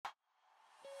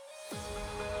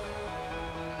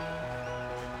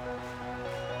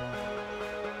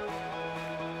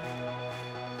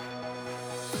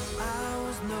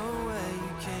no way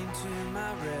you came to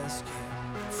my rescue.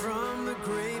 From the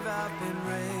grave I've been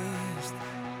raised.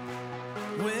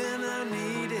 When I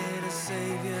needed a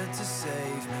savior to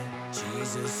save me,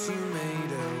 Jesus, you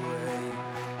made a way.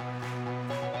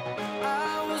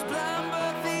 I was blind,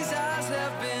 but these eyes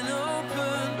have been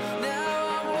opened.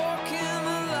 Now I walk in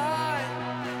the light.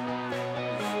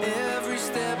 Every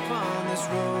step on this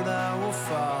road I will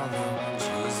follow.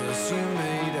 Jesus, you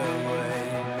made a way.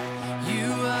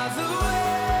 You are the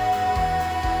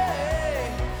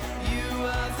way. You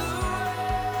are the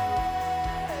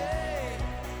way.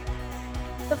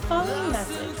 The following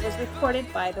message was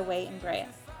recorded by The Way in Brea.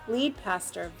 Lead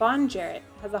pastor Vaughn Jarrett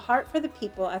has a heart for the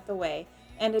people at The Way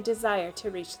and a desire to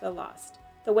reach the lost.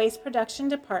 The Way's production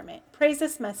department prays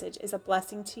this message is a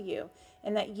blessing to you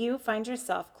and that you find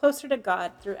yourself closer to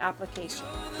God through application.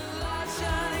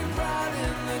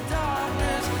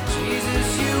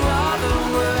 Jesus, you are the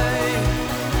way.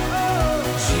 Oh,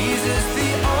 Jesus,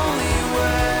 the only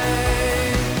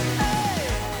way.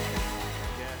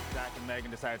 Yes, Zach and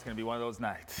Megan decided it's going to be one of those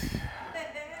nights.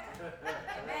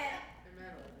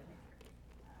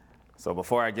 So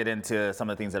before I get into some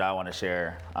of the things that I want to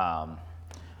share, I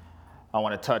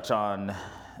want to touch on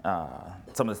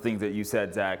some of the things that you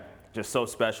said, Zach. Just so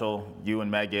special. You and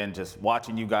Megan, just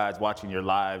watching you guys, watching your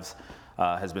lives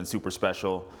has been super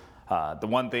special. The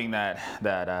one thing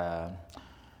that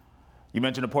you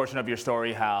mentioned a portion of your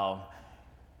story, how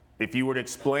if you were to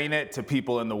explain it to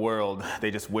people in the world,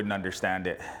 they just wouldn't understand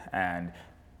it. And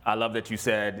I love that you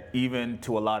said, even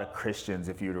to a lot of Christians,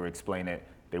 if you were to explain it,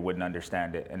 they wouldn't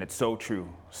understand it. And it's so true,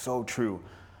 so true.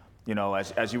 You know,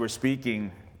 as you were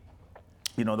speaking,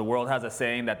 you know, the world has a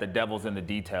saying that the devil's in the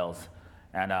details.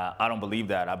 And I don't believe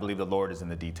that. I believe the Lord is in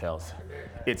the details.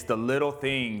 It's the little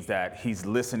things that he's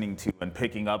listening to and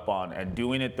picking up on and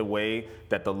doing it the way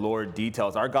that the Lord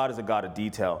details. Our God is a God of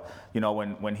detail. You know,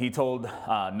 when he told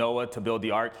Noah to build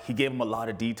the ark, he gave him a lot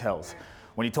of details.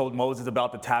 When he told Moses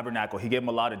about the tabernacle, he gave him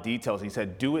a lot of details. He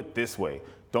said, do it this way.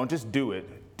 Don't just do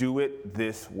it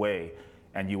this way,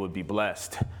 and you will be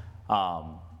blessed.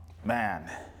 Man,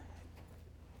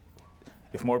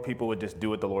 if more people would just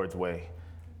do it the Lord's way,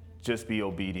 just be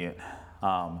obedient.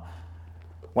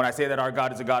 When I say that our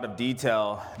God is a God of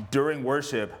detail, during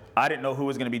worship, I didn't know who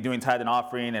was going to be doing tithe and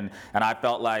offering, and I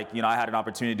felt like, you know, I had an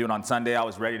opportunity to do it on Sunday. I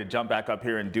was ready to jump back up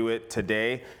here and do it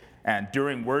today. And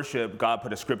during worship, God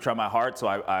put a scripture on my heart, so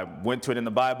I went to it in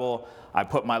the Bible. I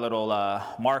put my little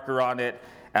marker on it,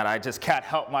 and I just can't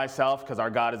help myself because our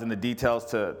God is in the details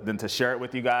to share it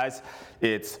with you guys.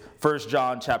 It's 1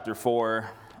 John chapter 4,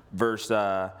 verse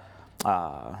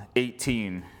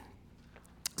 18.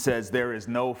 Says, there is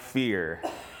no fear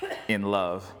in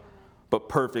love, but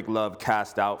perfect love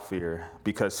casts out fear,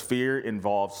 because fear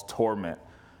involves torment.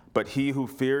 But he who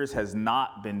fears has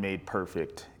not been made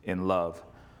perfect in love.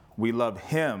 We love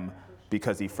him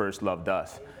because he first loved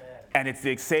us. And it's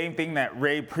the same thing that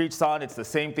Ray preached on. It's the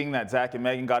same thing that Zach and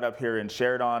Megan got up here and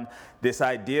shared on. This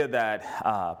idea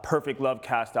that perfect love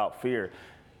casts out fear.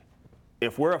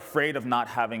 If we're afraid of not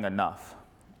having enough,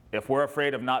 if we're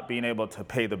afraid of not being able to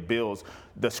pay the bills,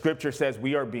 the scripture says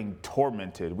we are being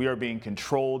tormented. We are being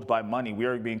controlled by money. We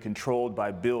are being controlled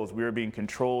by bills. We are being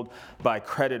controlled by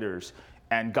creditors.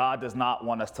 And God does not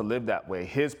want us to live that way.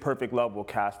 His perfect love will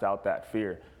cast out that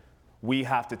fear. We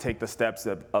have to take the steps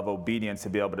of obedience to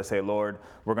be able to say, Lord,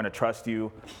 we're going to trust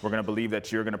you. We're going to believe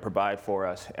that you're going to provide for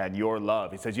us, and your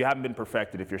love. He says you haven't been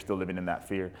perfected if you're still living in that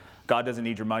fear. God doesn't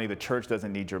need your money. The church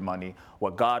doesn't need your money.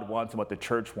 What God wants and what the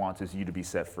church wants is you to be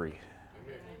set free.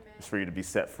 Amen. It's for you to be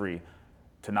set free,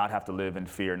 to not have to live in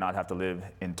fear, not have to live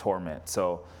in torment.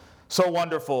 So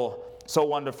wonderful. So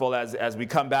wonderful as we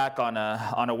come back on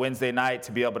a Wednesday night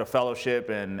to be able to fellowship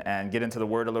and get into the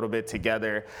Word a little bit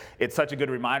together. It's such a good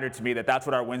reminder to me that that's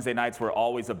what our Wednesday nights were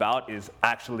always about, is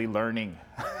actually learning.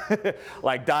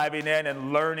 Like diving in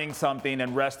and learning something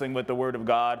and wrestling with the Word of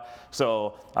God.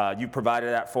 So you provided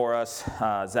that for us,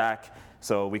 Zach,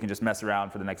 so we can just mess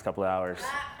around for the next couple of hours.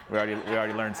 We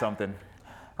already learned something.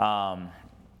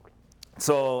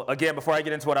 So again, before I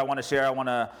get into what I want to share, I want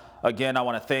to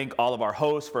thank all of our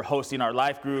hosts for hosting our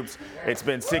life groups. It's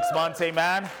been 6 months,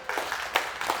 amen?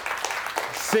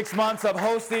 6 months of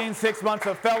hosting, 6 months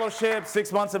of fellowship,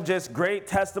 6 months of just great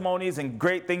testimonies and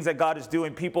great things that God is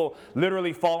doing. People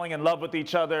literally falling in love with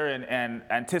each other and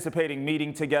anticipating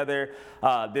meeting together.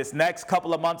 This next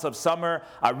couple of months of summer,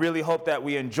 I really hope that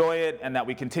we enjoy it and that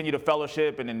we continue to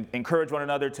fellowship and encourage one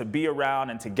another to be around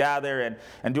and to gather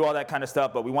and do all that kind of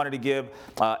stuff. But we wanted to give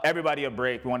everybody a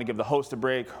break. We want to give the host a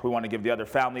break. We want to give the other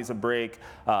families a break.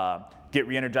 get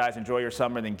re-energized, enjoy your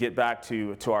summer, and then get back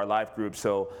to our life group.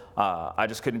 So I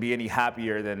just couldn't be any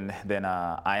happier than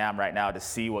I am right now to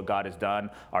see what God has done,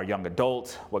 our young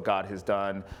adults, what God has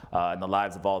done in the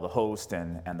lives of all the hosts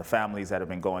and the families that have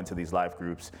been going to these life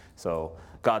groups. So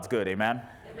God's good, amen?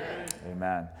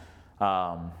 Amen.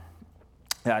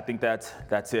 Yeah, I think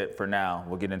that's it for now.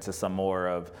 We'll get into some more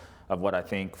of what I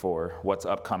think for what's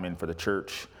upcoming for the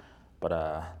church. But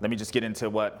let me just get into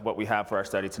what we have for our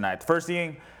study tonight. The first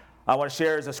thing I want to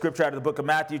share is a scripture out of the book of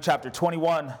Matthew, chapter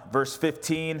 21, verse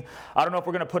 15. I don't know if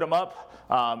we're going to put them up.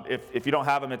 If you don't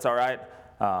have them, it's all right.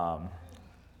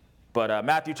 But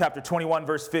Matthew chapter 21,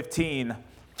 verse 15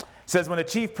 says, when the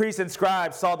chief priests and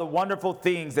scribes saw the wonderful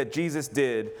things that Jesus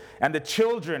did, and the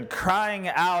children crying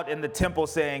out in the temple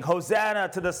saying, Hosanna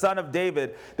to the Son of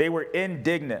David, they were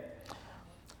indignant.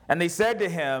 And they said to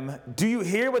him, do you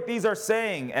hear what these are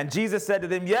saying? And Jesus said to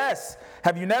them, yes.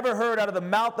 Have you never heard out of the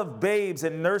mouth of babes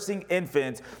and nursing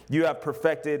infants, you have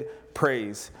perfected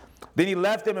praise? Then he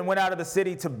left them and went out of the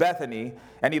city to Bethany,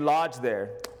 and he lodged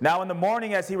there. Now in the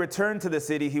morning as he returned to the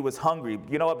city, he was hungry.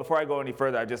 You know what, before I go any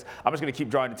further, I'm just going to keep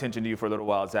drawing attention to you for a little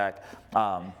while, Zach.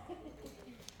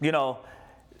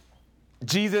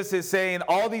 Jesus is saying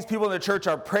all these people in the church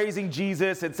are praising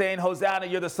Jesus and saying, Hosanna,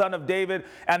 you're the Son of David.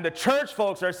 And the church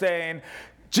folks are saying,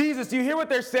 Jesus, do you hear what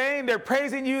they're saying? They're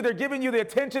praising you. They're giving you the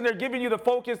attention. They're giving you the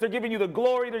focus. They're giving you the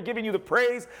glory. They're giving you the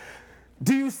praise.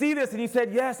 Do you see this? And he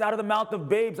said, yes, out of the mouth of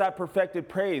babes I perfected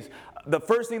praise. The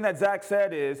first thing that Zach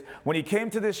said is when he came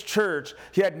to this church,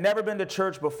 he had never been to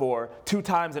church before 2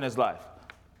 times in his life.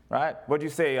 Right? What'd you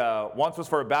say? Once was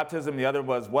for a baptism. The other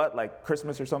was what? Like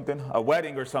Christmas or something? A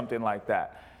wedding or something like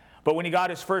that. But when he got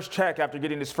his first check after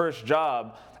getting his first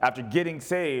job, after getting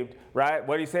saved, right?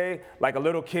 What'd he say? Like a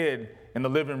little kid in the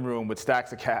living room with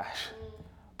stacks of cash.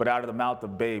 But out of the mouth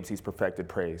of babes, he's perfected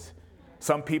praise.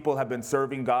 Some people have been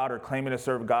serving God or claiming to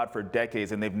serve God for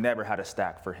decades, and they've never had a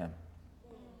stack for him.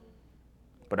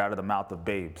 But out of the mouth of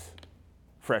babes,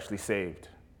 freshly saved,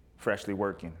 freshly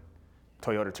working,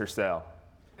 Toyota Tercel.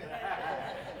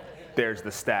 There's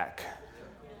the stack.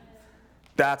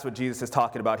 That's what Jesus is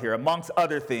talking about here. Amongst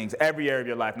other things, every area of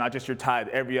your life, not just your tithe,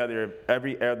 every other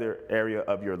area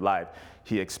of your life,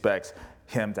 he expects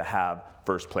him to have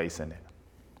first place in it.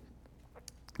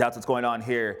 That's what's going on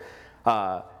here.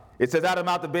 It says, out of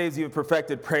the mouth of babes you have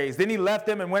perfected praise. Then he left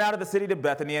them and went out of the city to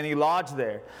Bethany, and he lodged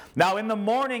there. Now in the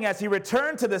morning, as he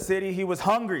returned to the city, he was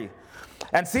hungry.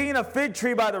 And seeing a fig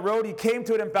tree by the road, he came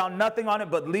to it and found nothing on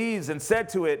it but leaves, and said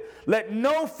to it, let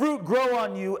no fruit grow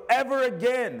on you ever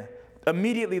again.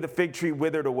 Immediately the fig tree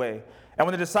withered away. And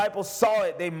when the disciples saw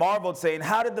it, they marveled, saying,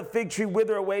 how did the fig tree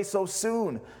wither away so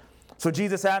soon? So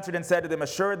Jesus answered and said to them,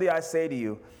 assuredly I say to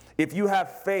you, if you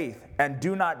have faith and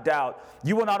do not doubt,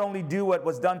 you will not only do what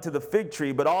was done to the fig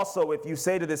tree, but also if you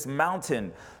say to this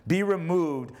mountain, be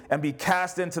removed and be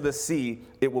cast into the sea,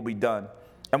 it will be done.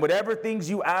 And whatever things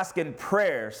you ask in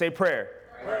prayer, say prayer.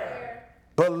 Prayer.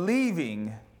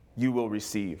 Believing you will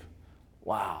receive.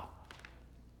 Wow.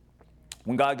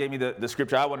 When God gave me the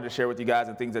scripture I wanted to share with you guys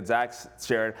and things that Zach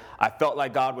shared, I felt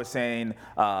like God was saying,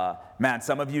 man,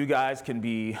 some of you guys can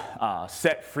be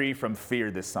set free from fear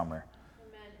this summer.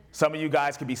 Amen. Some of you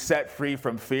guys can be set free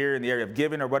from fear in the area of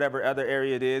giving or whatever other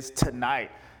area it is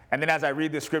tonight. And then as I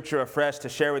read the scripture afresh to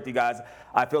share with you guys,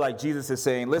 I feel like Jesus is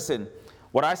saying, listen,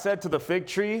 what I said to the fig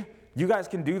tree, you guys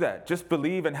can do that. Just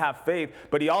believe and have faith.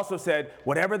 But he also said,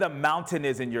 whatever the mountain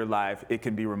is in your life, it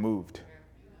can be removed.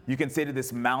 You can say to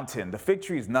this mountain, the fig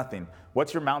tree is nothing.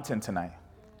 What's your mountain tonight?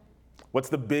 What's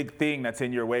the big thing that's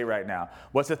in your way right now?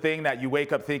 What's the thing that you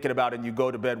wake up thinking about and you go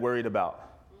to bed worried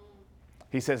about?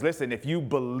 He says, listen, if you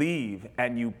believe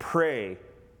and you pray,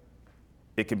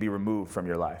 it can be removed from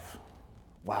your life.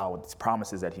 Wow, it's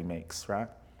promises that he makes, right?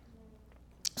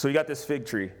 So you got this fig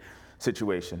tree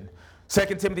situation. 2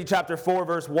 Timothy chapter 4,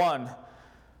 verse 1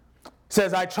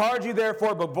 says, I charge you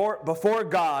therefore before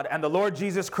God and the Lord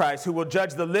Jesus Christ, who will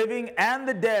judge the living and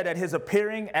the dead at his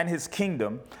appearing and his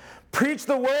kingdom. Preach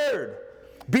the word.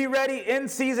 Be ready in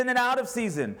season and out of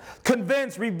season.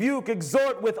 Convince, rebuke,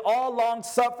 exhort with all long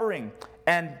suffering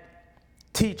and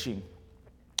teaching.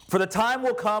 For the time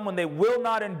will come when they will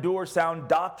not endure sound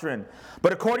doctrine,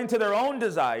 but according to their own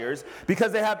desires,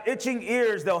 because they have itching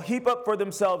ears, they'll heap up for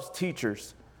themselves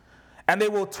teachers. And they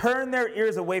will turn their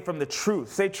ears away from the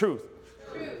truth. Say truth.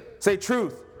 Truth. Say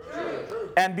truth. Truth.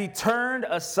 And be turned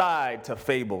aside to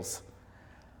fables.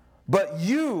 But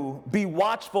you be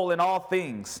watchful in all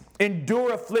things,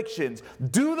 endure afflictions,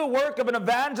 do the work of an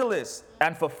evangelist,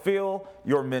 and fulfill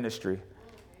your ministry.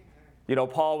 You know,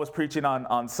 Paul was preaching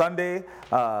on Sunday,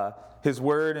 his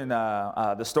word in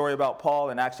the story about Paul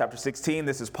in Acts chapter 16.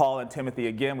 This is Paul and Timothy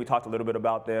again. We talked a little bit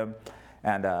about them.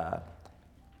 And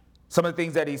some of the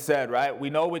things that he said, right? We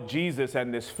know with Jesus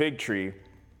and this fig tree,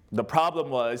 the problem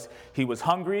was he was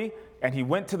hungry and he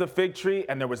went to the fig tree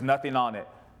and there was nothing on it.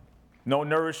 No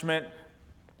nourishment,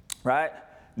 right?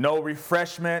 No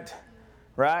refreshment,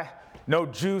 right? No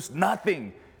juice,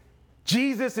 nothing.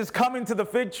 Jesus is coming to the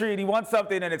fig tree and he wants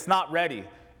something and it's not ready.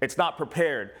 It's not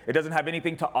prepared. It doesn't have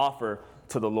anything to offer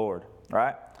to the Lord,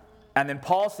 right? And then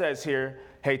Paul says here,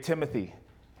 hey, Timothy,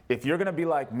 if you're going to be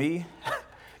like me,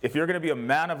 if you're going to be a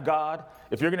man of God,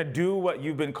 if you're going to do what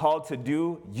you've been called to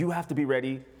do, you have to be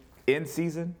ready in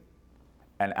season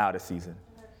and out of season.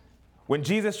 When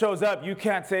Jesus shows up, you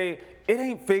can't say, it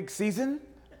ain't fig season.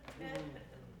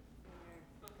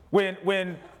 When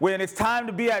it's time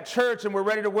to be at church and we're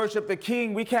ready to worship the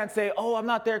King, we can't say, oh, I'm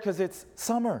not there because it's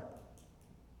summer.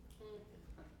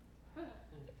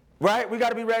 Right? We got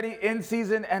to be ready in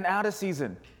season and out of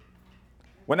season.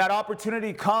 When that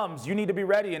opportunity comes, you need to be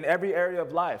ready in every area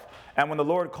of life. And when the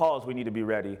Lord calls, we need to be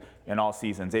ready in all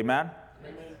seasons. Amen?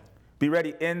 Amen. Be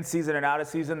ready in season and out of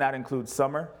season. That includes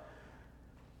summer.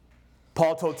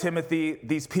 Paul told Timothy,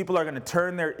 these people are going to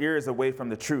turn their ears away from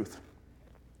the truth.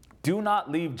 Do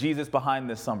not leave Jesus behind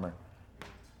this summer.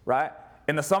 Right?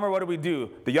 In the summer, what do?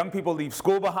 The young people leave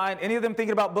school behind. Any of them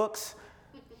thinking about books?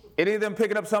 Any of them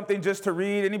picking up something just to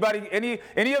read?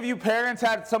 Any of you parents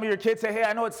had some of your kids say, hey,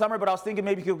 I know it's summer, but I was thinking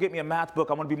maybe you'll get me a math book.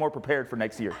 I want to be more prepared for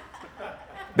next year.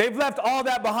 They've left all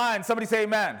that behind. Somebody say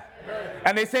amen. Amen.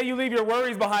 And they say you leave your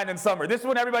worries behind in summer. This is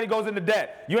when everybody goes into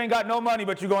debt. You ain't got no money,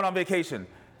 but you're going on vacation,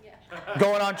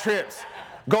 going on trips,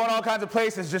 going all kinds of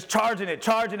places, just charging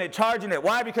it.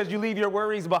 Why? Because you leave your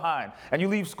worries behind and you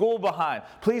leave school behind.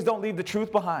 Please don't leave the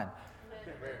truth behind.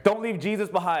 Don't leave Jesus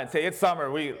behind. Say, it's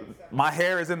summer. My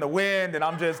hair is in the wind and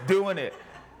I'm just doing it.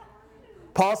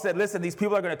 Paul said, listen, these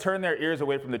people are going to turn their ears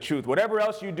away from the truth. Whatever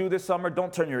else you do this summer,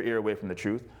 don't turn your ear away from the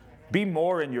truth. Be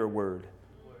more in your word.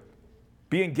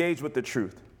 Be engaged with the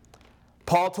truth.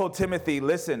 Paul told Timothy,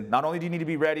 listen, not only do you need to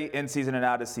be ready in season and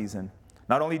out of season,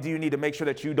 not only do you need to make sure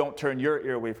that you don't turn your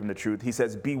ear away from the truth, he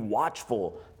says, be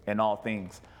watchful in all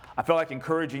things. I feel like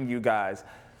encouraging you guys.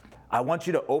 I want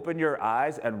you to open your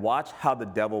eyes and watch how the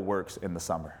devil works in the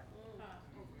summer.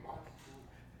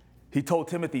 He told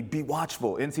Timothy, be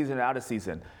watchful in season and out of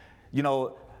season. You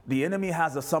know, the enemy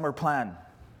has a summer plan.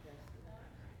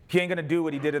 He ain't going to do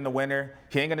what he did in the winter.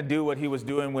 He ain't going to do what he was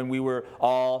doing when we were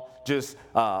all just,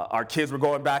 our kids were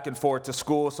going back and forth to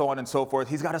school, so on and so forth.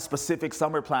 He's got a specific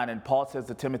summer plan. And Paul says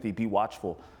to Timothy, be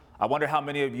watchful. I wonder how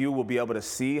many of you will be able to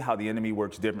see how the enemy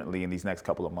works differently in these next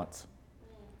couple of months.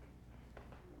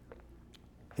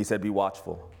 He said, be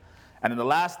watchful. And then the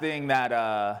last thing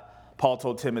that Paul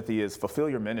told Timothy is fulfill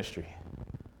your ministry.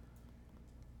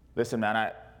 Listen,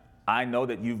 man, I know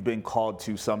that you've been called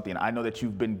to something. I know that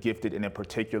you've been gifted in a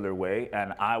particular way,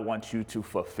 and I want you to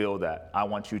fulfill that. I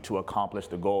want you to accomplish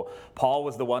the goal. Paul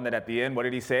was the one that at the end, what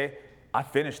did he say? I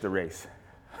finished the race.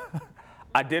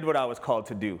 I did what I was called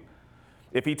to do.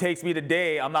 If he takes me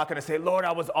today, I'm not going to say, Lord,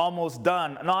 I was almost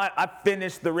done. No, I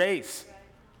finished the race.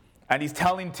 And he's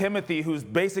telling Timothy, who's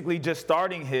basically just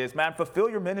starting his, man, fulfill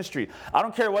your ministry. I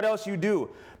don't care what else you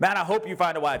do. Man, I hope you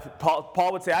find a wife.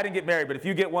 Paul would say, I didn't get married, but if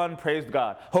you get one, praise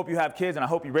God. Hope you have kids, and I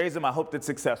hope you raise them. I hope that's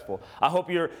successful. I hope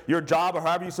your job or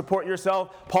however you support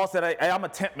yourself. Paul said, I'm a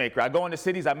tent maker. I go into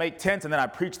cities, I make tents, and then I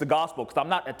preach the gospel. Because I'm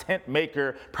not a tent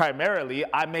maker primarily.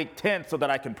 I make tents so that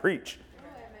I can preach.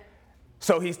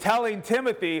 So he's telling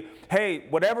Timothy, hey,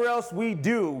 whatever else we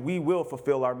do, we will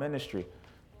fulfill our ministry.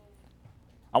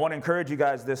 I want to encourage you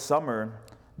guys this summer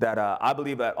that I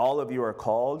believe that all of you are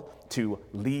called to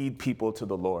lead people to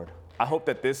the Lord. I hope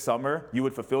that this summer you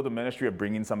would fulfill the ministry of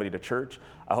bringing somebody to church.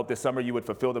 I hope this summer you would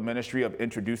fulfill the ministry of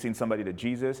introducing somebody to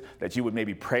Jesus, that you would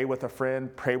maybe pray with a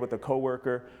friend, pray with a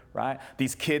coworker, right?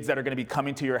 These kids that are going to be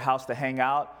coming to your house to hang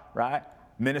out, right?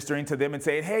 Ministering to them and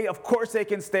saying, hey, of course they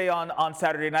can stay on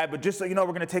Saturday night, but just so you know,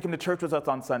 we're going to take them to church with us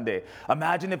on Sunday.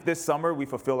 Imagine if this summer we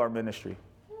fulfill our ministry.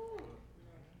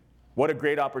 What a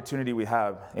great opportunity we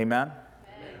have. Amen?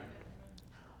 Amen?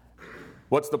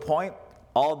 What's the point?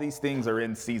 All these things are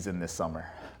in season this summer.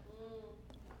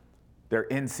 They're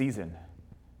in season.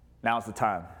 Now's the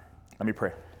time. Let me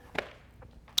pray.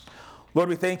 Lord,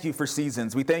 we thank you for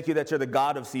seasons. We thank you that you're the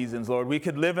God of seasons, Lord. We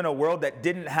could live in a world that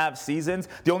didn't have seasons.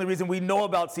 The only reason we know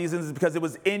about seasons is because it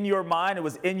was in your mind, it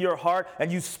was in your heart, and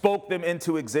you spoke them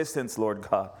into existence, Lord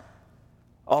God.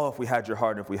 Oh, if we had your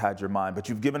heart, if we had your mind. But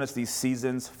you've given us these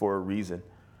seasons for a reason.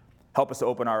 Help us to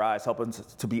open our eyes. Help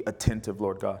us to be attentive,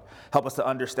 Lord God. Help us to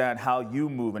understand how you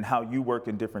move and how you work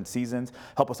in different seasons.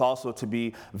 Help us also to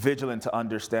be vigilant to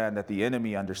understand that the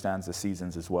enemy understands the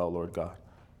seasons as well, Lord God.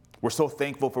 We're so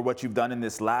thankful for what you've done in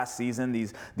this last season,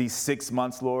 these 6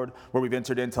 months, Lord, where we've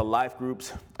entered into life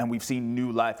groups and we've seen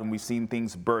new life and we've seen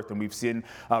things birthed and we've seen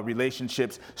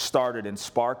relationships started and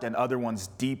sparked and other ones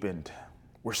deepened.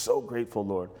 We're so grateful,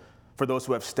 Lord, for those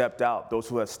who have stepped out, those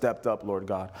who have stepped up, Lord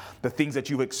God. The things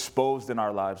that you've exposed in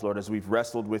our lives, Lord, as we've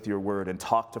wrestled with your word and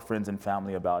talked to friends and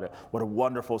family about it. What a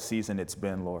wonderful season it's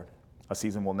been, Lord. A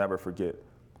season we'll never forget.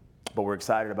 But we're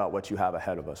excited about what you have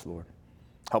ahead of us, Lord.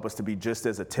 Help us to be just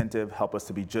as attentive. Help us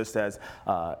to be just as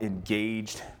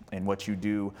engaged in what you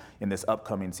do in this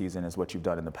upcoming season as what you've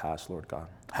done in the past, Lord God.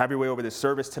 Have your way over this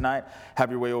service tonight. Have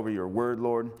your way over your word,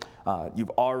 Lord.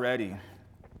 You've already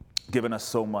given us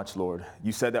so much, Lord.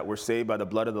 You said that we're saved by the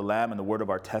blood of the Lamb and the word of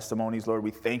our testimonies, Lord.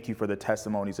 We thank you for the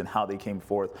testimonies and how they came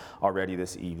forth already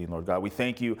this evening, Lord God. We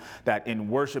thank you that in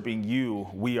worshiping you,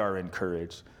 we are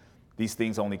encouraged. These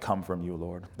things only come from you,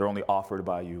 Lord. They're only offered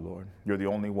by you, Lord. You're the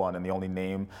only one and the only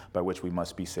name by which we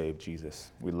must be saved,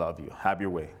 Jesus. We love you. Have your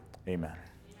way. Amen.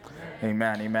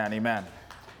 Amen, amen, amen.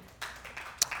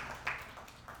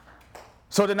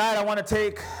 So tonight I want to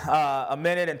take a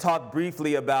minute and talk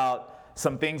briefly about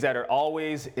some things that are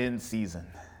always in season.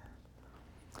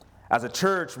 As a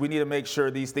church, we need to make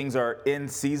sure these things are in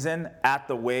season at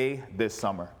the way this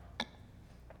summer.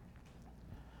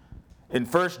 In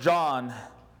John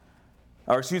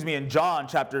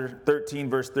chapter 13,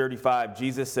 verse 35,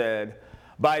 Jesus said,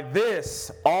 "By this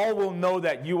all will know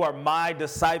that you are my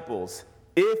disciples,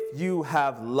 if you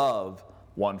have love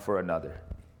one for another."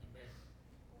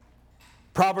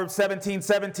 Proverbs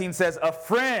 17:17 says, "A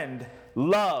friend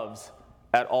loves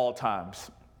at all times."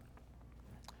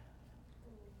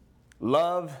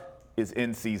 Love is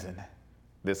in season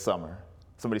this summer.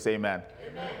 Somebody say amen.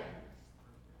 Amen.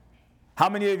 How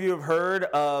many of you have heard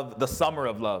of the summer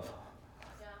of love?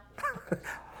 Yeah.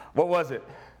 What was it?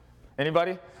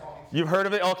 Anybody? You've heard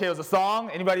of it? Okay, it was a song.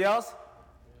 Anybody else?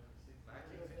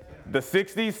 The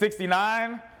 60s,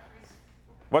 69?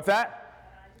 What's that?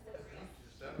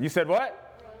 You said what?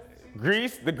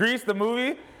 Grease, the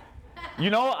movie? You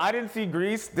know, I didn't see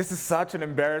Grease. This is such an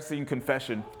embarrassing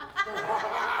confession.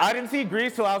 I didn't see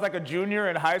Grease till I was like a junior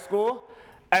in high school.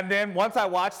 And then once I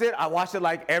watched it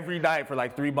like every night for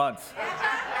like 3 months.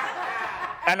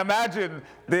 And imagine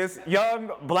this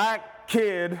young black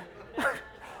kid,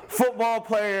 football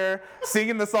player,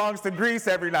 singing the songs to Grease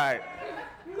every night.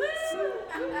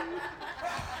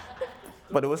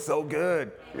 But it was so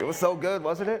good. It was so good,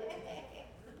 wasn't it?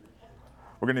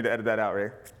 We're going to need to edit that out,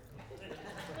 Ray.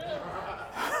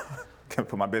 Can't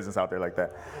put my business out there like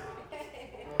that.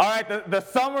 All right, the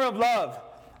Summer of Love.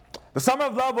 The Summer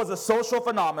of Love was a social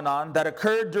phenomenon that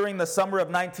occurred during the summer of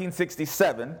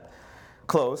 1967,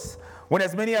 close, when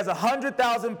as many as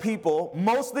 100,000 people,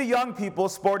 mostly young people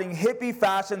sporting hippie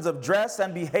fashions of dress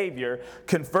and behavior,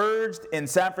 converged in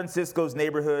San Francisco's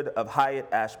neighborhood of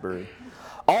Haight-Ashbury.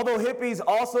 Although hippies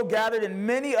also gathered in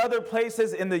many other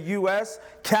places in the U.S.,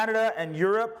 Canada, and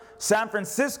Europe, San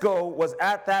Francisco was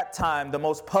at that time the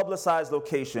most publicized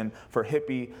location for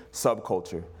hippie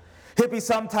subculture. Hippies,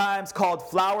 sometimes called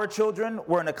flower children,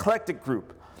 were an eclectic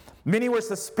group. Many were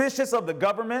suspicious of the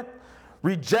government,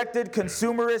 rejected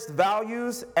consumerist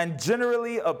values, and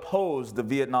generally opposed the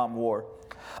Vietnam War.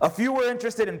 A few were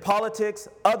interested in politics,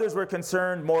 others were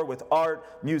concerned more with art,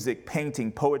 music,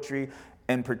 painting, poetry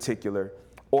in particular,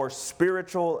 or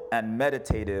spiritual and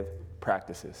meditative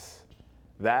practices.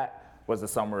 That was the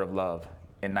Summer of Love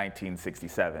in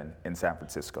 1967 in San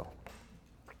Francisco.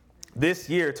 This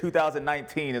year,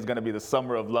 2019, is going to be the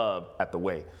Summer of Love at the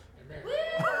Way.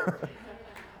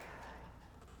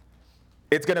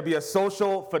 It's going to be a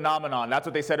social phenomenon. That's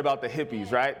what they said about the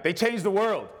hippies, right? They changed the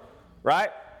world, right?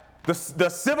 The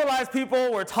civilized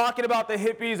people were talking about the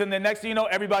hippies, and then next thing you know,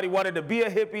 everybody wanted to be a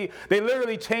hippie. They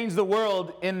literally changed the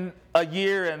world in a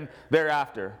year and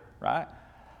thereafter, right?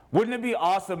 Wouldn't it be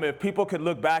awesome if people could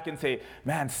look back and say,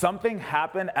 man, something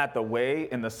happened at the Way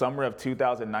in the summer of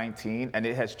 2019, and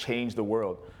it has changed the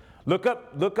world. Look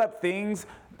up things,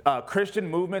 Christian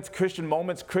movements, Christian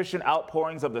moments, Christian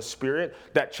outpourings of the Spirit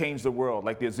that changed the world,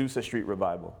 like the Azusa Street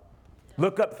Revival.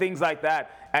 Look up things like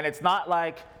that, and it's not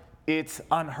like it's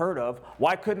unheard of.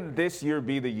 Why couldn't this year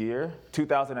be the year,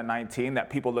 2019, that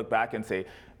people look back and say,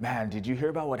 man, did you hear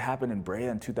about what happened in Brea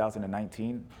in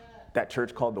 2019? That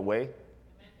church called The Way?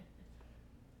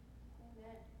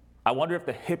 I wonder if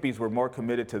the hippies were more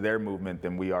committed to their movement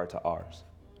than we are to ours.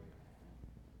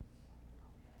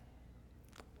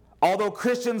 Although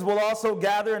Christians will also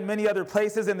gather in many other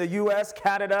places in the U.S.,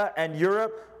 Canada, and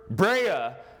Europe,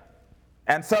 Brea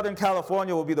and Southern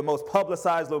California will be the most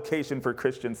publicized location for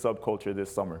Christian subculture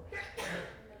this summer.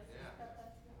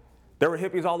 There were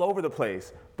hippies all over the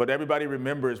place, but everybody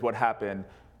remembers what happened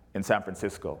in San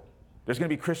Francisco. There's going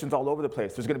to be Christians all over the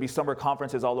place. There's going to be summer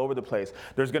conferences all over the place.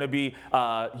 There's going to be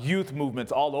youth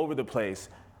movements all over the place.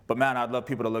 But man, I'd love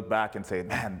people to look back and say,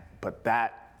 man, but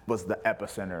that was the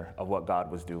epicenter of what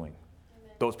God was doing.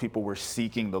 Amen. Those people were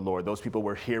seeking the Lord. Those people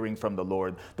were hearing from the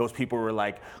Lord. Those people were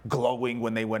like glowing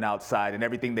when they went outside, and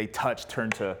everything they touched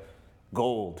turned to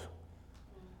gold.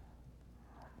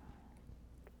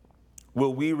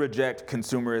 Will we reject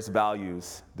consumerist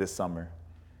values this summer?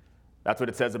 That's what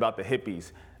it says about the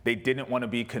hippies. They didn't want to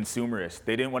be consumerist.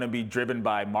 They didn't want to be driven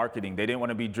by marketing. They didn't want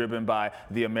to be driven by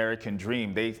the American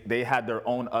dream. They had their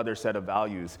own other set of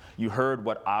values. You heard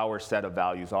what our set of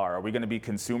values are. Are we going to be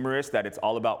consumerist, that it's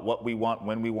all about what we want,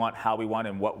 when we want, how we want,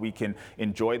 and what we can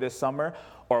enjoy this summer?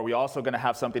 Or are we also going to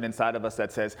have something inside of us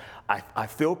that says, I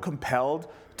feel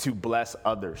compelled to bless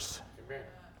others? Amen.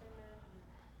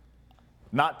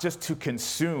 Not just to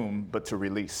consume, but to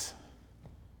release.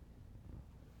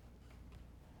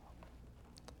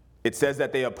 It says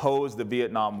that they opposed the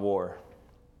Vietnam War.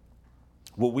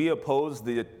 Will we oppose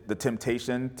the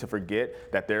temptation to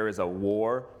forget that there is a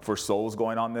war for souls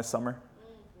going on this summer?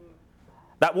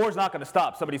 That war's not going to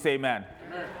stop. Somebody say amen.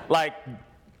 Amen. Like,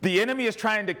 the enemy is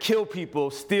trying to kill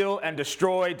people, steal and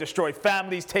destroy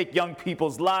families, take young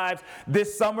people's lives.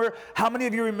 This summer, how many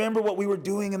of you remember what we were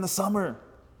doing in the summer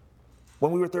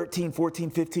when we were 13, 14,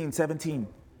 15, 17?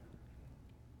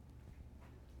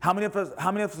 How many of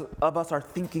us are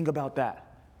thinking about that?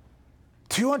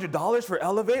 $200 for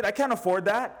Elevate? I can't afford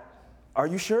that. Are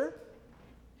you sure?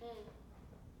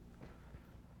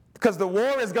 Because the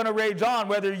war is going to rage on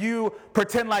whether you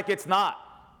pretend like it's not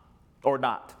or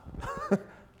not.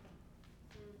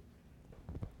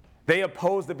 They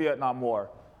oppose the Vietnam War.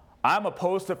 I'm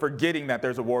opposed to forgetting that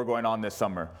there's a war going on this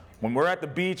summer. When we're at the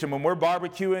beach and when we're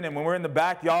barbecuing and when we're in the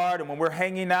backyard and when we're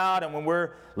hanging out and when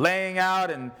we're laying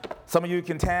out, and some of you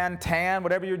can tan,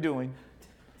 whatever you're doing,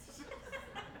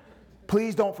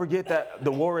 please don't forget that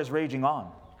the war is raging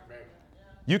on.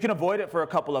 You can avoid it for a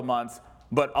couple of months,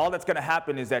 but all that's going to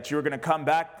happen is that you're going to come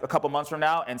back a couple months from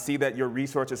now and see that your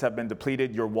resources have been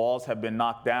depleted, your walls have been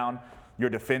knocked down, your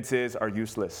defenses are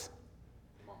useless.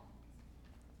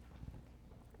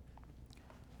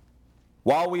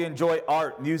 While we enjoy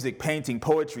art, music, painting,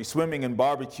 poetry, swimming, and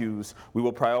barbecues, we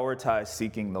will prioritize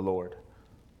seeking the Lord.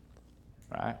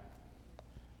 Right?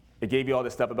 It gave you all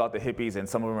this stuff about the hippies, and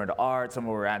some of them were into art, some of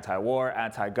them were anti-war,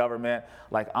 anti-government.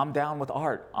 Like, I'm down with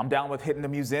art. I'm down with hitting the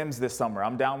museums this summer.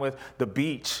 I'm down with the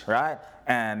beach, right?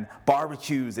 And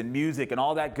barbecues and music and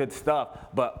all that good stuff.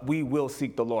 But we will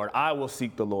seek the Lord. I will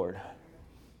seek the Lord.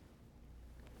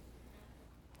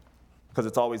 Because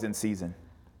it's always in season.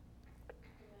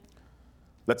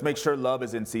 Let's make sure love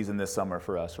is in season this summer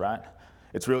for us, right?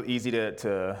 It's real easy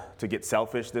to get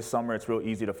selfish this summer. It's real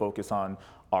easy to focus on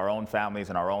our own families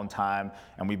and our own time.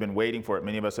 And we've been waiting for it.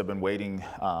 Many of us have been waiting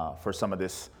for some of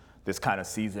this kind of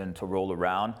season to roll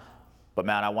around. But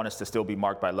man, I want us to still be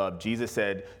marked by love. Jesus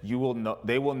said, they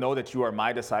will know that you are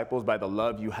my disciples by the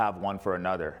love you have one for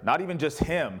another. Not even just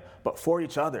him, but for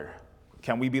each other.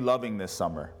 Can we be loving this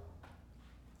summer?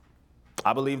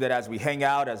 I believe that as we hang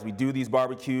out, as we do these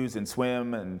barbecues and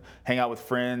swim and hang out with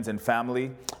friends and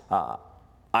family,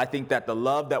 I think that the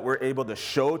love that we're able to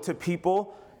show to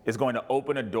people is going to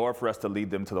open a door for us to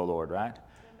lead them to the Lord, right?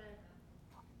 Amen.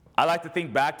 I like to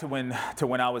think back to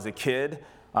when I was a kid,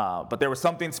 but there was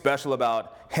something special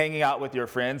about hanging out with your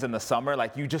friends in the summer.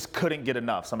 Like, you just couldn't get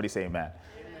enough. Somebody say amen.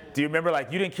 Do you remember,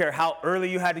 like, you didn't care how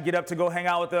early you had to get up to go hang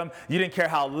out with them. You didn't care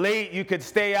how late you could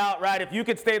stay out, right? If you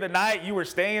could stay the night, you were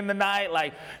staying the night.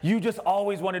 Like, you just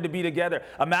always wanted to be together.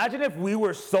 Imagine if we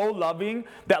were so loving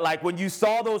that, like, when you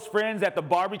saw those friends at the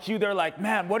barbecue, they're like,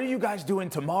 man, what are you guys doing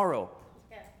tomorrow?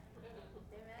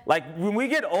 Like, when we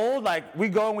get old, like, we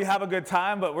go and we have a good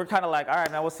time, but we're kind of like, all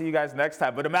right, man, we'll see you guys next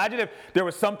time. But imagine if there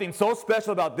was something so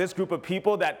special about this group of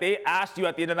people that they asked you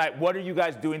at the end of the night, what are you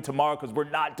guys doing tomorrow? Because we're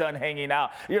not done hanging out.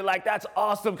 You're like, that's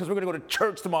awesome, because we're going to go to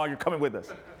church tomorrow. You're coming with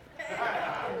us.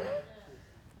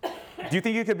 Do you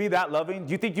think you could be that loving?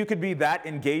 Do you think you could be that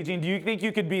engaging? Do you think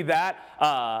you could be that,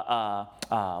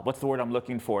 what's the word I'm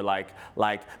looking for? Like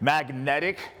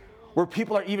magnetic? Where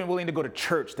people are even willing to go to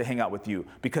church to hang out with you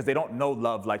because they don't know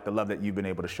love like the love that you've been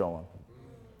able to show them.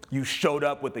 You showed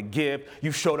up with a gift.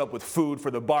 You showed up with food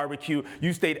for the barbecue.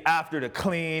 You stayed after to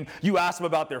clean. You asked them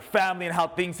about their family and how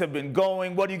things have been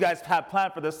going. What do you guys have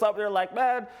planned for the summer? They're like,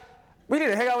 man, we need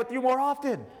to hang out with you more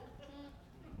often.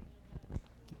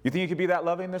 You think you could be that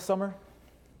loving this summer?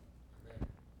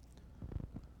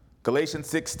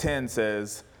 Galatians 6:10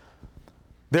 says,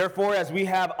 therefore, as we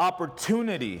have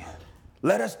opportunity,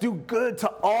 let us do good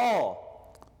to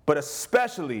all, but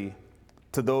especially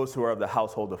to those who are of the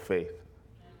household of faith.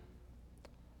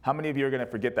 How many of you are going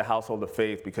to forget the household of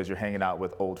faith because you're hanging out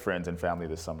with old friends and family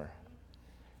this summer?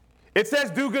 It says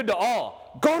do good to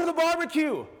all. Go to the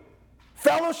barbecue.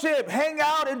 Fellowship, hang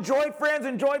out, enjoy friends,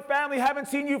 enjoy family. Haven't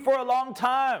seen you for a long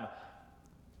time.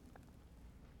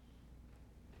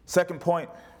 Second point.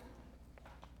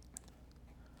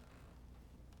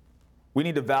 We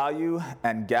need to value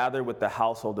and gather with the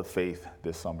household of faith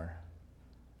this summer.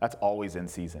 That's always in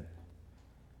season.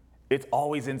 It's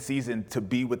always in season to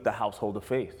be with the household of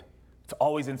faith. It's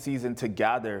always in season to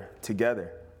gather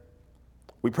together.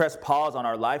 We press pause on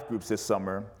our life groups this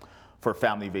summer for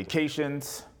family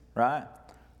vacations, right?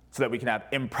 So that we can have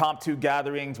impromptu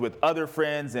gatherings with other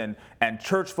friends and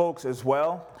church folks as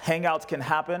well. Hangouts can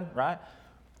happen, right?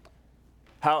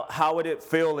 How would it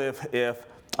feel if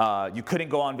you couldn't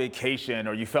go on vacation,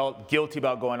 or you felt guilty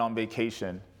about going on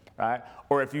vacation, right?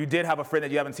 Or if you did have a friend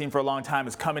that you haven't seen for a long time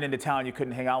is coming into town, you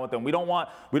couldn't hang out with them. We don't want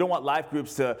life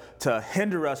groups to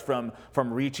hinder us from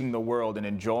reaching the world and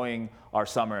enjoying our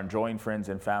summer, enjoying friends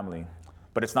and family.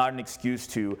 But it's not an excuse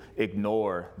to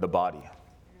ignore the body.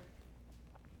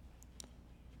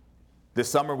 This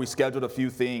summer we scheduled a few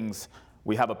things.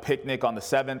 We have a picnic on the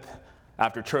 7th.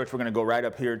 After church, we're going to go right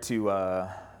up here to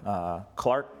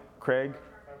Carbon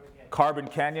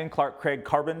Canyon.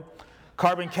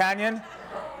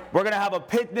 We're going to have a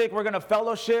picnic. We're going to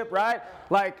fellowship, right?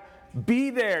 Like, be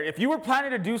there. If you were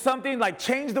planning to do something, like,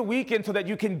 change the weekend so that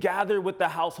you can gather with the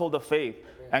household of faith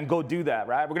and go do that,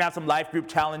 right? We're going to have some life group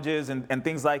challenges and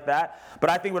things like that. But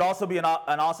I think it would also be an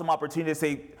awesome opportunity to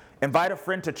say, invite a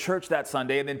friend to church that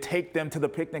Sunday and then take them to the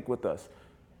picnic with us,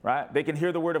 right? They can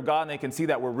hear the word of God and they can see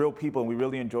that we're real people and we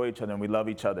really enjoy each other and we love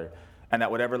each other. And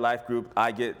that whatever life group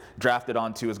I get drafted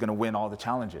onto is going to win all the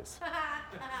challenges.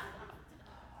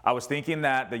 I was thinking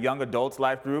that the young adults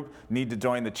life group need to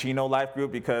join the Chino life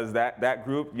group, because that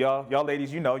group, y'all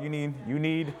ladies, you need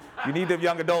the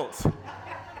young adults.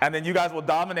 And then you guys will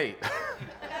dominate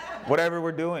whatever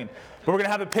we're doing. But we're going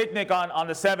to have a picnic on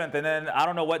the 7th, and then I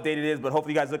don't know what date it is, but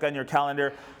hopefully you guys look on your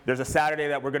calendar. There's a Saturday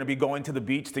that we're going to be going to the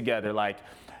beach together. Like,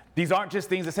 these aren't just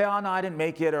things to say, oh, no, I didn't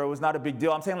make it, or it was not a big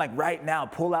deal. I'm saying, like, right now,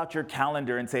 pull out your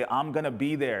calendar and say, I'm going to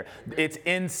be there. It's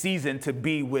in season to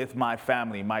be with my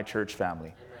family, my church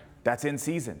family. That's in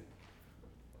season.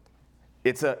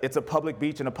 It's a public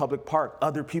beach and a public park.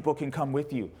 Other people can come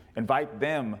with you. Invite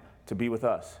them to be with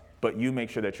us. But you make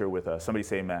sure that you're with us. Somebody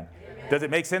say amen. Amen. Does it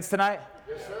make sense tonight?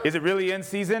 Yes, sir. Is it really in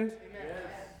season?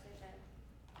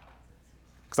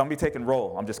 Because I'm going to be taking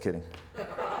roll. I'm just kidding.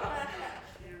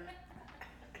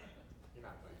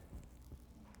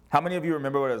 How many of you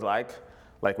remember what it was like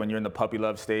when you're in the puppy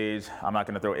love stage? I'm not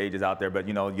going to throw ages out there, but,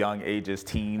 young ages,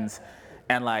 teens.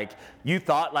 And, you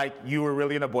thought, you were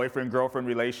really in a boyfriend-girlfriend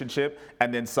relationship,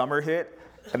 and then summer hit,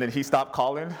 and then he stopped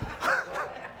calling.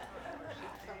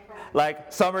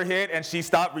 Summer hit, and she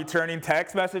stopped returning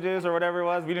text messages or whatever it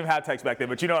was. We didn't have text back then,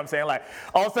 but you know what I'm saying?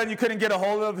 All of a sudden, you couldn't get a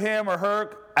hold of him or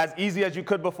her as easy as you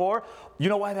could before. You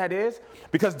know why that is?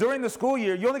 Because during the school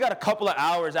year, you only got a couple of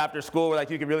hours after school where,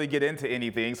 you can really get into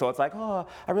anything. So it's oh,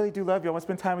 I really do love you. I want to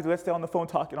spend time with you. Let's stay on the phone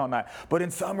talking all night. But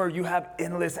in summer, you have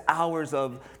endless hours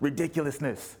of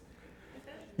ridiculousness.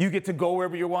 You get to go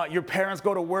wherever you want. Your parents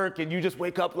go to work, and you just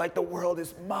wake up like the world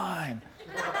is mine.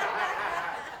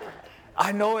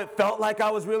 I know it felt like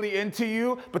I was really into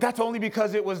you, but that's only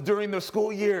because it was during the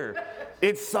school year.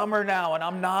 It's summer now, and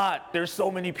I'm not. There's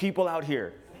so many people out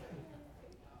here.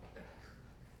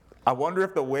 I wonder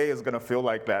if the way is going to feel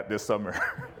like that this summer.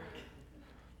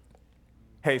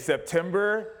 Hey,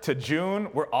 September to June,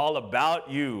 we're all about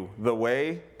you, the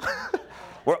way.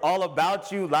 We're all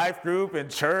about you, life group and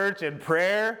church and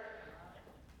prayer.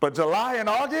 But July and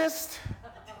August,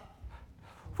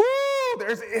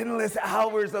 there's endless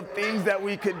hours of things that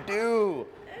we could do.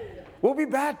 We'll be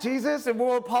back, Jesus, and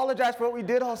we'll apologize for what we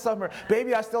did all summer.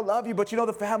 Baby, I still love you, but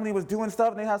the family was doing stuff,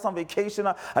 and they had us on vacation.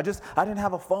 I didn't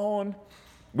have a phone.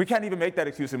 We can't even make that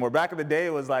excuse anymore. Back in the day,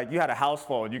 it was you had a house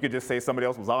phone. You could just say somebody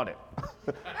else was on it.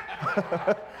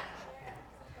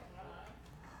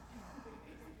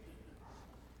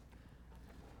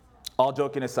 All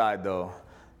joking aside, though,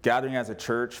 gathering as a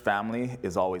church family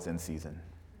is always in season.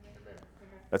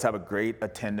 Let's have a great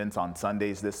attendance on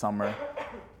Sundays this summer.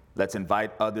 Let's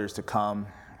invite others to come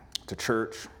to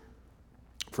church,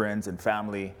 friends and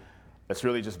family. Let's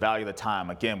really just value the time.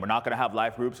 Again, we're not going to have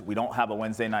life groups. We don't have a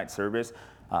Wednesday night service.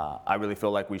 I really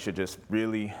feel like we should just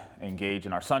really engage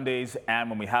in our Sundays, and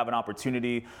when we have an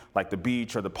opportunity like the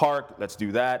beach or the park, let's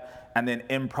do that. And then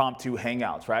impromptu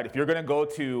hangouts, right? If you're going to go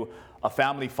to a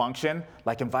family function,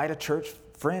 like invite a church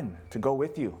friend to go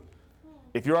with you.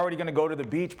 If you're already going to go to the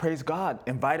beach, praise God,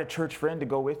 invite a church friend to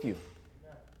go with you.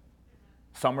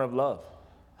 Summer of love.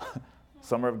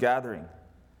 Summer of gathering.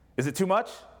 Is it too much?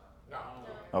 No.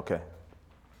 Okay.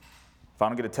 If I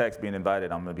don't get a text being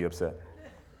invited, I'm going to be upset.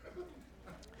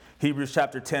 Hebrews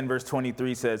chapter 10, verse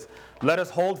 23 says, "Let us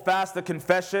hold fast the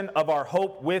confession of our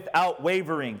hope without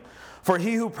wavering, for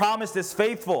he who promised is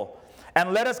faithful.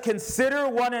 And let us consider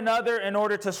one another in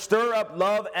order to stir up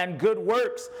love and good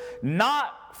works,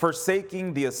 not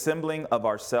forsaking the assembling of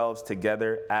ourselves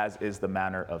together, as is the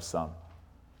manner of some."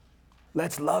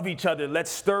 Let's love each other.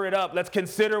 Let's stir it up. Let's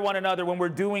consider one another when we're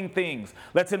doing things.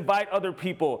 Let's invite other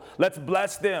people. Let's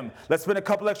bless them. Let's spend a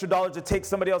couple extra dollars to take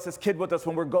somebody else's kid with us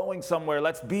when we're going somewhere.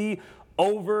 Let's be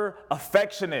over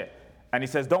affectionate. And he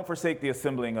says, don't forsake the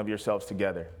assembling of yourselves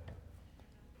together.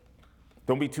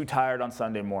 Don't be too tired on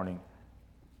Sunday morning.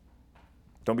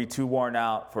 Don't be too worn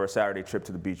out for a Saturday trip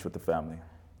to the beach with the family,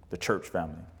 the church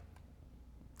family.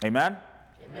 Amen?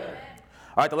 Amen.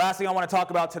 All right, the last thing I want to talk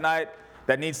about tonight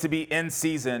that needs to be in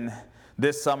season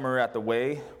this summer at the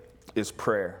Way is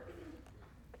prayer.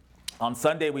 On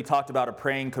Sunday, we talked about a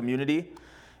praying community,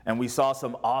 and we saw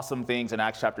some awesome things in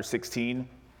Acts chapter 16.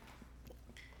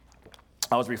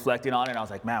 I was reflecting on it, and I was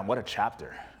like, man, what a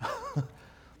chapter.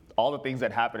 All the things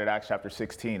that happened in Acts chapter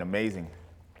 16, amazing.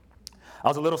 I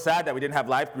was a little sad that we didn't have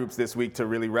life groups this week to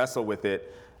really wrestle with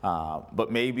it.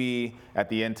 But maybe at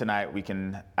the end tonight, we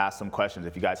can ask some questions.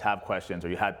 If you guys have questions or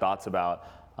you had thoughts about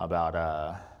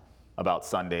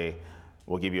Sunday,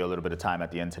 we'll give you a little bit of time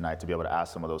at the end tonight to be able to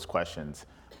ask some of those questions.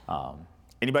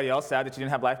 Anybody else sad that you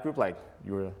didn't have life group? Like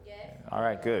you were? Yes. All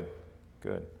right, good.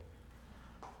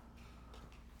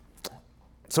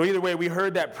 So either way, we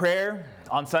heard that prayer.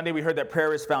 On Sunday, we heard that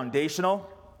prayer is foundational.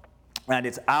 And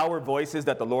it's our voices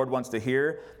that the Lord wants to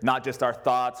hear, not just our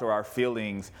thoughts or our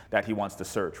feelings that he wants to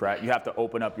search, right? You have to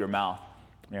open up your mouth.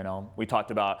 You know, we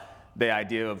talked about the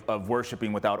idea of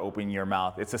worshiping without opening your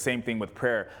mouth. It's the same thing with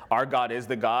prayer. Our God is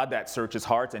the God that searches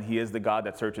hearts, and he is the God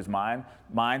that searches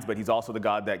minds, but he's also the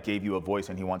God that gave you a voice,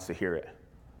 and he wants to hear it.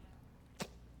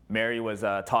 Mary was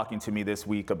talking to me this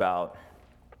week about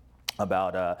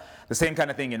the same kind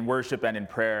of thing in worship and in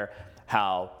prayer,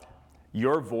 how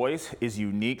your voice is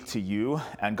unique to you,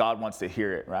 and God wants to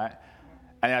hear it, right?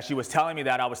 And as she was telling me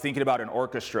that, I was thinking about an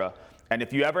orchestra. And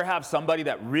if you ever have somebody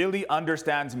that really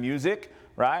understands music,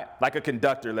 right? Like a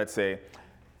conductor, let's say,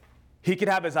 he could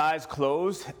have his eyes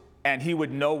closed and he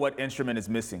would know what instrument is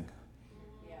missing.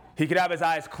 Yeah. He could have his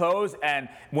eyes closed, and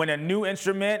when a new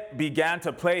instrument began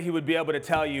to play, he would be able to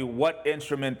tell you what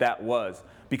instrument that was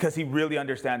because he really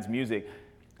understands music.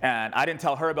 And I didn't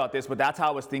tell her about this, but that's how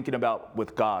I was thinking about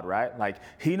with God, right? Like,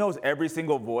 he knows every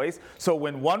single voice. So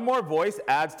when one more voice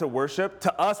adds to worship,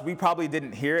 to us, we probably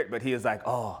didn't hear it, but he is like,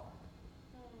 oh,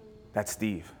 that's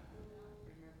Steve.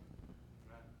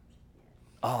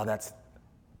 Oh, that's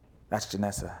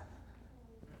Janessa.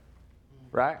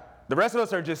 Right? The rest of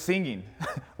us are just singing.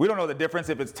 We don't know the difference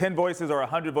if it's 10 voices or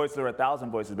 100 voices or 1,000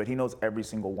 voices, but he knows every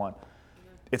single one.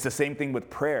 It's the same thing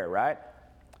with prayer, right?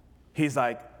 He's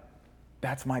like,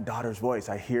 that's my daughter's voice.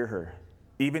 I hear her.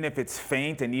 Even if it's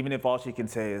faint and even if all she can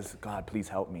say is, God, please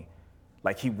help me.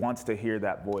 Like, he wants to hear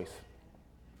that voice.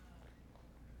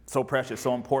 So precious,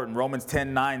 so important. Romans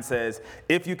 10:9 says,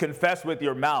 if you confess with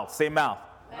your mouth, say mouth,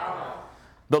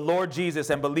 the Lord Jesus,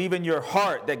 and believe in your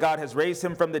heart that God has raised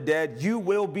him from the dead, you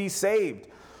will be saved.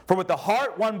 For with the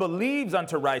heart one believes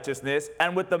unto righteousness,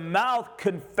 and with the mouth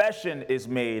confession is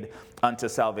made unto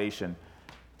salvation.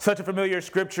 Such a familiar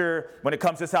scripture when it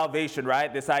comes to salvation,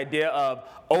 right? This idea of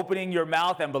opening your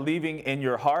mouth and believing in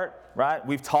your heart, right?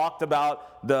 We've talked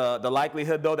about the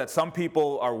likelihood, though, that some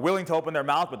people are willing to open their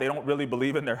mouth, but they don't really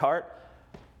believe in their heart.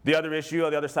 The other issue, or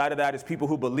the other side of that, is people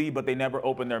who believe, but they never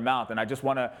open their mouth. And I just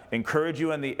want to encourage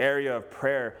you in the area of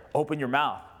prayer, open your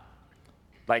mouth.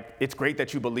 Like, it's great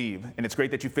that you believe, and it's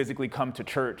great that you physically come to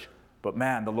church, but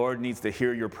man, the Lord needs to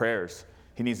hear your prayers.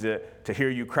 He needs to hear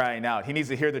you crying out. He needs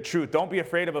to hear the truth. Don't be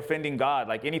afraid of offending God.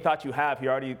 Like, any thought you have, he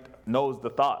already knows the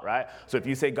thought, right? So if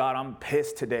you say, God, I'm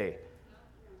pissed today.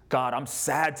 God, I'm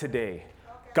sad today.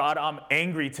 God, I'm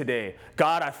angry today.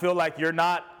 God, I feel like you're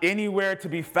not anywhere to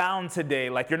be found today.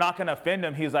 Like, you're not going to offend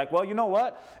him. He's like, well, you know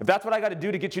what? If that's what I got to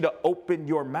do to get you to open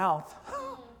your mouth,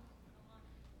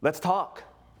 let's talk.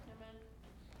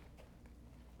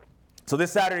 So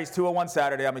this Saturday is 201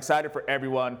 Saturday. I'm excited for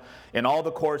everyone in all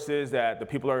the courses that the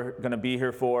people are going to be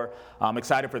here for. I'm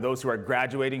excited for those who are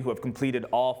graduating, who have completed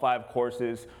all 5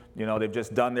 courses. You know, they've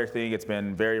just done their thing. It's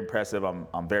been very impressive. I'm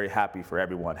very happy for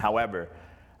everyone. However,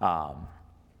 I'm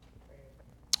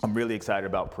really excited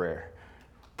about prayer.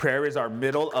 Prayer is our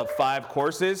middle of 5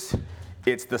 courses.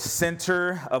 It's the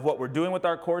center of what we're doing with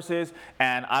our courses,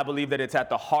 and I believe that it's at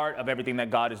the heart of everything that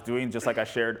God is doing, just like I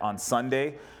shared on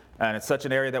Sunday. And it's such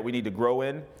an area that we need to grow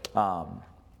in.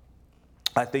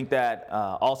 I think that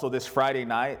also this Friday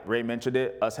night, Ray mentioned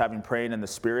it, us having praying in the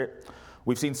Spirit.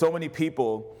 We've seen so many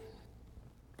people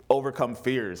overcome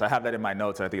fears. I have that in my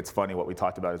notes, and I think it's funny what we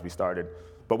talked about as we started.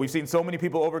 But we've seen so many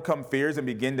people overcome fears and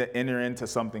begin to enter into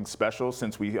something special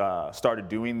since we started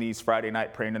doing these Friday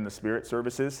night praying in the Spirit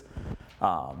services.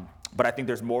 But I think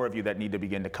there's more of you that need to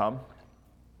begin to come.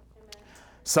 Amen.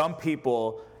 Some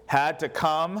people had to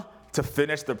come to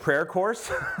finish the prayer course.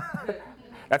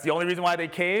 That's the only reason why they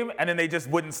came, and then they just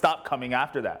wouldn't stop coming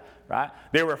after that, right?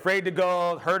 They were afraid to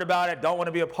go, heard about it, don't want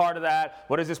to be a part of that.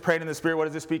 What is this praying in the Spirit? What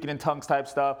is this speaking in tongues type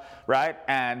stuff, right?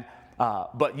 And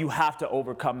but you have to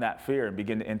overcome that fear and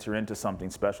begin to enter into something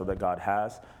special that God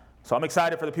has. So I'm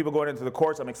excited for the people going into the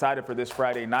course. I'm excited for this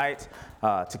Friday night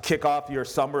to kick off your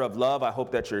summer of love. I hope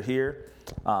that you're here.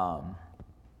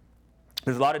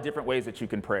 There's a lot of different ways that you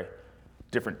can pray.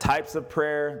 Different types of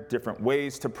prayer, different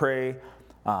ways to pray.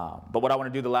 But what I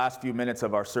want to do the last few minutes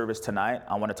of our service tonight,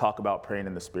 I want to talk about praying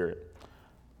in the Spirit.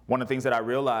 One of the things that I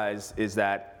realize is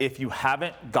that if you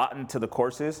haven't gotten to the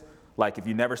courses, like if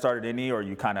you never started any or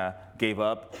you kind of gave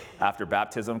up after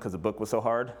baptism because the book was so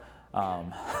hard,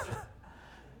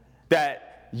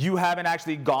 that you haven't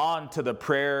actually gone to the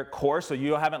prayer course, so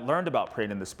you haven't learned about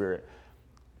praying in the Spirit.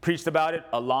 Preached about it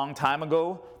a long time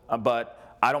ago, but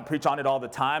I don't preach on it all the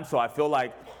time, so I feel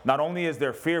like not only is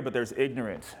there fear, but there's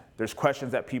ignorance. There's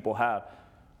questions that people have.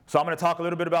 So I'm going to talk a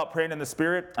little bit about praying in the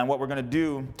Spirit, and what we're going to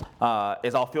do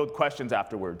is I'll field questions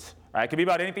afterwards. Right? It could be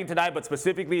about anything tonight, but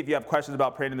specifically if you have questions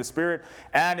about praying in the Spirit,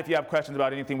 and if you have questions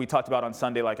about anything we talked about on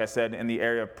Sunday, like I said, in the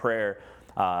area of prayer,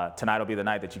 tonight will be the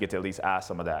night that you get to at least ask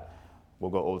some of that.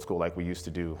 We'll go old school like we used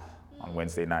to do on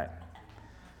Wednesday night.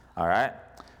 All right?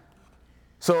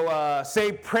 So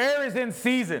say, prayer is in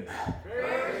season.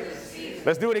 Prayer is in season.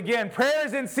 Let's do it again. Prayer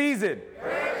is in season.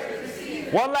 Prayer is in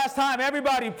season. One last time,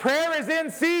 everybody. Prayer is in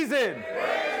season.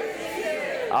 Prayer is in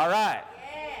season. All right.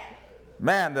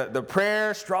 Man, the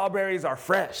prayer strawberries are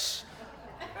fresh.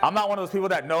 I'm not one of those people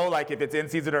that know, like, if it's in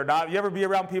season or not. You ever be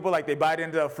around people, like, they bite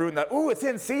into a fruit and like, ooh, it's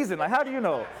in season. Like, how do you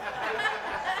know?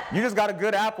 You just got a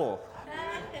good apple.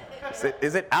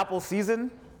 Is it apple season?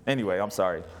 Anyway, I'm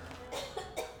sorry.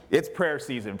 It's prayer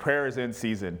season. Prayer is in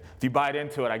season. If you bite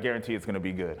into it, I guarantee it's going to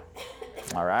be good.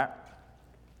 All right?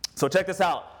 So check this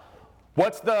out.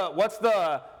 What's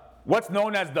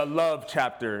known as the love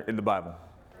chapter in the Bible?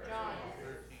 John.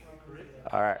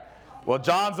 All right. Well,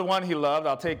 John's the one he loved.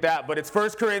 I'll take that. But it's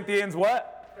 1 Corinthians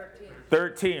what?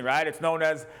 13, right? It's known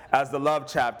as the love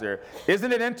chapter.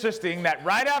 Isn't it interesting that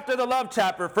right after the love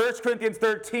chapter, 1 Corinthians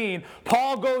 13,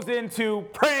 Paul goes into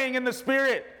praying in the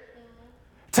Spirit.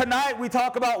 Tonight we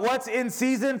talk about what's in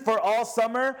season for all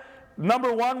summer.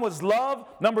 Number 1 was love.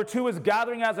 Number 2 is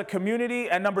gathering as a community.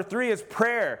 And number 3 is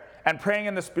prayer and praying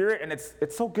in the Spirit. And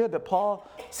it's so good that Paul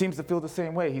seems to feel the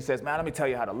same way. He says, man, let me tell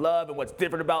you how to love and what's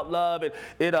different about love.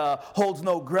 It holds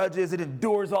no grudges. It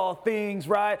endures all things,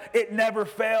 right? It never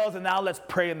fails. And now let's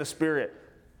pray in the Spirit.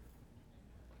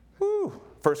 Whew.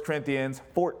 1 Corinthians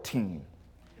 14.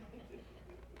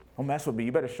 Don't mess with me.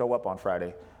 You better show up on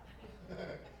Friday.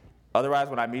 Otherwise,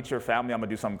 when I meet your family, I'm going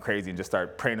to do something crazy and just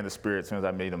start praying in the Spirit as soon as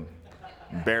I meet them.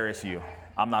 Embarrass you.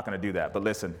 I'm not going to do that. But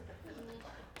listen,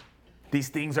 these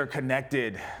things are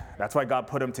connected. That's why God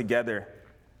put them together.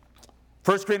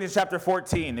 1 Corinthians chapter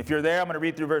 14. If you're there, I'm going to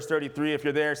read through verse 33. If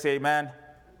you're there, say amen.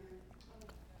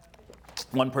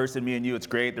 One person, me and you, it's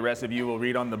great. The rest of you will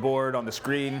read on the board, on the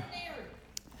screen.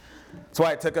 That's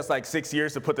why it took us like 6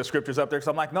 years to put the scriptures up there. Because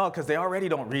I'm like, no, because they already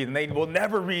don't read. And they will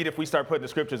never read if we start putting the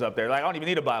scriptures up there. Like, I don't even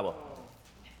need a Bible.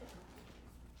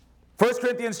 1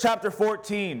 Corinthians chapter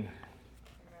 14.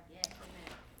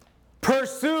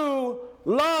 Pursue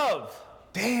love.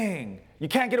 Dang. You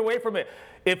can't get away from it.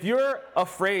 If you're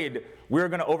afraid, we're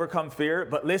going to overcome fear.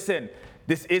 But listen,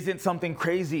 this isn't something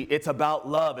crazy. It's about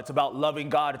love. It's about loving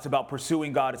God. It's about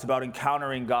pursuing God. It's about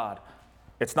encountering God.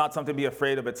 It's not something to be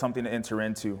afraid of. It's something to enter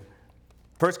into.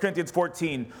 1 Corinthians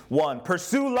 14, 1.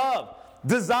 Pursue love.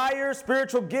 Desire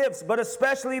spiritual gifts, but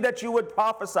especially that you would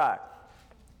prophesy.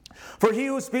 For he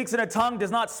who speaks in a tongue does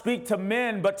not speak to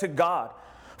men, but to God.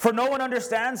 For no one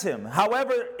understands him.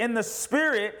 However, in the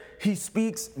Spirit, he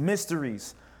speaks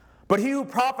mysteries. But he who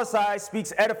prophesies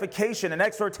speaks edification and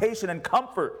exhortation and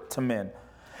comfort to men.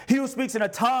 He who speaks in a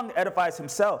tongue edifies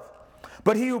himself,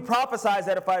 but he who prophesies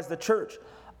edifies the church.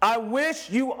 I wish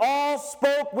you all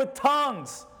spoke with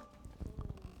tongues,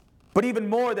 but even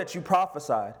more that you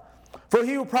prophesied. For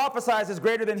he who prophesies is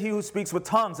greater than he who speaks with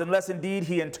tongues, unless indeed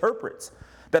he interprets,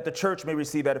 that the church may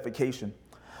receive edification.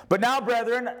 But now,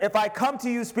 brethren, if I come to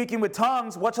you speaking with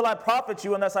tongues, what shall I profit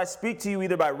you unless I speak to you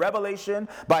either by revelation,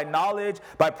 by knowledge,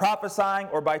 by prophesying,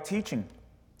 or by teaching?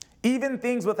 Even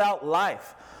things without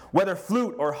life, whether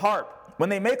flute or harp, when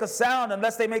they make a sound,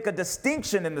 unless they make a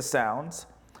distinction in the sounds,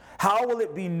 how will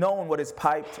it be known what is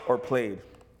piped or played?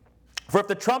 For if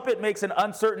the trumpet makes an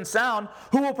uncertain sound,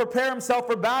 who will prepare himself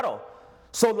for battle?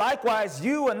 So likewise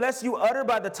you, unless you utter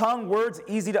by the tongue words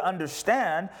easy to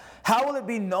understand, how will it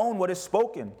be known what is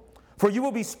spoken? For you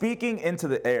will be speaking into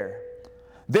the air.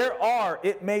 There are,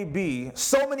 it may be,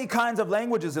 so many kinds of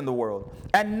languages in the world,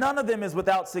 and none of them is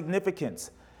without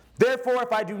significance. Therefore,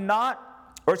 if I do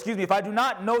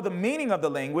not know the meaning of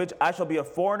the language, I shall be a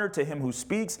foreigner to him who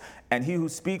speaks, and he who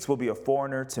speaks will be a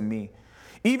foreigner to me.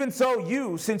 Even so,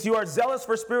 you, since you are zealous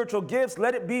for spiritual gifts,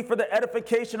 let it be for the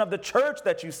edification of the church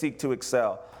that you seek to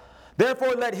excel.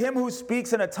 Therefore, let him who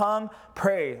speaks in a tongue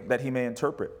pray that he may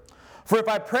interpret. For if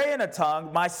I pray in a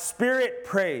tongue, my spirit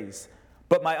prays,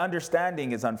 but my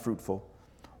understanding is unfruitful.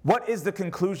 What is the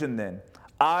conclusion then?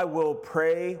 I will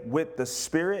pray with the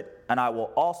spirit, and I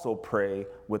will also pray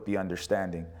with the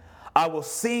understanding. I will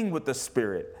sing with the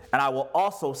spirit, and I will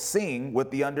also sing with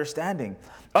the understanding.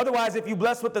 Otherwise, if you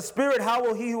bless with the spirit, how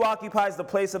will he who occupies the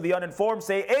place of the uninformed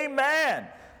say, Amen,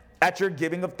 at your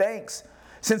giving of thanks,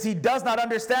 since he does not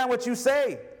understand what you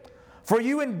say? For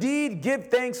you indeed give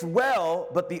thanks well,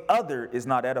 but the other is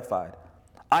not edified.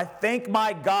 I thank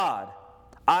my God,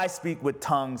 I speak with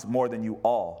tongues more than you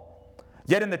all.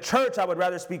 Yet in the church I would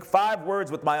rather speak 5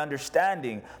 words with my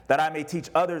understanding, that I may teach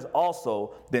others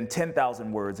also, than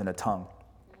 10,000 words in a tongue.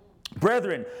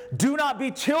 Brethren, do not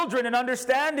be children in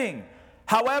understanding.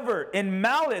 However, in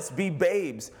malice be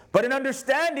babes, but in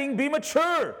understanding be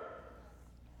mature.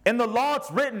 In the law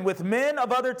it's written, with men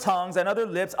of other tongues and other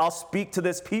lips I'll speak to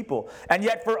this people. And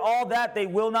yet for all that they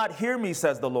will not hear me,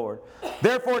 says the Lord.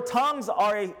 Therefore tongues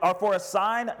are for a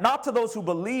sign, not to those who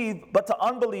believe, but to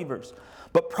unbelievers.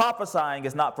 But prophesying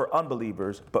is not for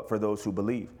unbelievers, but for those who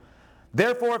believe.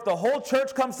 Therefore, if the whole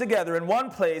church comes together in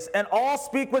one place and all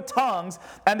speak with tongues,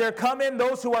 and there come in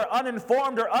those who are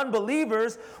uninformed or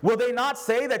unbelievers, will they not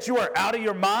say that you are out of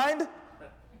your mind?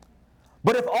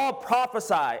 But if all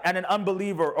prophesy and an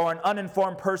unbeliever or an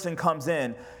uninformed person comes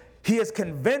in, he is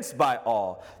convinced by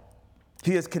all.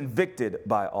 He is convicted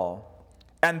by all.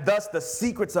 And thus the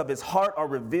secrets of his heart are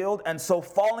revealed, and so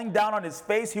falling down on his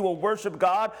face, he will worship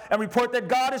God and report that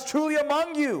God is truly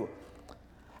among you.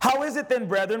 How is it then,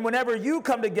 brethren, whenever you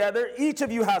come together, each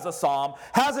of you has a psalm,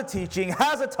 has a teaching,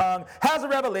 has a tongue, has a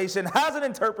revelation, has an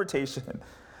interpretation?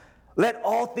 Let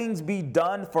all things be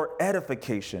done for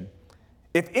edification.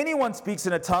 If anyone speaks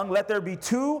in a tongue, let there be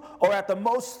 2 or at the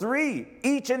most 3,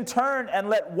 each in turn, and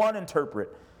let one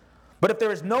interpret. But if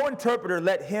there is no interpreter,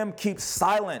 let him keep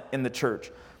silent in the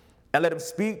church, and let him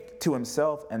speak to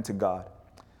himself and to God.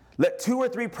 Let 2 or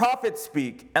 3 prophets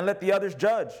speak, and let the others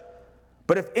judge.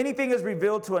 But if anything is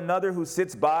revealed to another who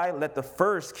sits by, let the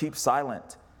first keep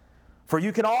silent. For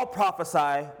you can all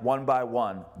prophesy one by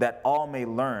one, that all may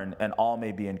learn and all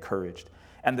may be encouraged.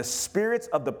 And the spirits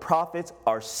of the prophets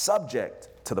are subject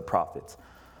to the prophets.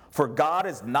 For God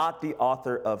is not the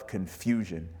author of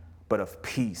confusion, but of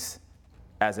peace,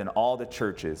 as in all the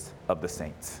churches of the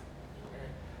saints.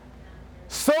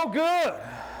 So good.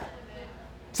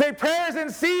 Say, prayer is in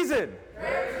season.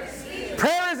 Prayer is in season.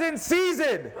 Prayer is in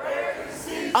season. Prayer is in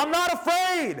season. I'm not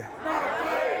afraid.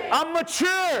 I'm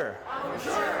mature. I'm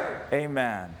mature.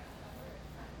 Amen.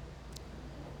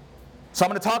 So I'm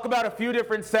going to talk about a few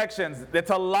different sections.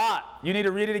 It's a lot. You need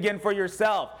to read it again for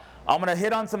yourself. I'm going to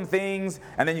hit on some things,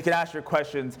 and then you can ask your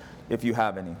questions if you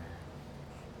have any.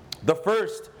 The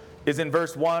first is in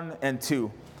verse 1 and 2.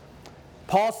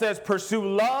 Paul says, pursue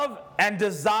love and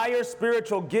desire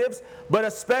spiritual gifts, but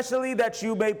especially that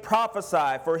you may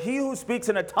prophesy. For he who speaks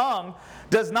in a tongue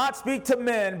does not speak to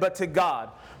men, but to God.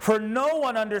 For no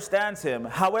one understands him.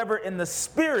 However, in the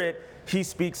Spirit, he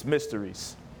speaks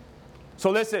mysteries. So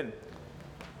listen,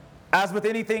 as with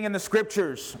anything in the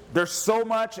scriptures, there's so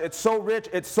much, it's so rich,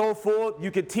 it's so full.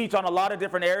 You could teach on a lot of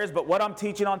different areas, but what I'm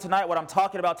teaching on tonight, what I'm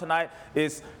talking about tonight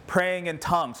is praying in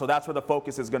tongues. So that's where the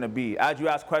focus is going to be. As you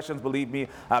ask questions, believe me,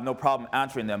 I have no problem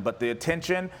answering them. But the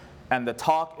attention and the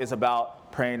talk is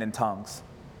about praying in tongues.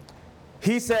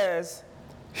 He says,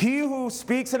 He who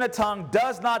speaks in a tongue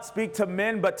does not speak to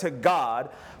men but to God,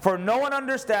 for no one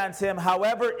understands him.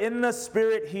 However, in the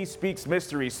Spirit he speaks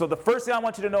mysteries. So the first thing I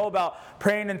want you to know about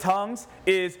praying in tongues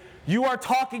is you are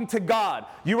talking to God.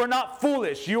 You are not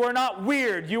foolish. You are not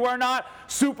weird. You are not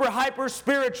super hyper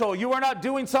spiritual. You are not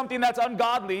doing something that's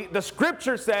ungodly. The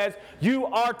scripture says you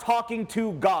are talking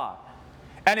to God.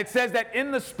 And it says that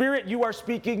in the Spirit you are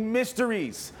speaking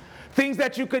mysteries. Things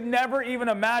that you could never even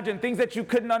imagine, things that you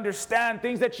couldn't understand,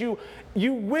 things that you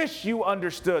wish you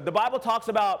understood. The Bible talks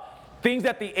about things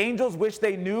that the angels wish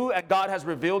they knew and God has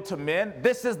revealed to men.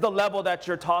 This is the level that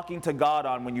you're talking to God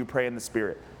on when you pray in the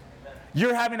Spirit.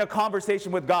 You're having a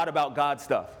conversation with God about God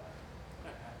stuff.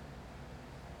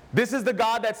 This is the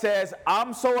God that says,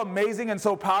 I'm so amazing and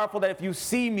so powerful that if you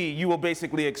see me, you will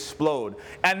basically explode.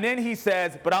 And then he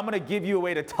says, but I'm going to give you a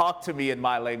way to talk to me in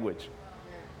my language.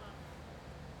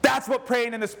 That's what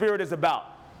praying in the Spirit is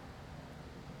about.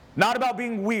 Not about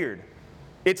being weird.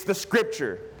 It's the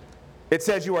scripture. It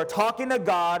says you are talking to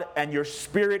God and your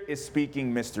spirit is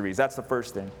speaking mysteries. That's the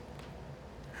first thing.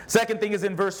 Second thing is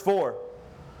in verse 4.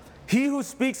 He who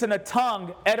speaks in a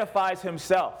tongue edifies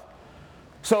himself.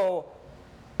 So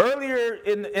earlier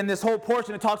in this whole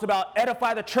portion, it talks about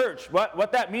edify the church.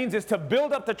 What that means is to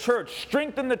build up the church,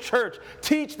 strengthen the church,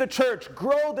 teach the church,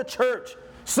 grow the church,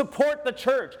 support the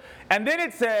church. And then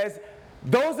it says,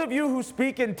 those of you who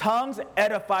speak in tongues,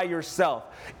 edify yourself.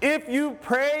 If you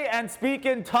pray and speak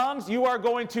in tongues, you are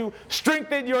going to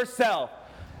strengthen yourself,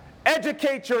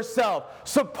 educate yourself,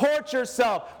 support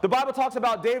yourself. The Bible talks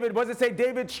about David. What does it say?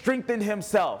 David strengthened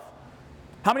himself.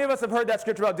 How many of us have heard that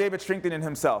scripture about David strengthening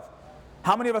himself?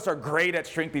 How many of us are great at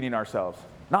strengthening ourselves?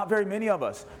 Not very many of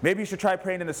us. Maybe you should try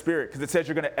praying in the Spirit because it says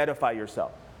you're going to edify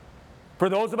yourself. For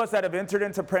those of us that have entered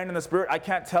into praying in the Spirit, I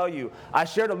can't tell you. I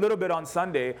shared a little bit on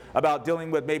Sunday about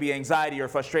dealing with maybe anxiety or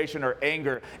frustration or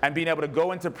anger and being able to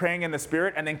go into praying in the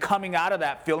Spirit and then coming out of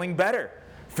that feeling better,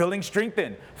 feeling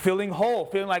strengthened, feeling whole,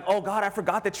 feeling like, oh God, I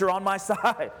forgot that you're on my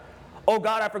side. Oh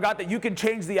God, I forgot that you can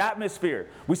change the atmosphere.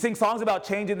 We sing songs about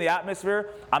changing the atmosphere.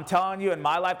 I'm telling you, in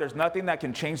my life, there's nothing that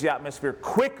can change the atmosphere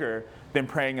quicker than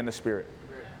praying in the Spirit.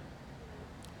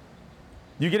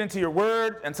 You get into your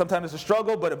word, and sometimes it's a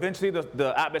struggle, but eventually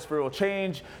the atmosphere will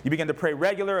change. You begin to pray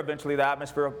regular. Eventually the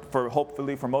atmosphere,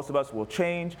 hopefully for most of us, will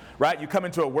change, right? You come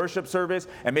into a worship service,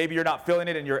 and maybe you're not feeling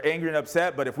it, and you're angry and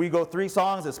upset, but if we go 3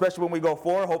 songs, especially when we go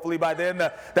 4, hopefully by then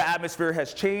the atmosphere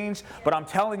has changed. But I'm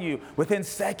telling you, within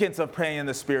seconds of praying in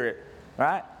the Spirit,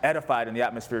 right, edified, and the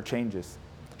atmosphere changes.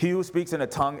 He who speaks in a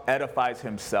tongue edifies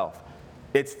himself.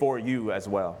 It's for you as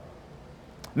well.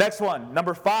 Next one,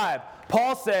 number 5.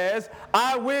 Paul says,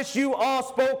 I wish you all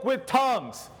spoke with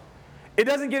tongues. It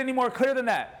doesn't get any more clear than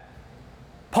that.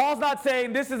 Paul's not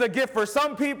saying this is a gift for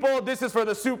some people, this is for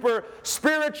the super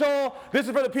spiritual, this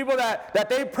is for the people that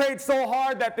they prayed so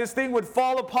hard that this thing would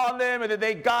fall upon them and that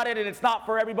they got it and it's not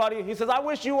for everybody. He says, I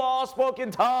wish you all spoke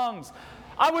in tongues.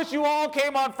 I wish you all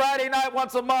came on Friday night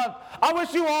once a month. I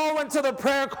wish you all went to the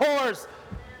prayer course.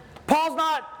 Paul's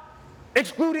not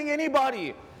excluding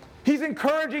anybody. He's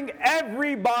encouraging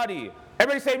everybody.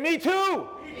 Everybody say, me too.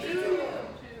 Me too.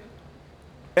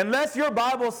 Unless your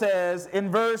Bible says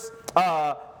in verse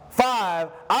 5,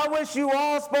 I wish you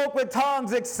all spoke with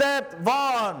tongues except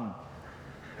Vaughn,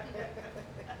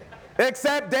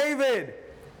 except David,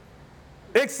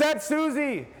 except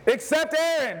Susie, except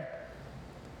Aaron.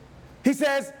 He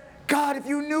says, God, if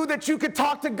you knew that you could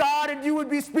talk to God and you would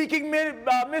be speaking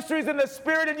mysteries in the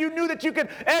Spirit and you knew that you could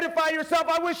edify yourself,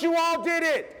 I wish you all did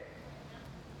it.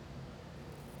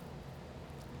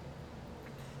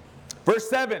 Verse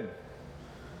 7,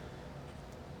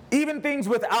 even things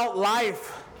without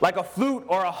life, like a flute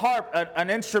or a harp,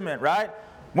 an instrument, right?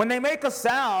 When they make a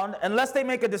sound, unless they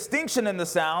make a distinction in the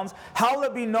sounds, how will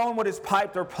it be known what is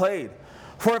piped or played?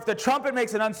 For if the trumpet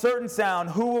makes an uncertain sound,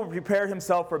 who will prepare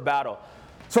himself for battle?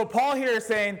 So Paul here is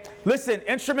saying, listen,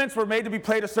 instruments were made to be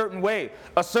played a certain way,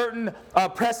 a certain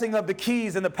pressing of the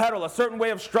keys and the pedal, a certain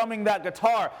way of strumming that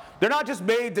guitar. They're not just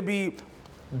made to be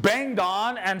banged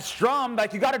on and strummed,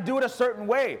 like you got to do it a certain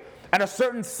way. And a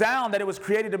certain sound that it was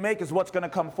created to make is what's going to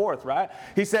come forth, right?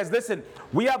 He says, listen,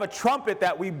 we have a trumpet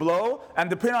that we blow, and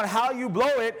depending on how you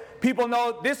blow it, people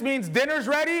know this means dinner's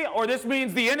ready or this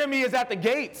means the enemy is at the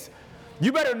gates.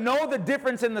 You better know the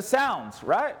difference in the sounds,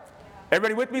 right?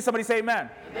 Everybody with me? Somebody say amen.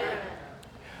 Amen.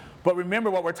 But remember,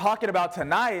 what we're talking about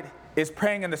tonight is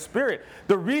praying in the Spirit.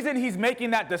 The reason he's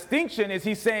making that distinction is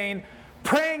he's saying,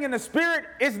 praying in the Spirit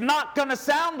is not going to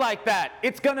sound like that.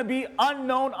 It's going to be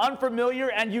unknown,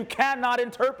 unfamiliar, and you cannot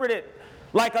interpret it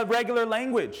like a regular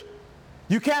language.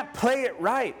 You can't play it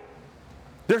right.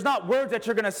 There's not words that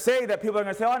you're going to say that people are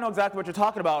going to say, oh, I know exactly what you're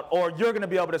talking about. Or you're going to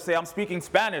be able to say, I'm speaking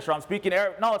Spanish or I'm speaking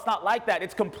Arabic. No, it's not like that.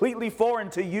 It's completely foreign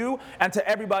to you and to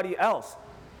everybody else.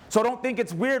 So don't think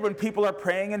it's weird when people are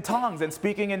praying in tongues and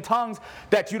speaking in tongues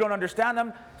that you don't understand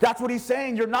them. That's what he's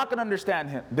saying. You're not going to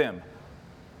understand them.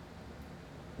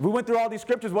 We went through all these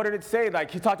scriptures. What did it say? Like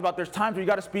he talked about there's times where you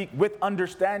got to speak with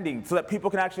understanding so that people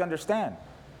can actually understand.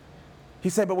 He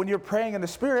said, but when you're praying in the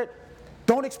Spirit,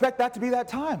 don't expect that to be that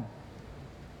time.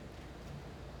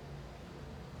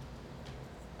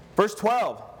 Verse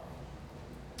 12,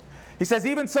 he says,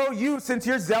 even so you, since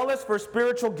you're zealous for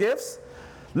spiritual gifts,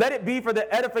 let it be for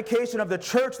the edification of the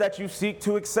church that you seek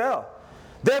to excel.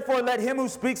 Therefore, let him who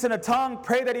speaks in a tongue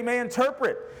pray that he may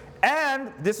interpret.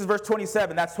 And, this is verse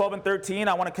 27, that's 12 and 13.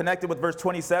 I want to connect it with verse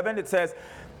 27. It says,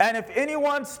 and if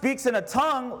anyone speaks in a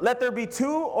tongue, let there be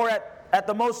two or at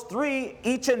the most three,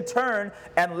 each in turn,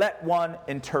 and let one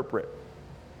interpret.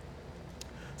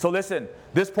 So listen,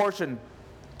 this portion,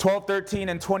 12, 13,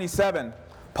 and 27,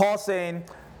 Paul's saying,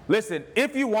 listen,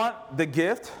 if you want the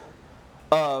gift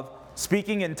of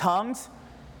speaking in tongues,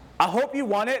 I hope you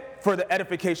want it for the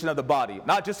edification of the body,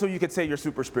 not just so you could say you're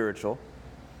super spiritual,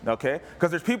 okay? Because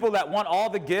there's people that want all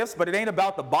the gifts, but it ain't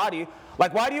about the body.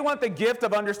 Like, why do you want the gift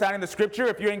of understanding the scripture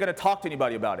if you ain't going to talk to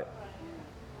anybody about it?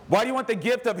 Why do you want the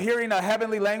gift of hearing a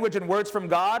heavenly language and words from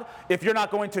God if you're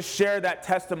not going to share that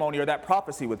testimony or that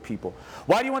prophecy with people?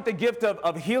 Why do you want the gift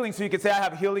of healing so you can say I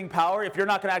have healing power if you're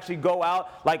not going to actually go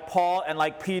out like Paul and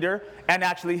like Peter and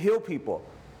actually heal people?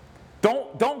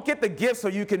 Don't get the gift so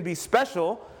you can be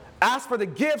special. Ask for the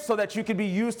gift so that you can be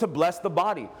used to bless the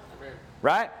body.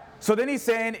 Right? So then he's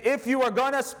saying, if you are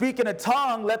going to speak in a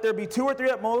tongue, let there be two or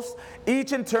three at most,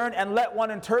 each in turn, and let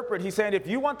one interpret. He's saying if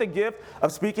you want the gift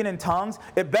of speaking in tongues,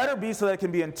 it better be so that it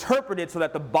can be interpreted so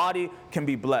that the body can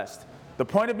be blessed. The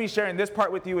point of me sharing this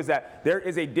part with you is that there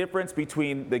is a difference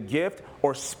between the gift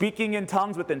or speaking in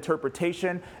tongues with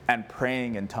interpretation and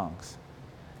praying in tongues.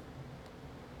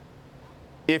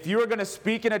 If you're going to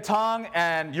speak in a tongue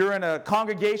and you're in a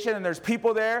congregation and there's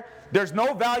people there, there's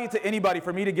no value to anybody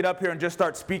for me to get up here and just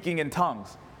start speaking in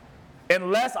tongues.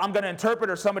 Unless I'm going to interpret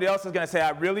or somebody else is going to say, I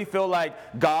really feel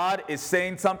like God is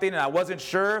saying something and I wasn't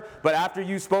sure, but after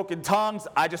you spoke in tongues,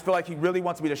 I just feel like he really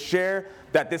wants me to share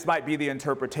that this might be the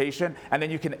interpretation, and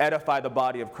then you can edify the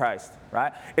body of Christ,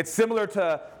 right? It's similar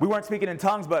to, we weren't speaking in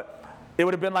tongues, but it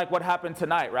would have been like what happened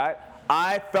tonight, right?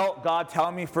 I felt God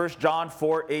telling me 1 John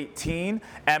 4:18,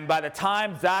 and by the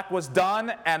time Zach was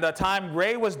done and the time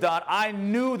Ray was done, I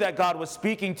knew that God was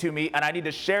speaking to me, and I need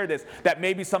to share this, that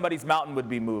maybe somebody's mountain would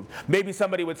be moved. Maybe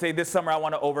somebody would say, this summer I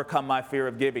want to overcome my fear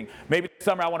of giving. Maybe this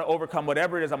summer I want to overcome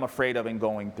whatever it is I'm afraid of and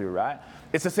going through, right?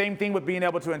 It's the same thing with being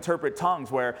able to interpret tongues,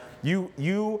 where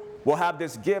you will have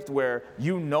this gift where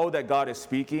you know that God is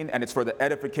speaking, and it's for the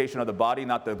edification of the body,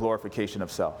 not the glorification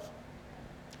of self.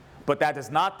 But that is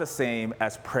not the same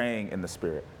as praying in the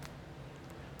Spirit.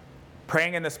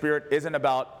 Praying in the Spirit isn't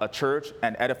about a church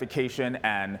and edification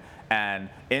and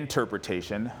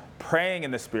interpretation. Praying in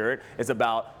the Spirit is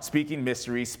about speaking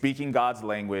mysteries, speaking God's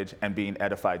language, and being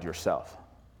edified yourself.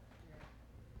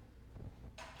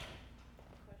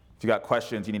 If you got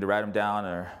questions, you need to write them down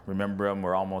or remember them.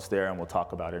 We're almost there, and we'll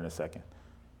talk about it in a second.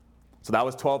 So that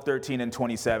was 12, 13, and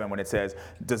 27 when it says,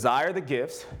 desire the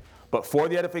gifts, but for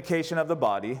the edification of the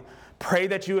body, pray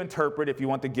that you interpret if you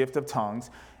want the gift of tongues,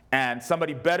 and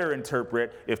somebody better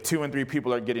interpret if 2 and 3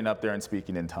 people are getting up there and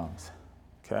speaking in tongues.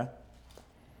 Okay?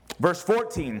 Verse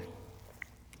 14.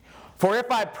 For if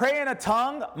I pray in a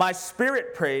tongue, my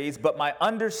spirit prays, but my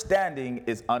understanding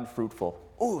is unfruitful.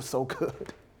 Ooh, so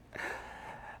good.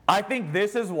 I think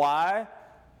this is why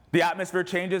the atmosphere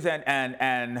changes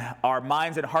and our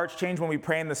minds and hearts change when we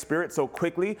pray in the Spirit so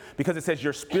quickly, because it says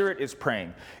your spirit is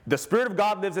praying. The Spirit of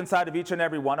God lives inside of each and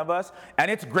every one of us,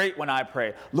 and it's great when I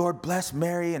pray, Lord, bless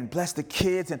Mary and bless the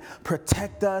kids and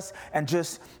protect us, and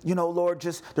just, Lord,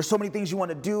 just there's so many things you want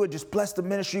to do, and just bless the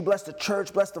ministry, bless the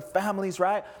church, bless the families,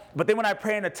 right? But then when I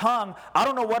pray in a tongue, I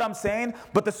don't know what I'm saying,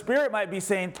 but the Spirit might be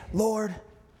saying, Lord,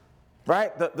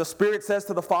 right? The Spirit says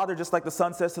to the Father, just like the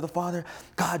Son says to the Father,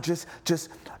 God, just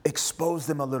expose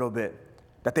them a little bit,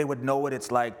 that they would know what it's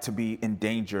like to be in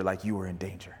danger like you were in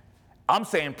danger. I'm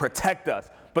saying protect us,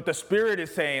 but the Spirit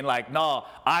is saying like, no,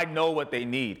 I know what they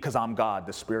need because I'm God,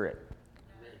 the Spirit.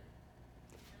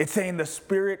 It's saying the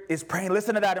Spirit is praying.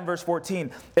 Listen to that in verse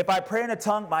 14. If I pray in a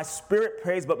tongue, my spirit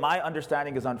prays, but my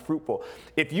understanding is unfruitful.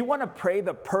 If you want to pray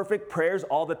the perfect prayers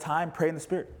all the time, pray in the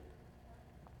Spirit.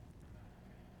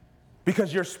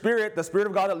 Because your spirit, the Spirit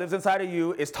of God that lives inside of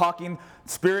you, is talking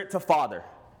spirit to Father.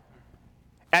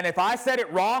 And if I said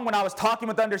it wrong when I was talking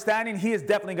with understanding, he is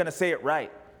definitely going to say it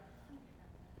right.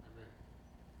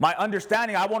 My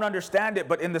understanding, I won't understand it,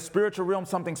 but in the spiritual realm,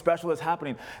 something special is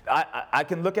happening. I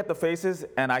can look at the faces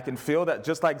and I can feel that,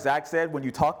 just like Zach said, when you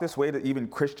talk this way to even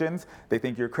Christians, they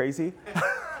think you're crazy.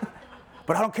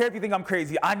 But I don't care if you think I'm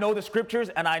crazy. I know the scriptures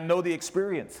and I know the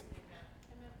experience.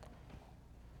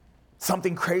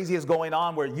 Something crazy is going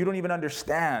on where you don't even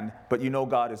understand, but you know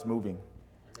God is moving.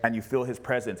 And you feel his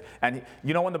presence. And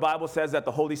you know when the Bible says that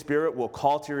the Holy Spirit will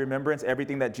call to your remembrance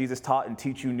everything that Jesus taught and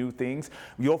teach you new things?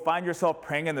 You'll find yourself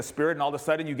praying in the Spirit, and all of a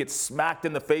sudden you get smacked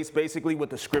in the face basically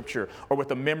with the scripture or with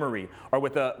a memory or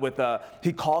with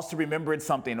he calls to remembrance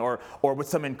something or with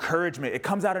some encouragement. It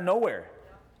comes out of nowhere.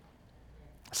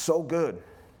 So good.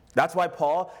 That's why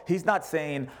Paul, he's not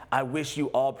saying, I wish you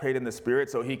all prayed in the Spirit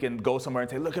so he can go somewhere and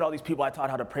say, look at all these people I taught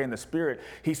how to pray in the Spirit.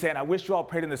 He's saying, I wish you all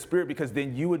prayed in the Spirit because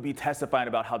then you would be testifying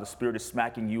about how the Spirit is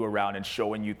smacking you around and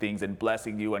showing you things and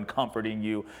blessing you and comforting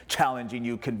you, challenging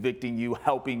you, convicting you,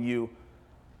 helping you.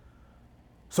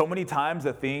 So many times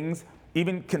the things,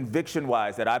 even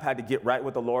conviction-wise, that I've had to get right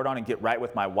with the Lord on and get right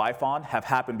with my wife on have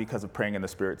happened because of praying in the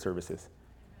Spirit services.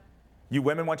 You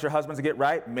women want your husbands to get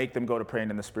right, make them go to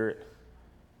praying in the Spirit.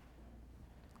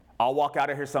 I'll walk out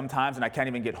of here sometimes and I can't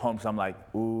even get home because I'm like,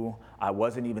 ooh, I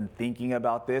wasn't even thinking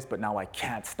about this, but now I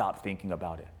can't stop thinking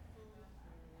about it.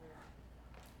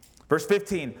 Verse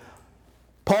 15,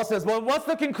 Paul says, well, what's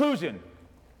the conclusion?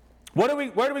 Where do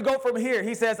we go from here?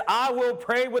 He says, I will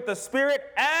pray with the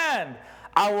Spirit and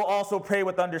I will also pray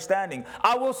with understanding.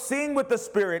 I will sing with the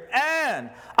Spirit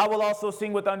and I will also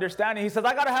sing with understanding. He says,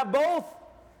 I got to have both.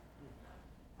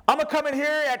 I'm going to come in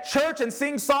here at church and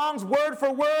sing songs word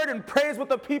for word and praise with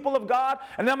the people of God.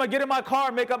 And then I'm going to get in my car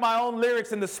and make up my own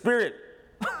lyrics in the Spirit.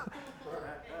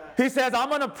 He says, I'm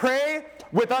going to pray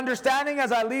with understanding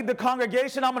as I lead the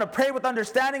congregation. I'm going to pray with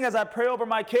understanding as I pray over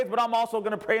my kids. But I'm also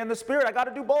going to pray in the Spirit. I got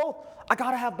to do both. I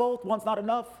got to have both. One's not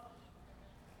enough.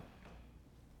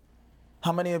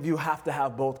 How many of you have to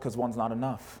have both because one's not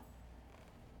enough?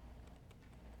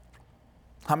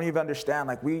 How many of you understand,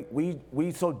 like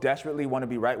we so desperately want to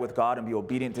be right with God and be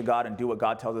obedient to God and do what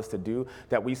God tells us to do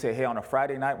that we say, hey, on a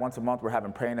Friday night, once a month, we're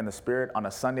having praying in the Spirit. On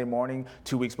a Sunday morning,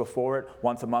 2 weeks before it,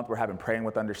 once a month, we're having praying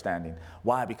with understanding.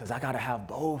 Why? Because I got to have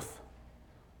both.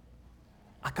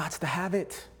 I got to have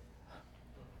it.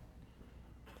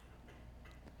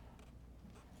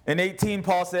 In 18,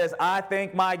 Paul says, I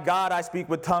thank my God I speak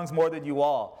with tongues more than you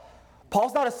all.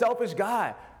 Paul's not a selfish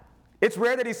guy. It's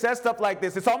rare that he says stuff like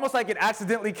this. It's almost like it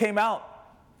accidentally came out.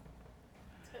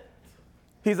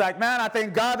 He's like, man, I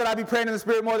thank God that I be praying in the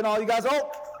Spirit more than all you guys.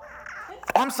 Oh,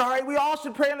 I'm sorry. We all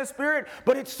should pray in the Spirit,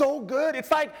 but it's so good.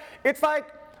 It's like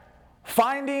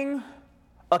finding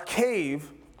a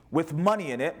cave with money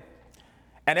in it,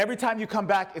 and every time you come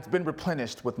back, it's been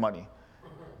replenished with money.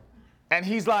 And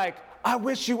he's like, I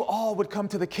wish you all would come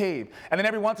to the cave. And then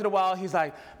every once in a while, he's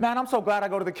like, man, I'm so glad I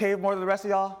go to the cave more than the rest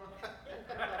of y'all.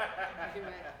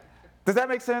 Does that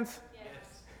make sense? Yes.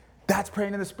 That's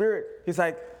praying in the Spirit. He's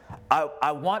like,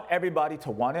 I want everybody to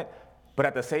want it, but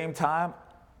at the same time,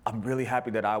 I'm really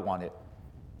happy that I want it.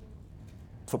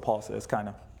 That's what Paul says, kind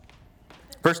of.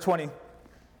 Verse 20.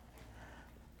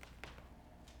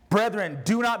 Brethren,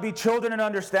 do not be children in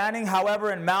understanding.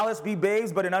 However, in malice be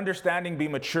babes, but in understanding be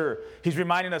mature. He's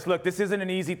reminding us, look, this isn't an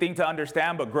easy thing to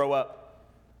understand, but grow up.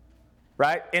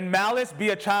 Right? In malice, be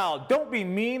a child. Don't be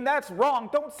mean. That's wrong.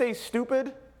 Don't say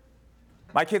stupid.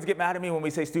 My kids get mad at me when we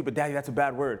say stupid. Daddy, that's a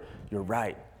bad word. You're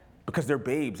right. Because they're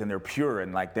babes and they're pure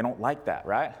and like they don't like that,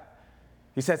 right?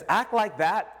 He says, act like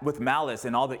that with malice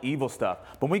and all the evil stuff.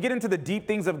 But when we get into the deep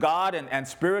things of God and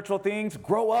spiritual things,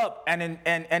 grow up and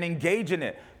engage in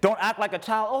it. Don't act like a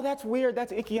child. Oh, that's weird.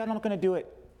 That's icky. I'm not going to do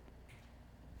it.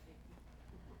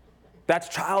 That's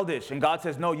childish. And God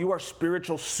says, no, you are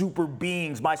spiritual super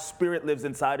beings. My Spirit lives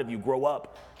inside of you. Grow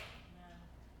up.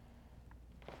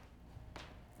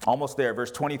 Almost there,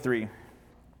 verse 23.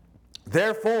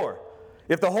 Therefore,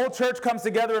 if the whole church comes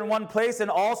together in one place and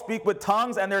all speak with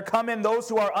tongues, and there come in those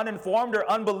who are uninformed or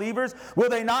unbelievers, will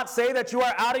they not say that you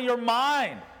are out of your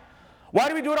mind? Why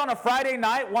do we do it on a Friday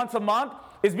night once a month?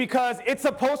 Is because it's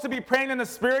supposed to be praying in the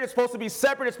Spirit. It's supposed to be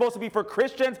separate. It's supposed to be for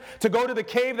Christians to go to the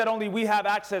cave that only we have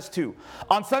access to.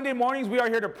 On Sunday mornings, we are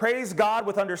here to praise God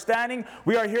with understanding.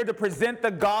 We are here to present the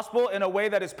gospel in a way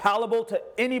that is palatable to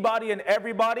anybody and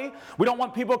everybody. We don't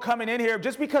want people coming in here.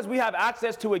 Just because we have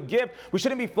access to a gift, we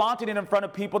shouldn't be flaunting it in front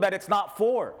of people that it's not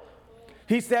for.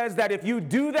 He says that if you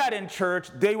do that in church,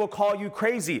 they will call you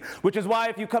crazy, which is why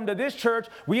if you come to this church,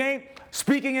 we ain't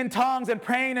speaking in tongues and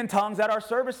praying in tongues at our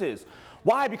services.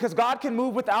 Why? Because God can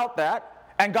move without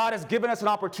that, and God has given us an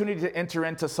opportunity to enter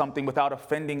into something without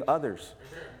offending others.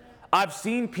 I've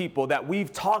seen people that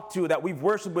we've talked to, that we've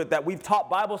worshiped with, that we've taught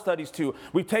Bible studies to.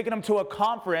 We've taken them to a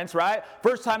conference, right?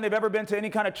 First time they've ever been to any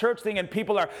kind of church thing, and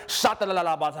people are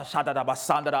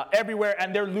everywhere,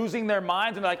 and they're losing their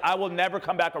minds, and they're like, I will never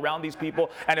come back around these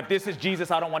people, and if this is Jesus,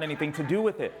 I don't want anything to do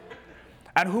with it.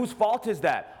 And whose fault is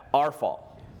that? Our fault.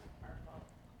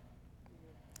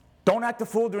 Don't act a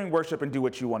fool during worship and do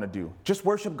what you want to do. Just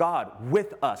worship God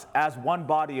with us as one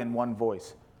body and one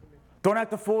voice. Don't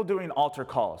act a fool during altar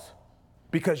calls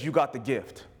because you got the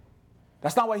gift.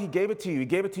 That's not why he gave it to you. He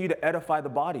gave it to you to edify the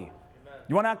body. Amen.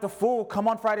 You want to act a fool? Come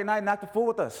on Friday night and act a fool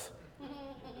with us.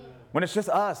 When it's just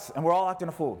us and we're all acting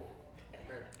a fool.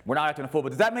 We're not acting a fool, but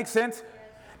does that make sense?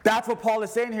 That's what Paul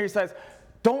is saying here. He says,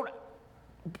 don't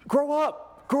grow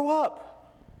up. Grow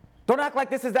up. Don't act like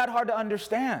this is that hard to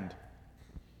understand.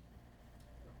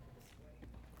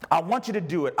 I want you to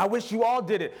do it. I wish you all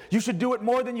did it. You should do it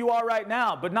more than you are right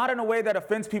now, but not in a way that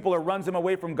offends people or runs them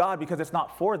away from God, because it's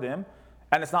not for them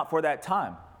and it's not for that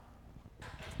time.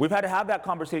 We've had to have that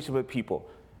conversation with people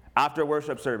after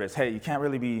worship service. Hey, you can't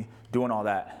really be doing all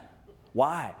that.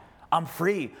 Why? I'm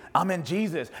free. I'm in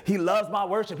Jesus. He loves my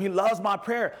worship. He loves my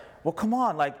prayer. Well, come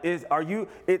on.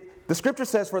 The scripture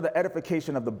says for the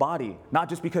edification of the body, not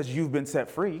just because you've been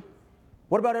set free.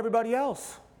 What about everybody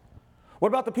else? What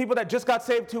about the people that just got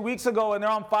saved 2 weeks ago and they're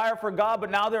on fire for God,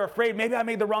 but now they're afraid? Maybe I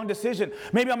made the wrong decision.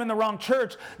 Maybe I'm in the wrong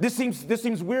church. This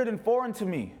seems weird and foreign to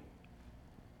me.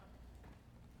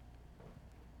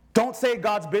 Don't say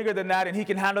God's bigger than that and he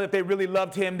can handle it. If they really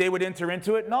loved him, they would enter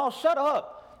into it. No, shut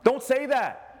up. Don't say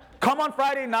that. Come on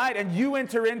Friday night and you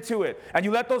enter into it. And you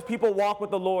let those people walk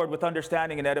with the Lord with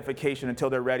understanding and edification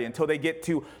until they're ready, until they get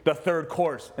to the third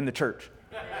course in the church.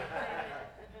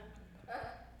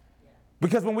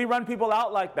 Because when we run people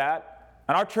out like that,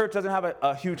 and our church doesn't have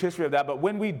a huge history of that, but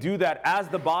when we do that as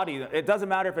the body, it doesn't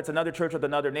matter if it's another church with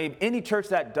another name. Any church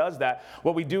that does that,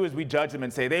 what we do is we judge them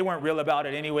and say they weren't real about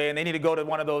it anyway, and they need to go to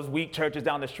one of those weak churches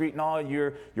down the street. No,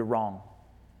 you're wrong.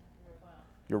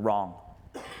 You're wrong.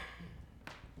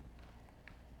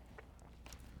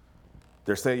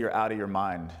 They say you're out of your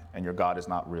mind and your God is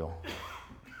not real.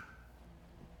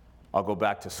 I'll go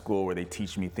back to school where they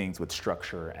teach me things with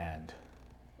structure and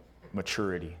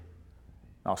maturity.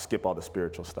 I'll skip all the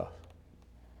spiritual stuff.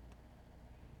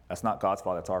 That's not God's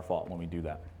fault, that's our fault when we do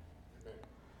that.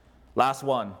 Last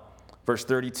one, verse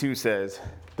 32 says,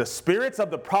 the spirits of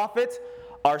the prophets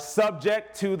are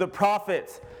subject to the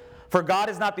prophets. For God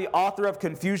is not the author of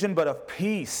confusion, but of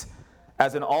peace,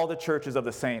 as in all the churches of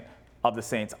the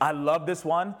saints. I love this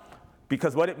one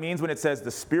because what it means when it says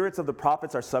the spirits of the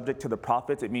prophets are subject to the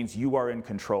prophets, it means you are in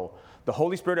control. The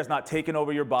Holy Spirit has not taken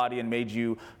over your body and made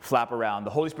you flap around. The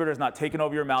Holy Spirit has not taken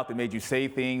over your mouth and made you say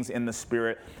things in the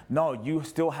Spirit. No, you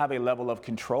still have a level of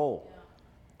control.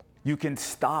 You can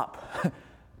stop.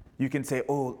 You can say,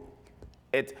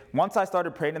 once I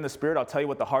started praying in the Spirit, I'll tell you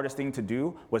what the hardest thing to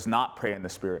do was not pray in the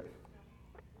Spirit.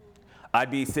 I'd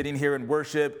be sitting here in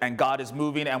worship and God is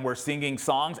moving and we're singing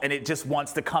songs and it just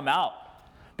wants to come out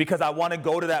because I want to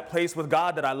go to that place with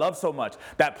God that I love so much.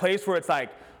 That place where it's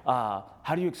like,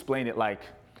 how do you explain it? Like,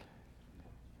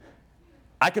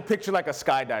 I could picture like a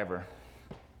skydiver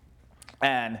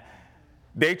and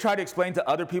they try to explain to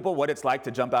other people what it's like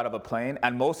to jump out of a plane.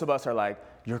 And most of us are like,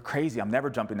 you're crazy. I'm never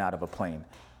jumping out of a plane.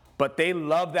 But they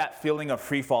love that feeling of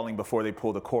free falling before they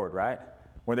pull the cord, right?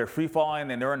 When they're free falling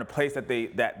and they're in a place that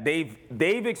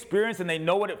they've experienced and they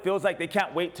know what it feels like. They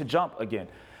can't wait to jump again.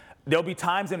 There'll be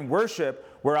times in worship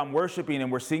where I'm worshiping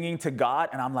and we're singing to God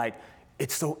and I'm like,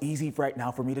 it's so easy right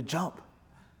now for me to jump.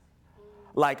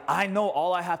 Like, I know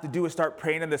all I have to do is start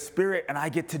praying in the Spirit and I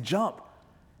get to jump.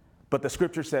 But the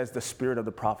scripture says the spirit of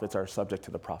the prophets are subject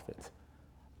to the prophets.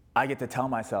 I get to tell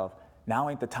myself, now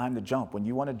ain't the time to jump. When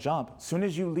you want to jump, as soon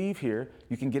as you leave here,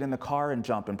 you can get in the car and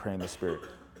jump and pray in the Spirit.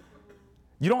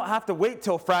 You don't have to wait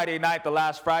till Friday night, the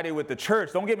last Friday with the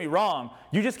church. Don't get me wrong.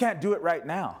 You just can't do it right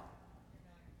now.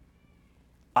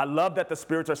 I love that the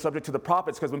spirits are subject to the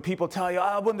prophets because when people tell you,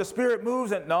 when the Spirit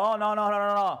moves, and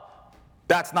no.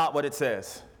 That's not what it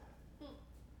says.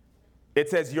 It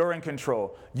says you're in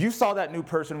control. You saw that new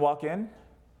person walk in.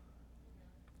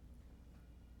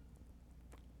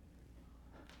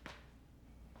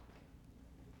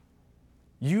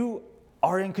 You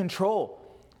are in control.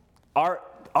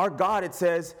 Our God, it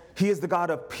says, he is the God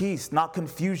of peace, not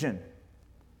confusion.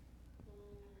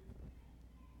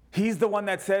 He's the one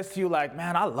that says to you like,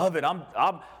 man, I love it.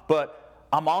 But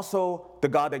I'm also the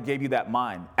God that gave you that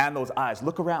mind and those eyes.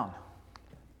 Look around.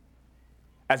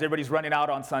 As everybody's running out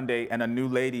on Sunday and a new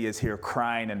lady is here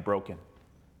crying and broken.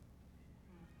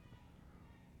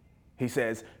 He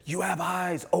says, you have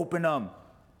eyes, open them.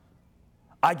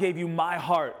 I gave you my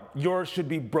heart. Yours should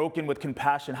be broken with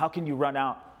compassion. How can you run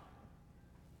out?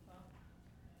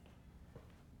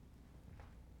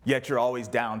 Yet you're always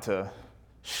down to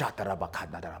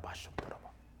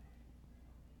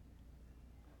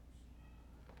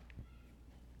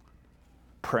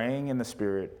praying in the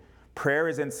Spirit. Prayer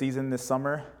is in season this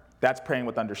summer. That's praying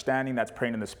with understanding. That's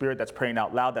praying in the Spirit. That's praying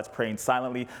out loud. That's praying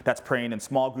silently. That's praying in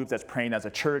small groups. That's praying as a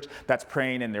church. That's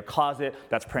praying in your closet.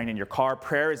 That's praying in your car.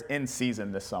 Prayer is in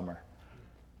season this summer.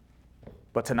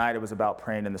 But tonight it was about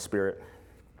praying in the Spirit.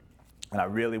 And I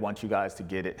really want you guys to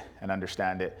get it and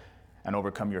understand it and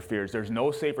overcome your fears. There's no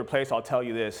safer place, I'll tell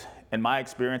you this. In my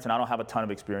experience, and I don't have a ton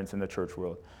of experience in the church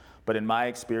world, but in my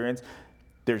experience,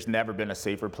 there's never been a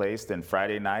safer place than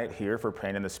Friday night here for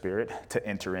praying in the Spirit to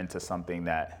enter into something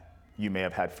that you may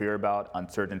have had fear about,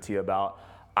 uncertainty about.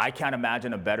 I can't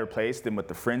imagine a better place than with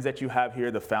the friends that you have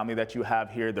here, the family that you have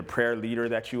here, the prayer leader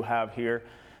that you have here,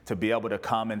 to be able to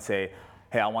come and say,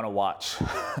 hey, I want to watch.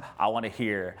 I want to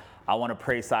hear. I want to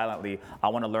pray silently. I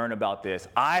want to learn about this.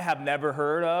 I have never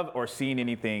heard of or seen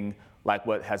anything like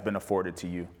what has been afforded to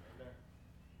you.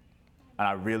 And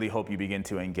I really hope you begin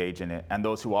to engage in it. And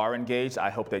those who are engaged,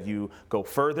 I hope that you go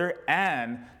further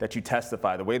and that you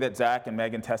testify. The way that Zach and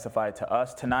Megan testified to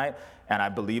us tonight, and I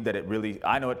believe that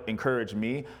I know it encouraged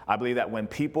me. I believe that when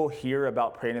people hear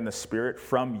about praying in the Spirit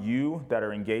from you that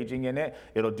are engaging in it,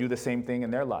 it'll do the same thing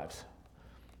in their lives.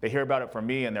 They hear about it from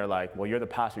me and they're like, well, you're the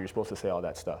pastor, you're supposed to say all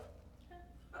that stuff.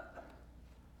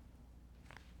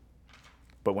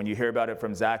 But when you hear about it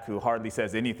from Zach, who hardly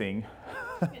says anything,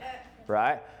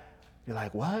 right? You're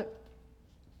like, what?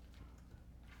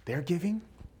 They're giving?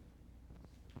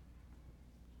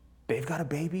 They've got a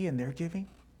baby and they're giving?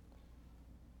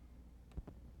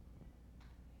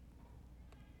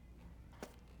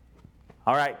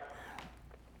 All right.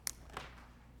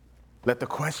 Let the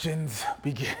questions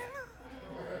begin.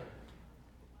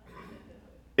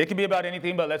 It can be about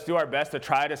anything, but let's do our best to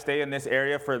try to stay in this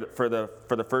area for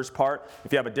the first part.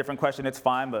 If you have a different question, it's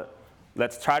fine, but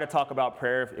let's try to talk about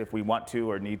prayer if we want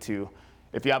to or need to.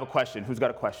 If you have a question, who's got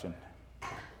a question?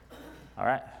 All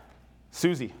right.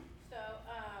 Susie. So,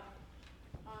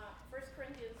 1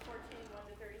 Corinthians 14,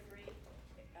 1-33,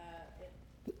 it said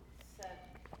it's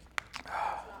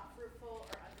not fruitful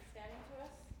or understanding to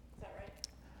us. Is that right?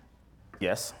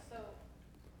 Yes. So,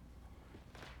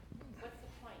 what's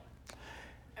the point?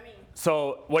 I mean...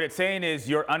 So what it's saying is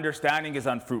your understanding is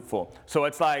unfruitful. So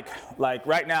it's like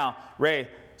right now, Ray,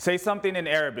 say something in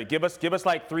Arabic. Give us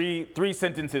like three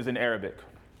sentences in Arabic.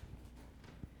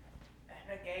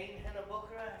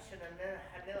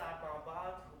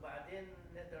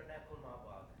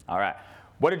 All right.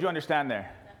 What did you understand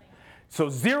there? Nothing. So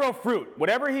 0 fruit.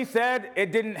 Whatever he said,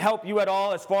 it didn't help you at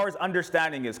all as far as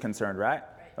understanding is concerned, right? Right.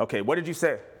 Okay, what did you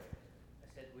say? I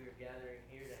said we were gathering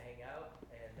here to hang out,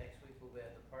 and next week we'll be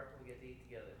at the park and we get to eat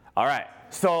together. All right.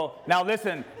 So now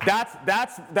listen, that's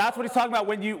what he's talking about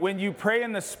when you pray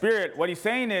in the Spirit. What he's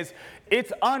saying is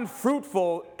it's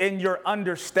unfruitful in your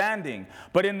understanding,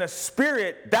 but in the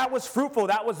Spirit that was fruitful,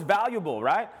 that was valuable,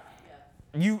 right?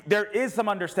 There is some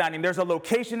understanding. There's a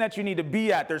location that you need to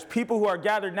be at. There's people who are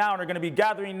gathered now and are going to be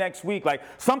gathering next week. Like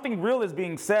something real is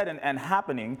being said and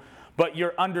happening, but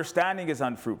your understanding is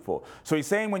unfruitful. So he's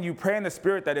saying when you pray in the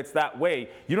Spirit that it's that way.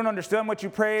 You don't understand what you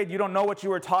prayed. You don't know what you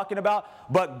were talking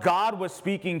about, but God was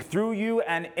speaking through you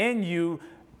and in you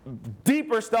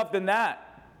deeper stuff than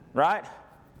that, right?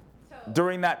 So,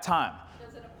 during that time.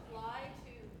 does it apply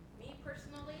to me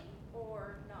personally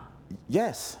or not?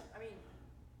 Yes. I mean...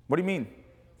 What do you mean?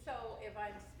 So, if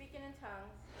I'm speaking in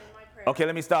tongues in my prayer... Okay,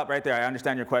 let me stop right there. I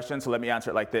understand your question, so let me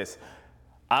answer it like this.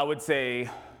 I would say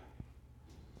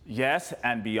yes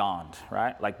and beyond,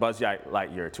 right? Like Buzz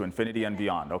Lightyear, to infinity and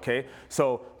beyond, okay?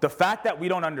 So the fact that we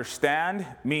don't understand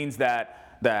means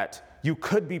that you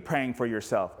could be praying for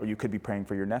yourself, or you could be praying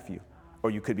for your nephew, or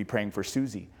you could be praying for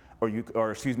Susie,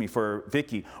 for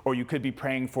Vicky, or you could be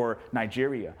praying for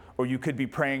Nigeria, or you could be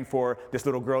praying for this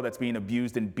little girl that's being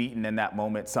abused and beaten in that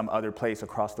moment some other place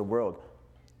across the world.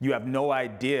 You have no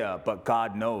idea, but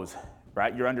God knows,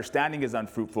 right? Your understanding is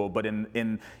unfruitful, but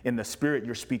in the Spirit,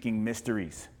 you're speaking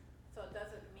mysteries. So it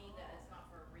doesn't mean that it's not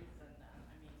for a reason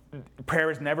then? I mean... Prayer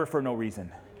is never for no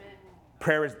reason.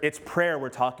 Amen. It's prayer we're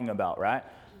talking about, right?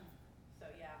 So,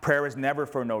 yeah. Prayer is never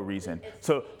for no reason.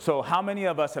 So how many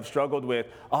of us have struggled with,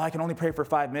 I can only pray for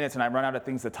 5 minutes and I run out of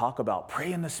things to talk about?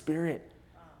 Pray in the Spirit.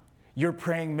 You're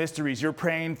praying mysteries. You're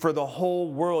praying for the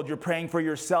whole world. You're praying for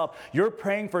yourself. You're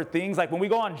praying for things like when we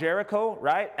go on Jericho,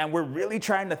 right? And we're really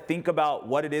trying to think about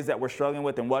what it is that we're struggling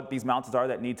with and what these mountains are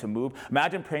that need to move.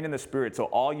 Imagine praying in the Spirit. So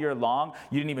all year long,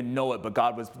 you didn't even know it, but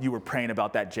you were praying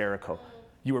about that Jericho.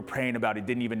 you were praying about it,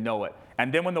 didn't even know it.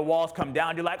 And then when the walls come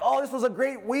down, you're like, oh, this was a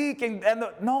great week.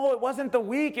 No, it wasn't the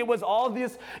week. It was all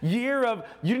this year of,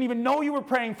 you didn't even know you were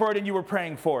praying for it and you were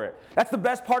praying for it. That's the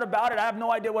best part about it. I have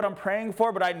no idea what I'm praying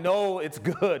for, but I know it's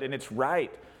good and it's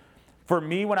right. For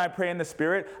me, when I pray in the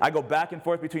Spirit, I go back and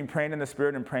forth between praying in the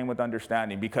Spirit and praying with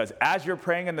understanding. Because as you're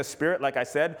praying in the Spirit, like I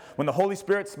said, when the Holy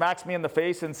Spirit smacks me in the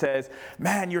face and says,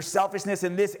 man, your selfishness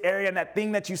in this area and that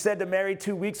thing that you said to Mary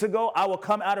 2 weeks ago, I will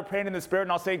come out of praying in the Spirit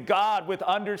and I'll say, God, with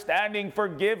understanding,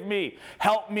 forgive me,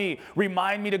 help me,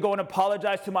 remind me to go and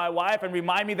apologize to my wife and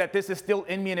remind me that this is still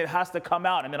in me and it has to come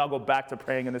out. And then I'll go back to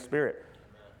praying in the Spirit.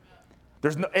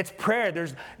 It's prayer.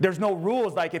 There's no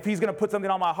rules. Like if he's going to put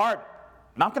something on my heart,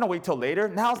 I'm not going to wait till later.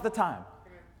 Now's the time.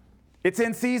 It's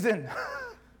in season.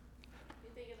 You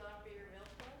think it'll ever be revealed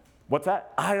to us? What's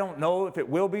that? I don't know if it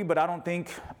will be, but I don't think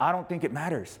it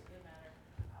matters.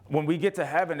 When we get to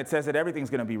heaven, it says that everything's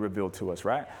going to be revealed to us,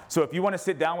 right? So if you want to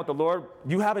sit down with the Lord,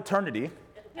 you have eternity,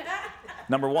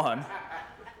 number one.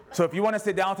 So if you want to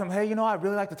sit down with him, hey, I'd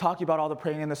really like to talk to you about all the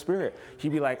praying in the Spirit.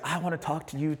 He'd be like, I want to talk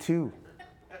to you too.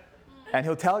 And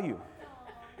he'll tell you.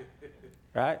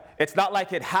 Right? It's not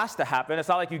like it has to happen. It's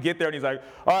not like you get there and he's like,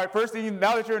 all right, first thing,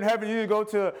 now that you're in heaven, you need to go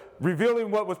to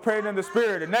revealing what was prayed in the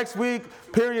Spirit. And next week,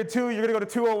 period 2, you're going to go to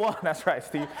 201. That's right,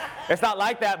 Steve. It's not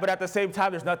like that, but at the same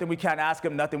time, there's nothing we can't ask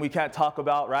him, nothing we can't talk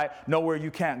about, right? Nowhere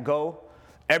you can't go.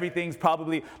 Everything's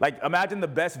probably, like, imagine the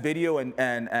best video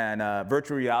and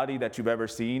virtual reality that you've ever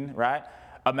seen, right?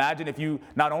 Imagine if you,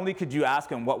 not only could you ask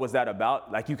him what was that about,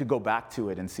 like you could go back to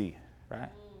it and see, right?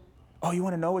 Oh, you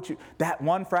want to know that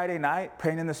one Friday night,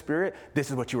 praying in the Spirit, this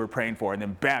is what you were praying for. And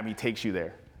then bam, he takes you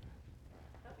there.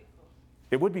 That'd be cool.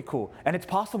 It would be cool. And it's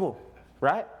possible,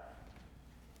 right?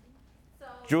 So,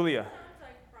 Julia.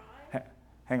 sometimes I cry.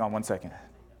 Hang on one second.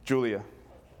 Julia.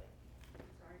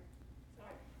 Sorry.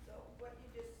 So what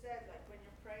you just said, like when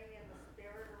you're praying in the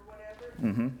Spirit or whatever,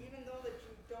 Mm-hmm. even though that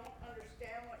you don't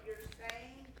understand what you're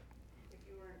saying, if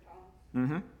you were in tongues,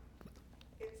 Mm-hmm.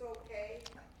 it's okay.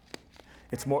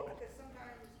 It's more. Because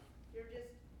sometimes you're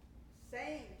just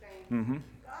saying things. Mm-hmm.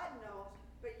 God knows,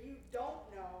 but you don't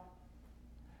know.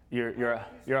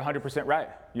 You're 100% right.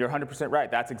 You're 100%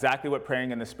 right. That's exactly what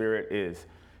praying in the Spirit is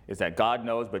that God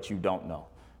knows, but you don't know,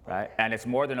 right? And it's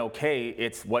more than okay.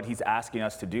 It's what he's asking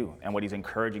us to do and what he's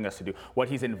encouraging us to do, what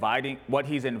he's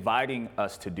inviting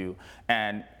us to do.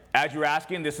 And as you're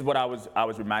asking, this is what I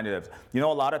was reminded of. A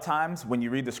lot of times when you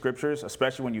read the scriptures,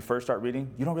 especially when you first start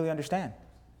reading, you don't really understand.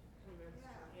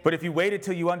 But if you waited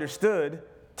till you understood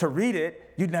to read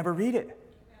it, you'd never read it.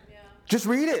 Yeah. Just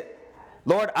read it.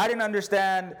 Lord, I didn't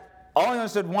understand. I only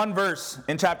understood one verse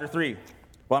in chapter 3.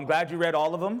 Well, I'm glad you read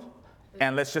all of them,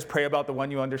 and let's just pray about the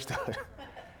one you understood.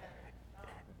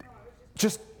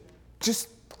 Just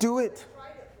do it. I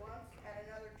tried it once at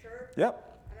another church.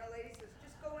 Yep. And a lady says,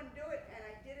 just go and do it. And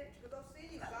I did it. She goes, oh,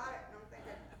 see, you got it. And I'm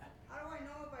thinking, how do I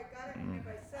know if I got it and if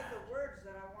I said the words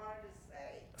that I wanted to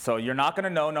say? So you're not going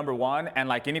to know, number one, and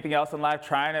like anything else in life,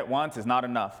 trying it once is not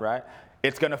enough, right?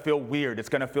 It's going to feel weird. It's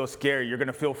going to feel scary. You're going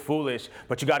to feel foolish,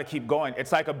 but you got to keep going.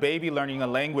 It's like a baby learning a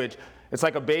language.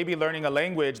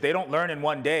 They don't learn in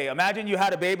one day. Imagine you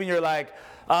had a baby and you're like,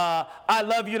 I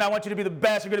love you and I want you to be the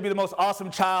best. You're going to be the most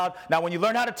awesome child. Now, when you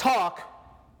learn how to talk,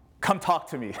 come talk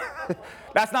to me.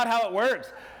 That's not how it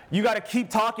works. You got to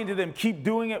keep talking to them, keep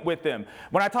doing it with them.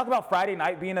 When I talk about Friday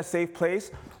night being a safe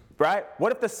place, right?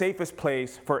 What if the safest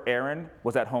place for Aaron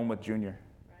was at home with Junior?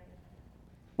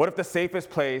 What if the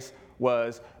safest place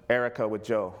was Erica with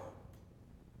Joe?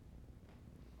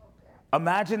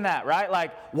 Imagine that, right?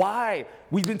 Like, why?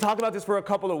 We've been talking about this for a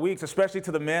couple of weeks, especially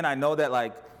to the men. I know that,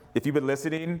 like, if you've been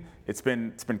listening, it's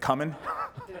been coming.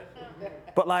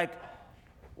 But, like,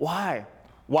 why?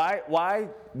 Why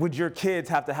would your kids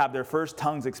have to have their first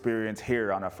tongues experience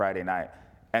here on a Friday night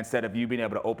instead of you being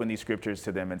able to open these scriptures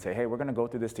to them and say, hey, we're going to go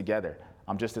through this together.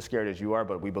 I'm just as scared as you are,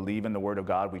 but we believe in the Word of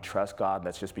God. We trust God.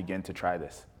 Let's just begin to try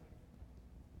this.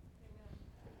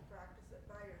 Practice it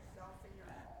by yourself in your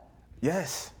home.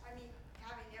 Yes. I mean,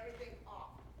 having everything off.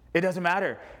 It doesn't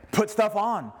matter. Put stuff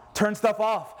on. Turn stuff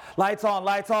off. Lights on,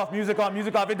 lights off, music on,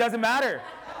 music off. It doesn't matter.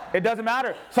 It doesn't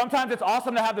matter. Sometimes it's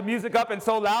awesome to have the music up and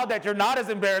so loud that you're not as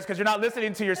embarrassed because you're not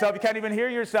listening to yourself. You can't even hear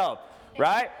yourself,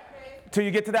 right? Till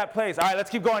you get to that place. All right, let's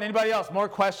keep going. Anybody else? More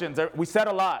questions? We said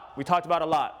a lot. We talked about a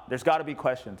lot. There's got to be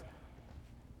questions.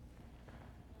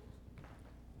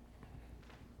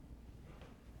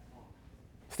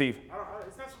 Steve.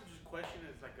 It's not so much a question,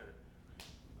 it's like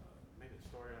maybe a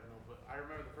story, I don't know. But I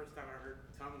remember the first time I heard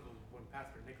tongues was when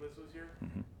Pastor Nicholas was here.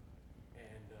 Mm-hmm.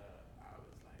 And I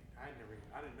was like, I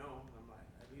didn't know. I'm like,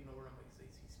 I leaned over and I'm like,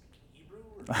 is he speaking Hebrew?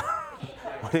 Or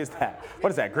What is that? What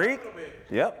is that, Greek? A little bit.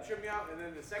 Yep. It tripped me out. And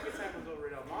then the second time I was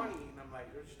over at El Monte, and I'm like,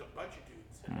 there's just a bunch of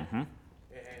dudes. Mm-hmm.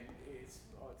 And it's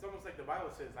almost like the Bible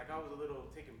says, like I was a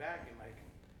little taken back, and like,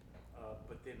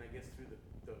 but then I guess through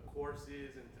the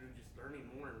courses and through just learning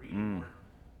more and reading more,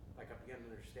 like I began to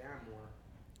understand more.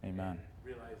 Amen. And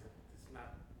realize that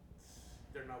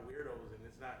they're not weirdos, and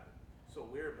it's not so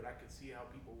weird, but I could see how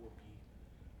people will be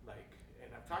like,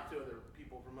 and I've talked to other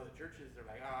people from other churches, they're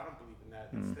like, I don't believe in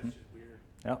that, that's just weird.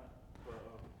 Yep.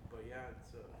 But yeah,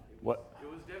 it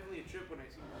was definitely a trip when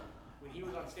he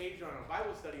was on stage on a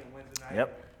Bible study on Wednesday night. Yep.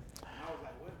 And I was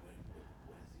like, what is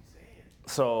he saying?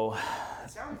 So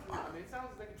It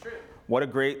sounds like a trip. what a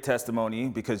great testimony,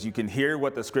 because you can hear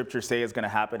what the scriptures say is going to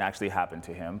happen actually happened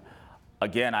to him.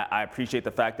 Again, I appreciate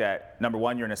the fact that, number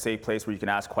one, you're in a safe place where you can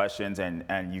ask questions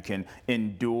and you can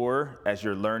endure as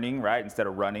you're learning, right, instead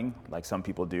of running like some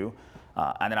people do.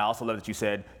 And then I also love that you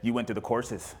said you went through the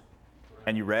courses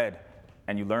and you read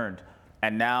and you learned.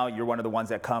 And now you're one of the ones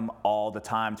that come all the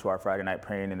time to our Friday night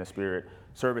praying in the Spirit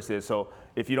services. So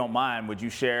if you don't mind, would you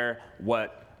share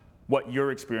what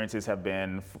your experiences have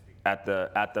been at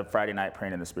the Friday night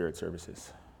praying in the Spirit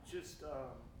services? Just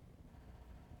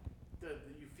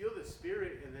you feel the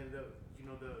Spirit, and then the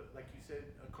like you said,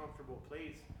 a comfortable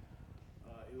place.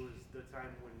 It was the time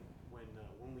when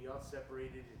we all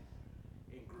separated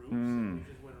in groups, and we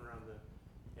just went around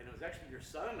and it was actually your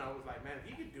son. I was like, man, if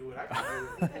he could do it, I could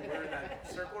do it. We're in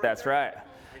that circle. That's right.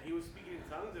 And he was speaking in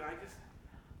tongues, and I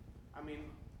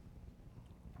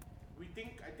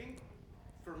think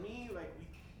for me, like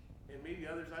and maybe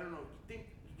others, I don't know, you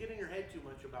get in your head too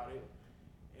much about it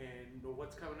and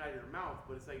what's coming out of your mouth,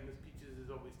 but it's like Miss Peaches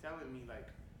is always telling me, like,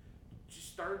 just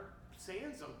start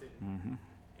saying something.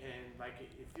 And like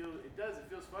it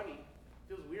feels funny, it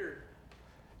feels weird,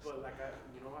 but like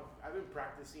I've been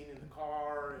practicing in the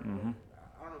car, and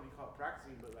I don't know if you call it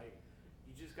practicing, but like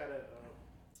you just gotta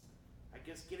I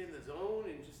guess get in the zone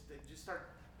and just start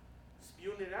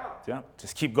spewing it out. Yeah,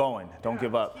 just keep going. Don't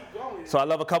give up. Keep going. So I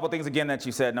love a couple things again that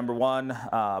you said. Number one,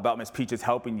 about Miss Peaches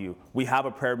helping you. We have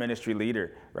a prayer ministry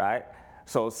leader, right?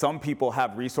 So some people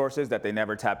have resources that they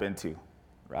never tap into,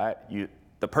 right?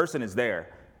 The person is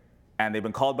there, and they've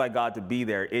been called by God to be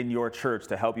there in your church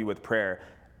to help you with prayer,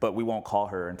 but we won't call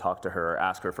her and talk to her or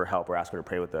ask her for help or ask her to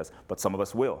pray with us. But some of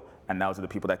us will, and those are the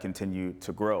people that continue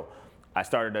to grow. I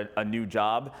started a new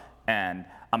job, and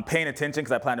I'm paying attention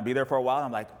because I plan to be there for a while.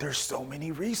 I'm like, there's so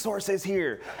many resources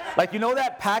here. Like, you know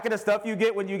that packet of stuff you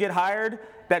get when you get hired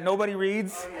that nobody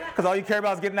reads because all you care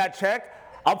about is getting that check?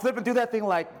 I'm flipping through that thing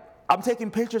like, I'm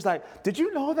taking pictures like, did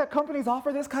you know that companies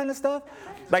offer this kind of stuff?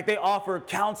 Like they offer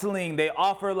counseling. They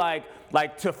offer like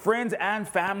to friends and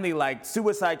family, like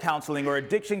suicide counseling or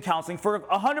addiction counseling for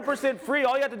 100% free.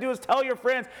 All you have to do is tell your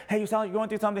friends, hey, you sound like you're going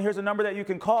through something. Here's a number that you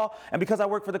can call. And because I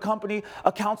work for the company,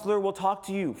 a counselor will talk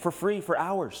to you for free for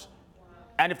hours.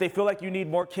 And if they feel like you need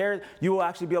more care, you will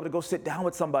actually be able to go sit down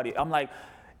with somebody. I'm like,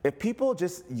 if people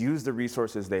just use the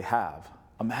resources they have,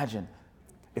 imagine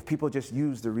if people just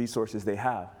use the resources they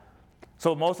have.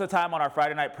 So most of the time on our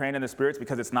Friday night praying in the spirits,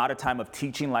 because it's not a time of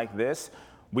teaching like this,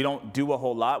 we don't do a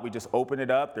whole lot. We just open it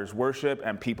up. There's worship,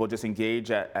 and people just engage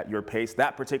at your pace.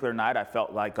 That particular night, I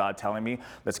felt like God telling me,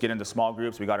 let's get into small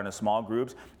groups. We got into small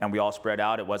groups, and we all spread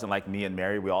out. It wasn't like me and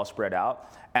Mary. We all spread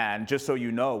out. And just so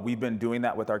you know, we've been doing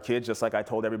that with our kids, just like I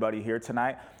told everybody here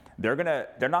tonight. They're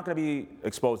not going to be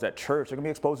exposed at church. They're going to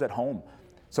be exposed at home.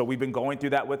 So we've been going through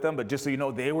that with them, but just so you know,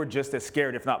 they were just as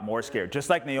scared, if not more scared. Just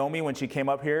like Naomi when she came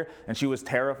up here and she was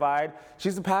terrified.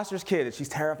 She's the pastor's kid and she's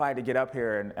terrified to get up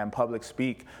here and public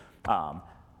speak.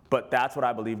 But that's what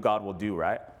I believe God will do,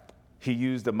 right? He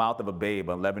used the mouth of a babe,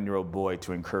 an 11-year-old boy,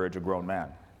 to encourage a grown man,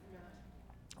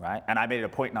 right? And I made it a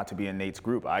point not to be in Nate's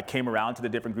group. I came around to the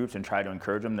different groups and tried to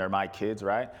encourage them. They're my kids,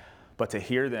 right? But to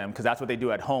hear them, because that's what they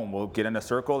do at home. We'll get in a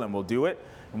circle and we'll do it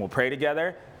and we'll pray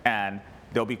together, and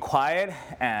they'll be quiet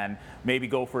and maybe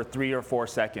go for 3 or 4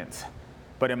 seconds.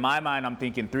 But in my mind, I'm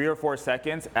thinking 3 or 4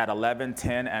 seconds at 11,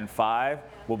 10, and 5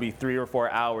 will be 3 or 4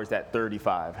 hours at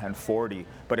 35 and 40.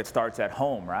 But it starts at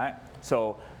home, right?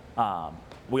 So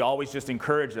we always just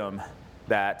encourage them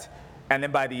that. And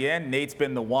then by the end, Nate's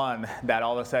been the one that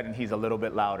all of a sudden he's a little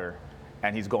bit louder.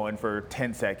 And he's going for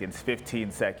 10 seconds,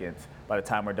 15 seconds by the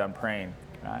time we're done praying,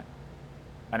 right?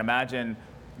 And imagine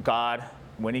God,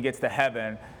 when he gets to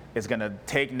heaven, is going to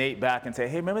take Nate back and say,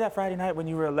 hey, remember that Friday night when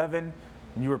you were 11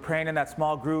 and you were praying in that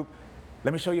small group?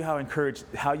 Let me show you how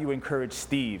you encourage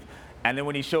Steve. And then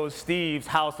when he shows Steve's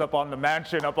house up on the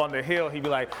mansion, up on the hill, he'd be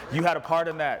like, you had a part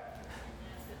in that.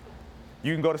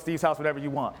 You can go to Steve's house whenever you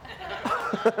want.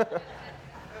 All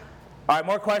right,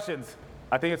 more questions.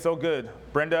 I think it's so good.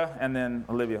 Brenda and then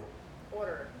Olivia.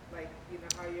 Order, like, you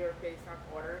know how you're order based on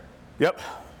order. Yep.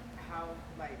 How,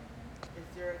 like,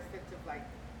 is there a sense of, like,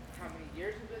 how many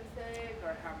years you've been saved,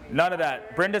 or how many? None of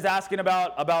that. Brenda's asking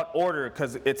about order,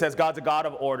 because it says God's a God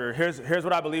of order. Here's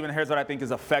what I believe, and here's what I think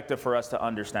is effective for us to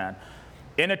understand.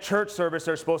 In a church service,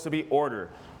 there's supposed to be order,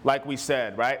 like we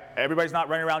said, right? Everybody's not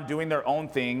running around doing their own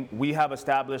thing. We have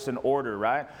established an order,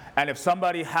 right? And if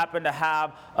somebody happened to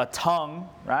have a tongue,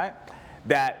 right,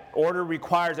 that order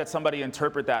requires that somebody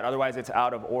interpret that. Otherwise, it's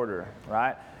out of order,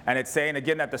 right? And it's saying,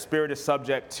 again, that the Spirit is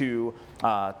subject to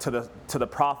the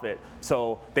prophet.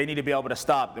 So they need to be able to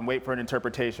stop and wait for an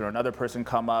interpretation, or another person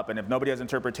come up. And if nobody has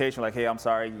interpretation, like, hey, I'm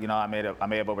sorry, I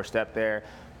may have overstepped there,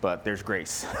 but there's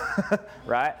grace,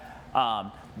 right?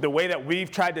 The way that we've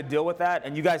tried to deal with that,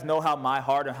 and you guys know how my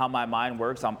heart and how my mind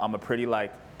works. I'm a pretty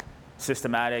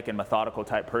systematic and methodical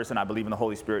type person. I believe in the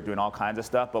Holy Spirit doing all kinds of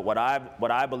stuff. But what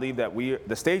I believe that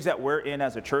the stage that we're in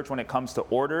as a church when it comes to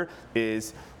order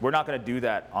is we're not going to do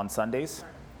that on Sundays.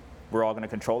 We're all going to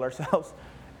control ourselves,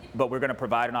 but we're going to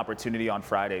provide an opportunity on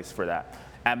Fridays for that.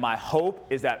 And my hope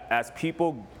is that as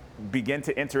people begin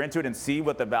to enter into it and see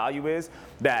what the value is,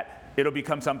 that it'll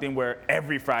become something where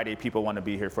every Friday people want to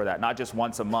be here for that, not just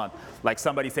once a month. Like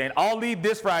somebody saying, I'll lead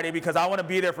this Friday because I want to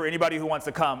be there for anybody who wants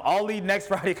to come. I'll lead next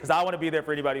Friday because I want to be there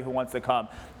for anybody who wants to come.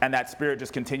 And that spirit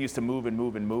just continues to move and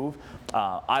move and move.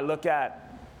 I look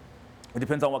at, it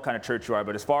depends on what kind of church you are,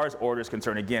 but as far as order is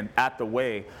concerned, again, at the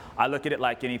way, I look at it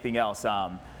like anything else.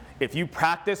 If you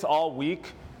practice all week,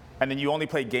 and then you only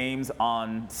play games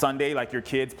on Sunday, like your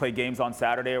kids play games on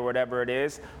Saturday or whatever it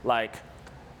is,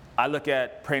 I look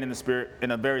at praying in the Spirit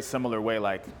in a very similar way.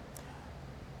 Like,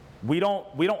 we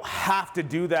don't have to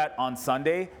do that on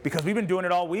Sunday because we've been doing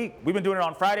it all week. We've been doing it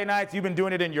on Friday nights. You've been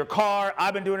doing it in your car.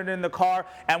 I've been doing it in the car.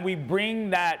 And we bring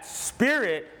that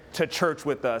spirit to church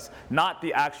with us, not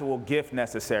the actual gift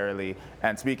necessarily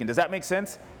and speaking. Does that make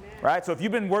sense? Right? So if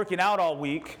you've been working out all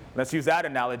week, let's use that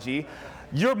analogy,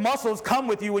 your muscles come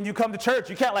with you when you come to church.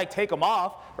 You can't take them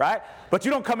off, right? But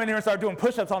you don't come in here and start doing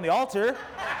push-ups on the altar.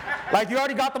 You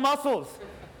already got the muscles.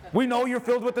 We know you're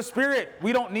filled with the Spirit.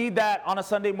 We don't need that on a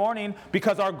Sunday morning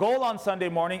because our goal on Sunday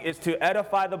morning is to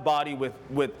edify the body with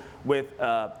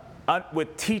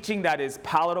teaching that is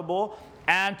palatable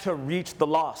and to reach the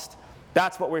lost.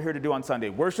 That's what we're here to do on Sunday.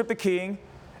 Worship the King,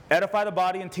 edify the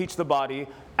body and teach the body,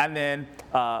 and then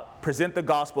present the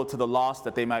gospel to the lost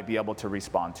that they might be able to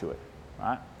respond to it.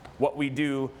 Right? What we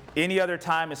do any other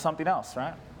time is something else,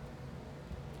 right?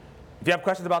 If you have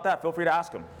questions about that, feel free to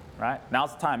ask them, right?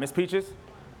 Now's the time. Miss Peaches?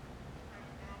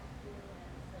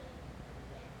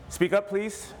 Speak up,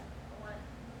 please.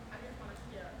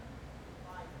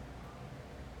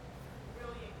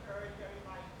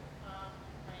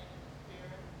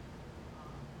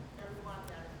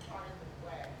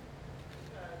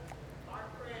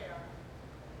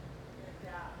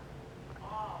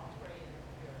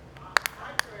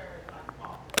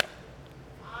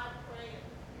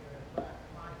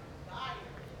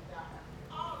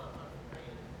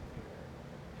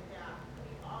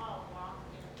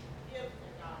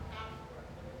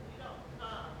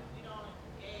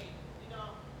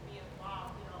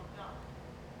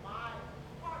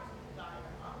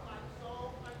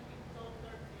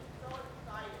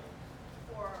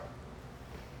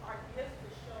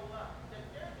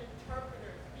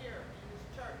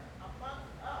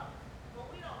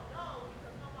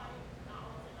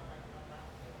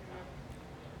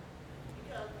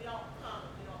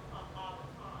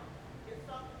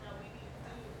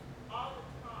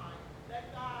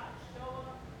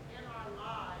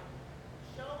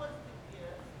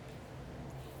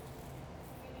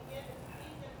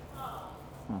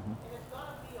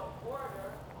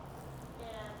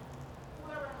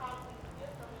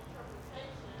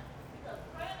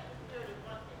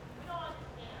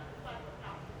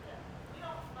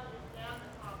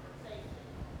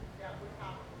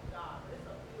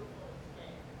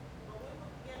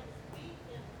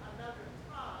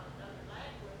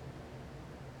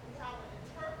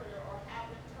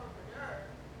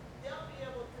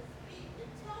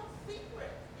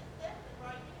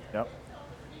 Yep.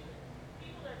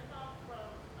 People that come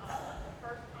from the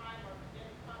first time or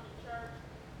didn't come to church,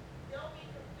 they'll be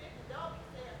convicted. They'll be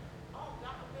saying, "Oh,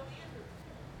 God really is this."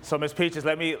 So, Ms. Peaches,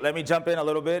 let me jump in a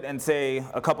little bit and say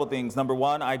a couple things. Number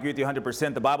one, I agree with you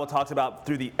 100%. The Bible talks about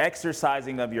through the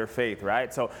exercising of your faith,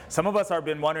 right? So some of us have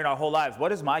been wondering our whole lives,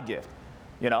 what is my gift?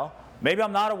 Maybe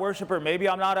I'm not a worshiper. Maybe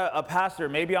I'm not a pastor.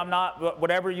 Maybe I'm not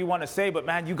whatever you want to say. But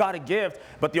man, you got a gift.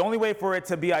 But the only way for it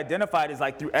to be identified is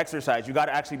through exercise. You got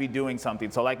to actually be doing something.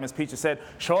 So like Ms. Peaches said,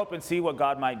 show up and see what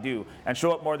God might do. And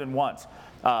show up more than once.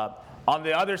 On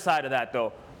the other side of that,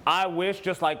 though, I wish,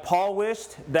 just like Paul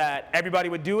wished, that everybody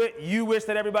would do it. You wish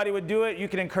that everybody would do it. You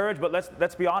can encourage, but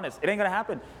let's be honest. It ain't going to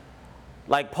happen.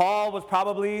 Like Paul was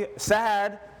probably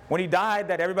sad when he died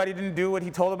that everybody didn't do what he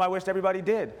told them I wished everybody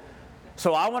did.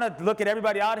 So I want to look at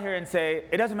everybody out here and say,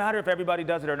 it doesn't matter if everybody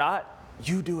does it or not.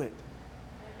 You do it.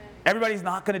 Everybody's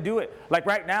not going to do it. Like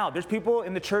right now, there's people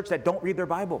in the church that don't read their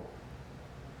Bible.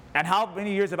 And how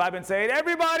many years have I been saying,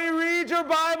 everybody read your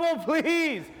Bible,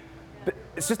 please?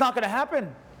 It's just not going to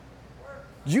happen.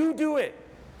 You do it.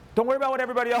 Don't worry about what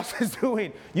everybody else is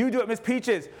doing. You do it. Miss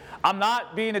Peaches, I'm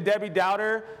not being a Debbie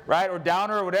Doubter, right, or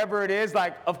Downer or whatever it is.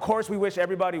 Like, of course we wish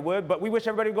everybody would, but we wish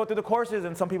everybody would go through the courses,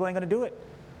 and some people ain't going to do it.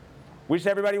 We wish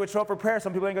everybody would show up for prayer.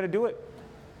 Some people ain't going to do it.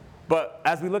 But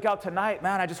as we look out tonight,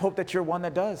 man, I just hope that you're one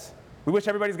that does. We wish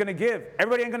everybody's going to give.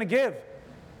 Everybody ain't going to give.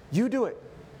 You do it.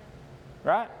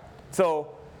 Right?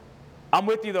 So I'm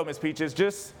with you, though, Miss Peaches.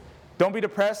 Just don't be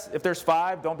depressed if there's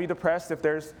 5. Don't be depressed if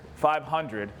there's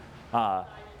 500.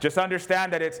 Just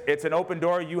understand that it's an open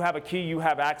door. You have a key. You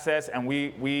have access. And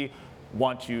we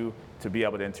want you to be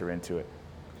able to enter into it.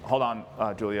 Hold on,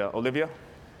 Julia. Olivia?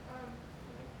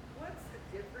 What's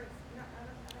the difference? No, I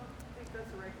don't think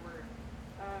that's the right word.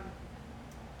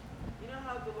 You know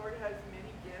how the Lord has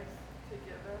many gifts to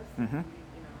give us? Mm-hmm.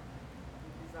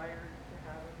 We desire to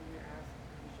have it, and you're asked,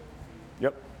 you shall receive.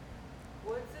 Yep.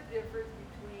 What's the difference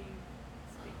between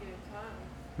speaking in tongues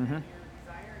Mm-hmm. and you're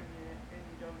desiring it and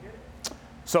you don't get it?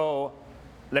 So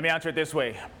let me answer it this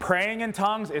way. Praying in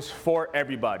tongues is for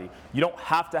everybody. You don't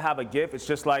have to have a gift. It's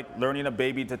just like learning a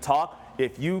baby to talk.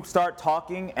 If you start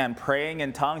talking and praying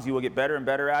in tongues, you will get better and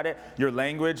better at it. Your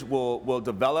language will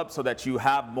develop so that you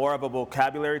have more of a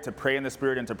vocabulary to pray in the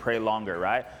Spirit and to pray longer,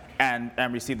 right? And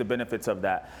receive the benefits of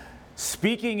that.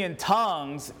 Speaking in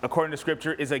tongues, according to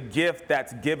Scripture, is a gift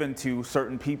that's given to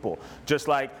certain people. Just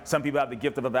like some people have the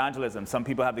gift of evangelism. Some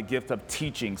people have the gift of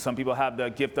teaching. Some people have the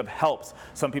gift of helps.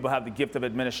 Some people have the gift of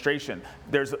administration.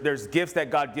 There's gifts that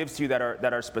God gives to you that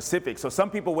are specific. So some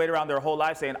people wait around their whole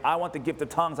life saying, I want the gift of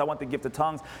tongues, I want the gift of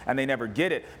tongues, and they never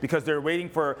get it because they're waiting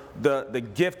for the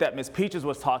gift that Miss Peaches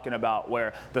was talking about,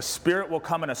 where the Spirit will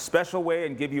come in a special way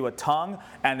and give you a tongue,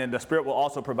 and then the Spirit will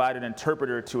also provide an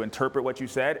interpreter to interpret what you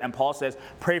said. And Paul says,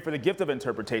 pray for the gift of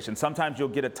interpretation. Sometimes you'll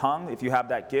get a tongue if you have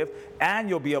that gift, and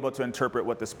you'll be able to interpret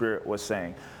what the Spirit was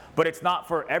saying. But it's not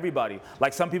for everybody.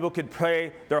 Like some people could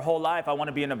pray their whole life, I want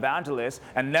to be an evangelist,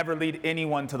 and never lead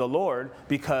anyone to the Lord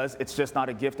because it's just not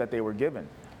a gift that they were given,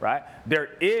 right? There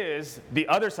is the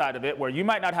other side of it where you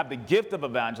might not have the gift of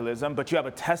evangelism, but you have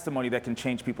a testimony that can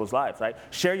change people's lives, right?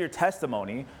 Share your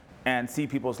testimony and see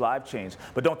people's lives change.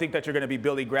 But don't think that you're going to be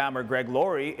Billy Graham or Greg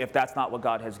Laurie if that's not what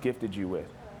God has gifted you with.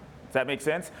 Does that make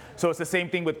sense? So it's the same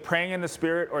thing with praying in the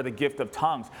Spirit or the gift of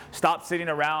tongues. Stop sitting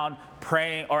around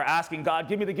praying or asking God,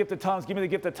 give me the gift of tongues, give me the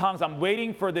gift of tongues. I'm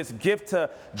waiting for this gift to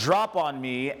drop on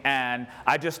me, and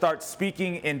I just start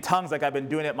speaking in tongues like I've been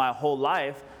doing it my whole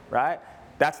life, right?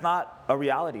 That's not a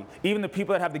reality. Even the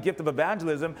people that have the gift of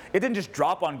evangelism, it didn't just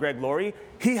drop on Greg Laurie.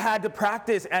 He had to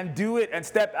practice and do it and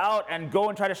step out and go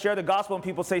and try to share the gospel, and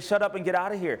people say, shut up and get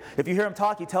out of here. If you hear him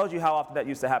talk, he tells you how often that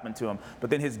used to happen to him. But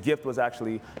then his gift was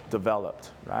actually developed,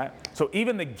 right? So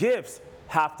even the gifts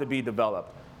have to be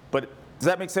developed. But does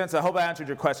that make sense? I hope I answered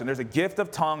your question. There's a gift of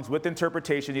tongues with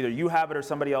interpretation. Either you have it or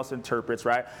somebody else interprets,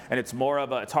 right? And it's more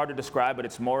of it's hard to describe, but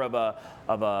it's more of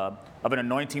an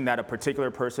anointing that a particular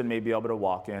person may be able to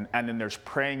walk in. And then there's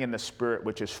praying in the Spirit,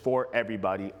 which is for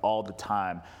everybody all the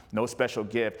time. No special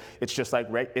gift. It's just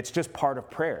it's just part of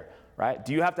prayer, right?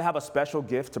 Do you have to have a special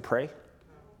gift to pray?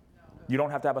 You don't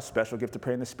have to have a special gift to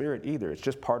pray in the Spirit either. It's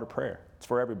just part of prayer. It's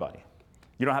for everybody.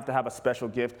 You don't have to have a special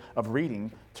gift of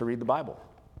reading to read the Bible.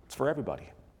 It's for everybody.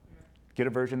 Get a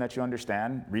version that you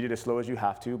understand. Read it as slow as you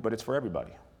have to, but it's for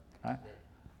everybody. Right?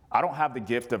 I don't have the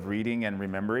gift of reading and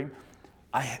remembering.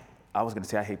 I was going to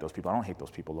say I hate those people. I don't hate those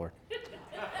people, Lord.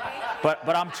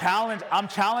 But I'm challenged. I'm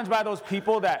challenged by those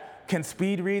people that can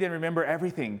speed read and remember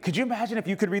everything. Could you imagine if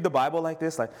you could read the Bible like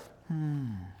this? Like,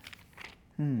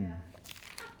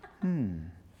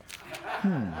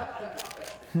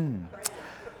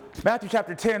 Matthew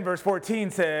chapter 10, verse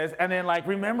 14 says, and then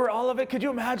remember all of it? Could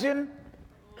you imagine?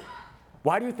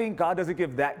 Why do you think God doesn't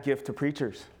give that gift to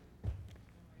preachers?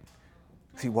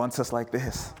 He wants us like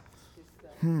this.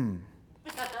 No,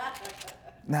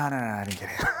 I didn't get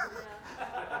it.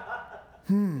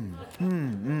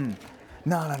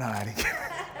 No, I didn't get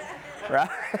it. Right?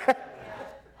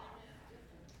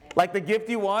 Like the gift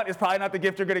you want is probably not the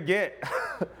gift you're going to get.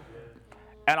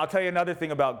 And I'll tell you another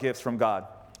thing about gifts from God.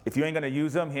 If you ain't going to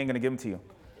use them, he ain't going to give them to you.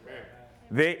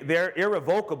 They're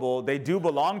irrevocable. They do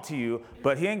belong to you,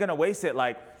 but he ain't going to waste it.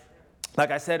 Like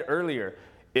I said earlier,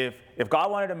 If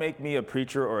God wanted to make me a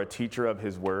preacher or a teacher of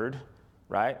his word,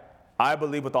 right, I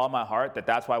believe with all my heart that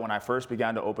that's why when I first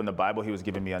began to open the Bible, he was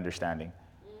giving me understanding.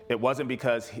 It wasn't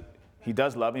because he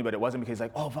does love me, but it wasn't because he's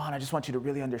like, oh, Vaughn, I just want you to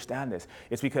really understand this.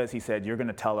 It's because he said, you're going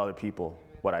to tell other people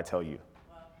what I tell you.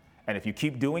 And if you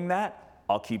keep doing that,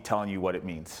 I'll keep telling you what it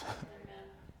means.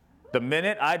 The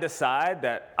minute I decide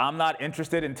that I'm not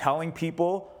interested in telling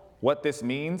people what this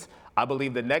means, I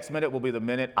believe the next minute will be the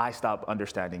minute I stop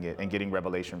understanding it and getting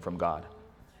revelation from God.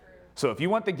 So if you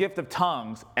want the gift of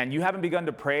tongues and you haven't begun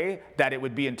to pray that it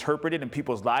would be interpreted and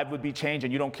people's lives would be changed,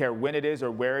 and you don't care when it is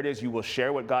or where it is, you will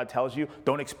share what God tells you,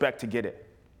 don't expect to get it.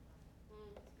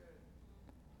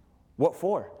 What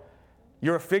for?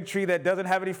 You're a fig tree that doesn't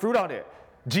have any fruit on it.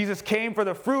 Jesus came for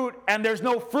the fruit and there's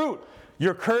no fruit.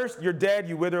 You're cursed, you're dead,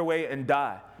 you wither away and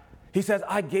die. He says,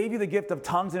 I gave you the gift of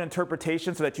tongues and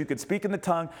interpretation so that you could speak in the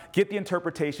tongue, get the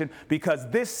interpretation, because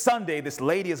this Sunday, this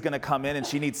lady is going to come in and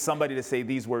she needs somebody to say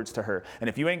these words to her. And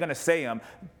if you ain't going to say them,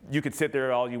 you could sit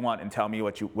there all you want and tell me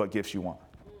what gifts you want.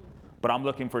 But I'm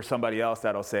looking for somebody else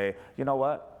that'll say, you know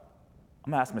what?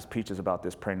 I'm going to ask Miss Peaches about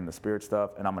this praying in the Spirit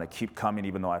stuff, and I'm going to keep coming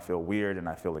even though I feel weird and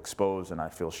I feel exposed and I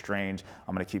feel strange.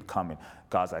 I'm going to keep coming.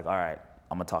 God's like, all right,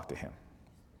 I'm going to talk to him.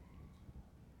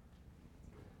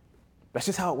 That's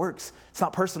just how it works. It's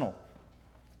not personal.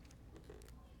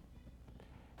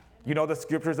 You know the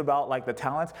scriptures about like the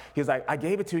talents? He's like, I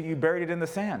gave it to you, you buried it in the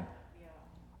sand. Yeah.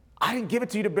 I didn't give it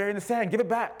to you to bury in the sand. Give it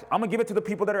back. I'm going to give it to the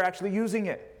people that are actually using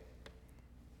it.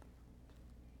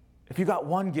 If you got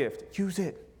one gift, use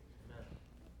it.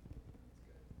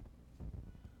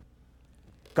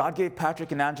 God gave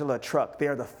Patrick and Angela a truck. They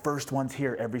are the first ones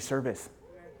here every service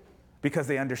because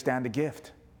they understand the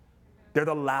gift. They're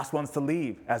the last ones to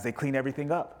leave as they clean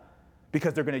everything up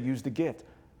because they're going to use the gift.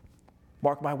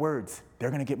 Mark my words, they're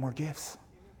going to get more gifts.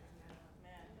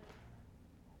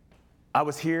 I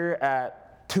was here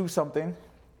at 2 something.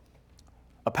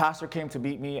 A pastor came to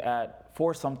meet me at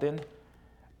 4 something,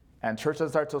 and church doesn't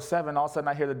start till 7. All of a sudden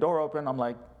I hear the door open. I'm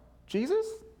like, Jesus?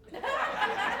 Is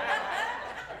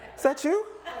that you?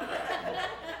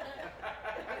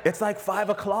 It's like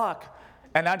 5 o'clock.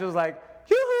 And Angela's like,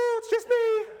 yoo-hoo, it's just me.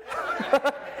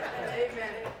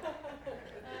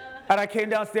 And I came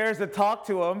downstairs to talk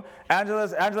to him.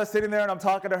 Angela's sitting there and I'm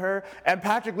talking to her. And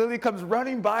Patrick literally comes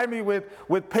running by me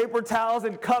with paper towels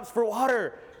and cups for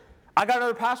water. I got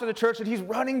another pastor of the church and he's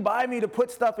running by me to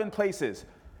put stuff in places.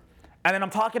 And then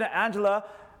I'm talking to Angela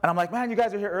and I'm like, man, you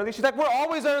guys are here early? She's like, we're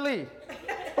always early.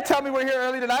 Don't tell me we're here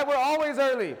early tonight. We're always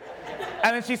early.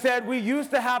 And then she said, we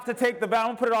used to have to take the van. I'm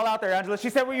going to put it all out there, Angela.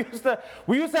 She said, we used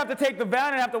to have to take the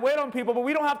van and have to wait on people, but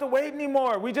we don't have to wait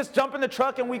anymore. We just jump in the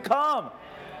truck and we come.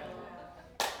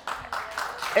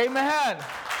 Amen.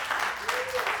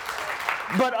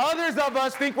 But others of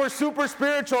us think we're super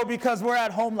spiritual because we're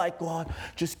at home like, God,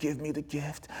 just give me the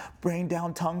gift. Rain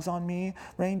down tongues on me.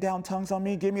 Rain down tongues on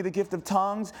me. Give me the gift of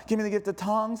tongues. Give me the gift of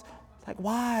tongues. Like,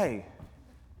 why?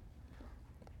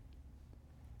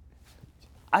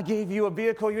 I gave you a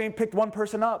vehicle, you ain't picked one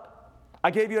person up.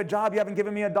 I gave you a job, you haven't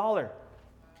given me $1.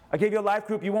 I gave you a life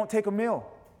group, you won't take a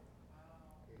meal.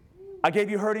 I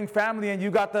gave you hurting family and you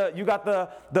got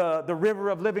the river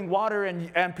of living water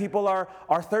and people are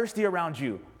thirsty around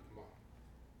you.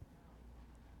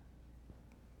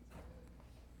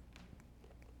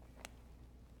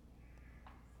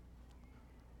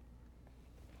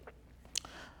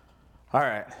 All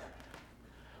right.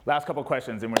 Last couple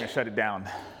questions and we're going to shut it down.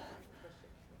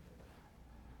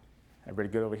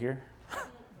 Everybody good over here?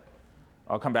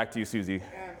 I'll come back to you, Susie.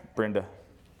 Brenda.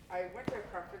 I went to a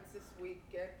conference this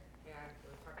weekend, and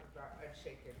we were talking about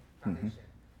Unshaken Foundation.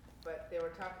 But they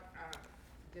were talking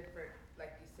different,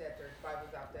 like you said, there's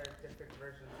Bibles out there, different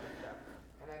versions and stuff.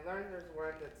 And I learned there's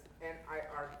one that's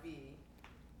NIRV,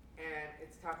 and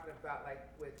it's talking about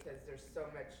because there's so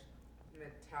much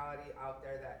mentality out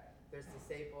there that there's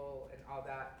disabled and all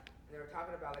that. And they were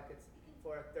talking about it's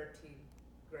for a 13th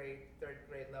grade, 3rd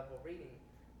grade level reading.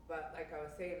 But like I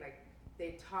was saying,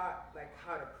 they taught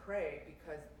how to pray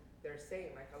because they're saying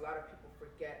a lot of people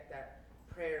forget that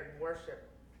prayer and worship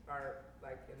are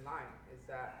in line. Is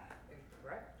that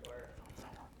incorrect or?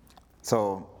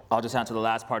 So I'll just answer the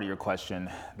last part of your question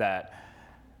that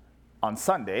on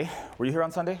Sunday, were you here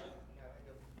on Sunday?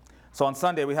 So on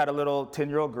Sunday we had a little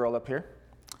 10-year-old girl up here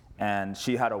and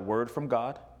she had a word from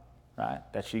God. Right,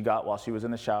 that she got while she was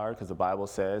in the shower because the Bible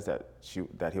says that he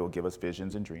will give us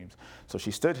visions and dreams. So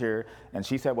she stood here and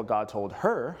she said what God told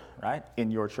her, right,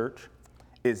 in your church,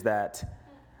 is that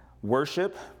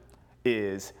worship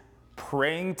is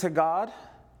praying to God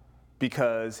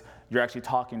because you're actually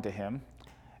talking to him.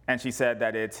 And she said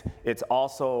that it's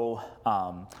also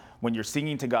when you're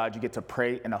singing to God, you get to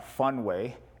pray in a fun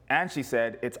way. And she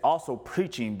said it's also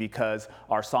preaching because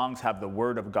our songs have the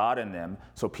word of God in them.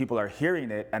 So people are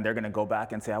hearing it and they're going to go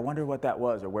back and say, I wonder what that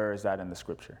was, or where is that in the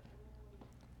scripture?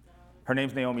 Her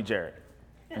name's Naomi Jarrett.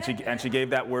 And she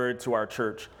gave that word to our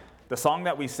church. The song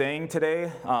that we sang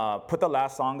today, put the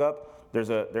last song up. There's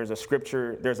a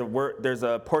scripture, there's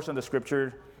a portion of the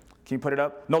scripture. Can you put it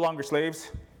up? No longer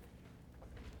slaves.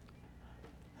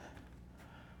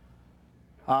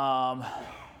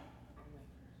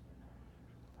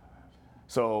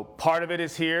 So part of it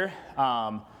is here.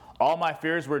 All my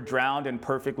fears were drowned in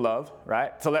perfect love,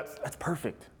 right? So that's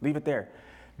perfect. Leave it there.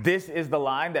 This is the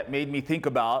line that made me think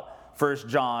about 1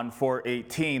 John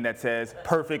 4:18 that says,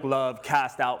 perfect love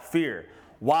cast out fear.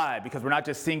 Why? Because we're not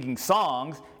just singing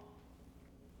songs.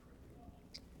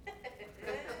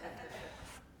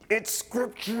 It's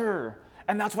scripture.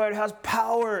 And that's why it has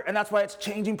power. And that's why it's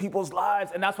changing people's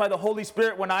lives. And that's why the Holy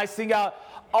Spirit, when I sing out,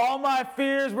 all my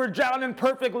fears were drowned in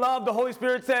perfect love, the Holy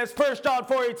Spirit says, 1 John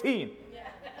 4:18.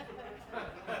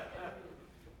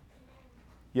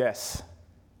 Yes,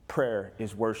 prayer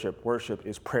is worship. Worship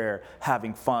is prayer.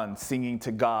 Having fun, singing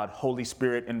to God, Holy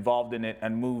Spirit involved in it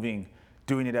and moving,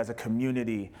 doing it as a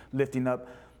community, lifting up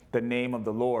the name of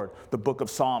the Lord. The book of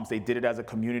Psalms, they did it as a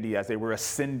community as they were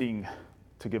ascending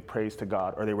to give praise to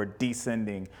God, or they were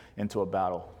descending into a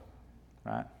battle,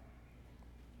 right?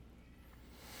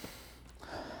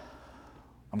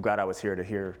 I'm glad I was here to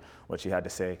hear what she had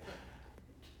to say.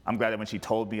 I'm glad that when she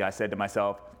told me, I said to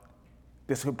myself,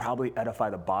 this would probably edify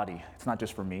the body. It's not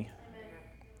just for me.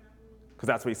 Because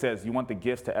that's what he says. You want the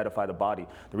gifts to edify the body.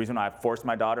 The reason I forced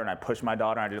my daughter and I pushed my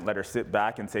daughter and I didn't let her sit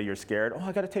back and say, you're scared. Oh,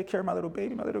 I got to take care of my little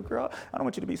baby, my little girl. I don't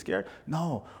want you to be scared.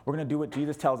 No, we're going to do what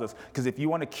Jesus tells us. Because if you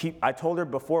want to keep, I told her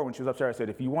before when she was upstairs, I said,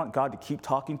 if you want God to keep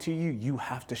talking to you, you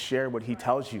have to share what he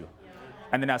tells you.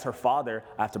 And then as her father,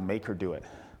 I have to make her do it.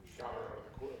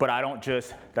 But I don't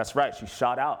just, that's right, she's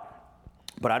shot out.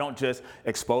 But I don't just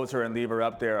expose her and leave her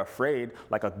up there afraid.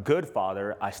 Like a good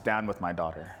father, I stand with my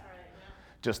daughter.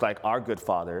 Just like our good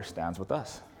Father stands with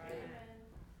us.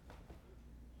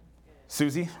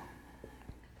 Susie?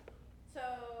 So,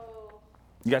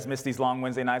 you guys miss these long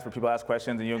Wednesday nights where people ask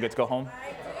questions and you don't get to go home? I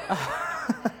do. I got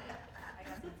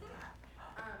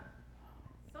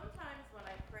sometimes when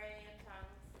I pray in tongues,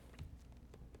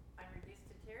 I'm reduced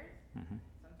to tears.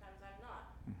 Sometimes I'm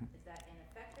not. Is that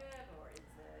ineffective, or is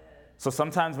it? So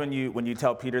sometimes when you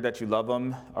tell Peter that you love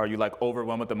him, or you like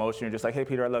overwhelmed with emotion, you're just like, hey,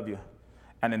 Peter, I love you.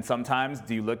 And then sometimes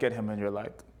do you look at him and you're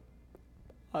like,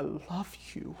 I love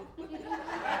you.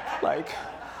 like,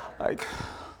 I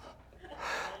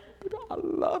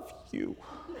love you.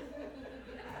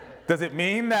 Does it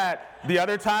mean that the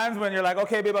other times when you're like,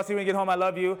 okay, babe, I'll see you when you get home, I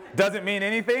love you, doesn't mean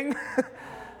anything?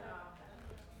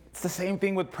 It's the same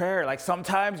thing with prayer. Like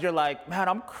sometimes you're like, man,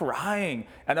 I'm crying.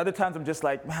 And other times I'm just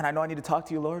like, man, I know I need to talk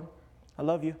to you, Lord. I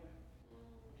love you.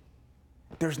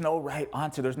 There's no right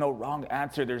answer. There's no wrong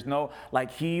answer. There's no,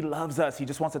 like, he loves us. He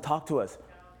just wants to talk to us.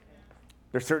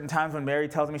 There's certain times when Mary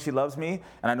tells me she loves me,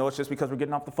 and I know it's just because we're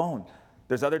getting off the phone.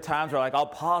 There's other times where, like, I'll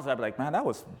pause and I'll be like, man, that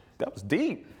was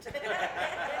deep.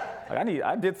 Like,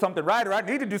 I did something right, or I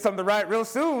need to do something right real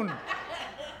soon.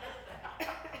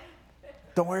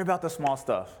 Don't worry about the small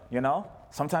stuff, you know?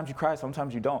 Sometimes you cry,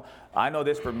 sometimes you don't. I know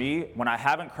this for me. When I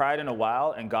haven't cried in a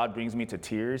while and God brings me to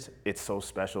tears, it's so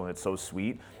special and it's so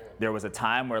sweet. There was a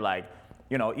time where, like,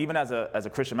 you know, even as a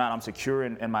Christian man, I'm secure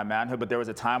in my manhood, but there was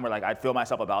a time where, like, I'd feel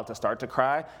myself about to start to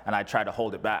cry, and I'd try to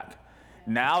hold it back.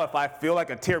 Now, if I feel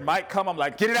like a tear might come, I'm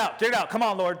like, get it out, come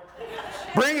on, Lord.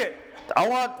 Bring it. I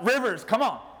want rivers, come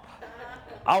on.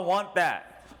 I want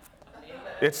that.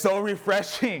 It's so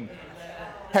refreshing.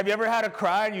 Have you ever had a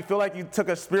cry and you feel like you took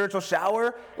a spiritual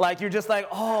shower? Like, you're just like,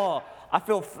 oh, I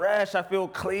feel fresh, I feel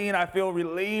clean, I feel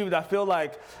relieved, I feel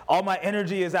like all my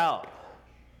energy is out.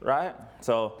 Right?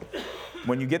 So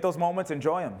when you get those moments,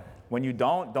 enjoy them. When you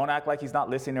don't act like he's not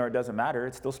listening or it doesn't matter.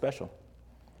 It's still special.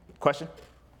 Question?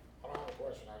 I don't have a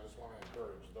question. I just want to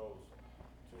encourage those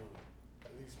to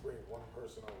at least bring one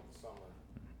person over the summer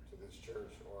to this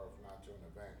church, or if not to an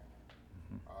event.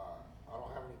 I don't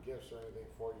have any gifts or anything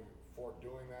for you for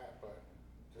doing that, but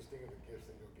just think of the gifts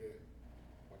that you'll get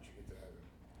once you get to heaven.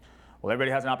 Well,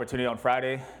 everybody has an opportunity on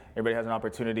Friday. Everybody has an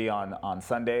opportunity on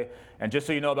Sunday. And just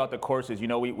so you know about the courses, you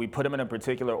know, we put them in a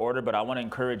particular order, but I want to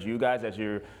encourage you guys as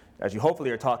you hopefully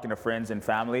are talking to friends and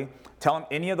family, tell them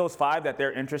any of those 5 that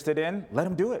they're interested in, let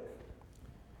them do it.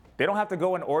 They don't have to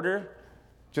go in order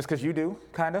just because you do,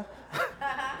 kind of.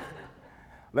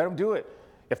 Let them do it.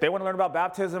 If they want to learn about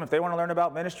baptism, if they want to learn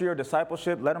about ministry or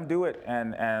discipleship, let them do it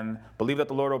and believe that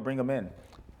the Lord will bring them in.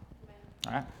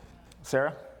 All right.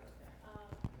 Sarah?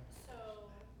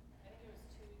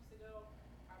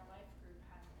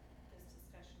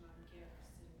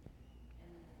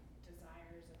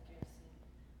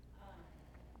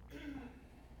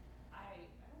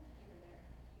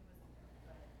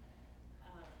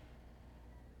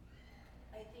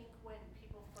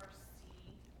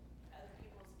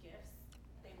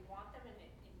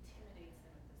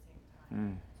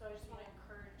 So I just want to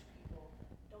encourage people,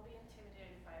 don't be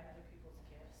intimidated by other people's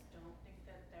gifts. Don't think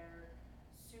that they're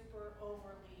super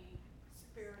overly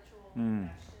spiritual.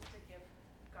 That's just a gift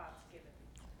God's given.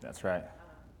 That's right.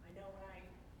 I know when I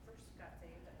first got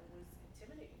saved, that it was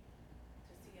intimidating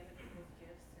to see other people's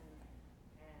gifts and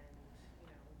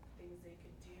you know, things they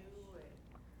could do.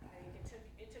 And I think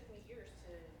it took me years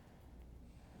to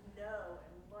know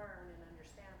and learn and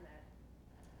understand that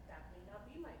that may not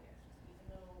be my gift, even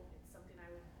though it's something I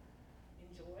would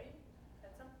enjoy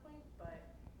at some point, but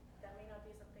that may not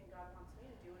be something God wants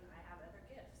me to do, and I have other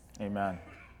gifts. Amen.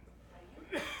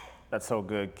 That's so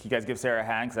good. Can you guys give Sarah a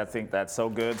hand? Because I think that's so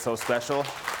good, so special.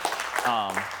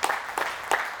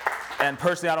 And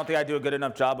personally, I don't think I do a good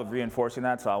enough job of reinforcing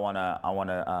that, so I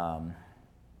wanna,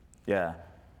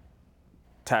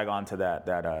 tag on to that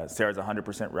Sarah's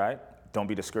 100% right. Don't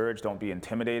be discouraged. Don't be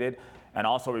intimidated. And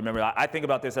also remember, I think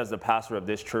about this as the pastor of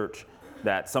this church,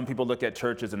 that some people look at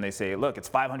churches and they say, look, it's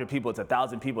 500 people, it's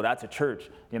 1,000 people, that's a church.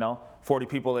 40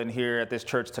 people in here at this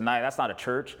church tonight, that's not a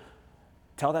church.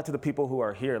 Tell that to the people who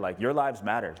are here, like your lives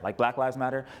matter. Like Black Lives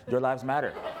Matter, your lives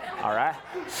matter, all right?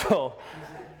 So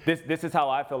this is how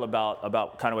I feel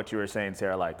about kind of what you were saying,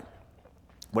 Sarah. Like,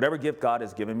 whatever gift God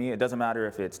has given me, it doesn't matter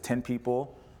if it's 10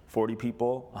 people, 40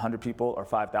 people, 100 people, or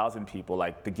 5,000 people.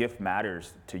 Like, the gift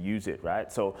matters to use it,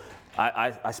 right? So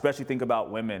I especially think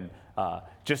about women.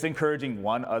 Just encouraging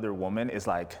one other woman is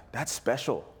like, that's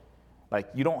special. Like,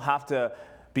 you don't have to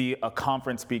be a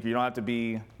conference speaker. You don't have to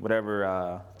be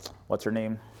whatever, what's her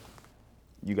name?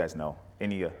 You guys know.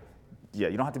 You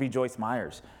don't have to be Joyce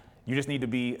Myers. You just need to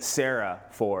be Sarah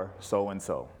for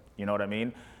so-and-so. You know what I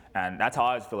mean? And that's how I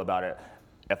always feel about it.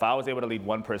 If I was able to lead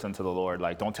one person to the Lord,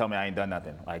 like, don't tell me I ain't done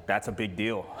nothing. Like, that's a big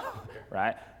deal,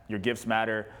 right? Your gifts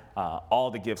matter.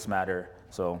 All the gifts matter.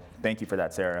 So thank you for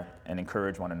that, Sarah, and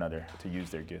encourage one another to use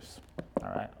their gifts. All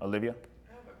right, Olivia?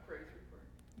 I have a praise report.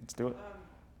 Let's do it.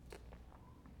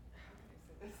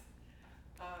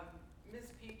 Miss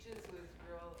Peaches was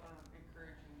real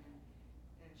encouraging,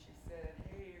 and she said,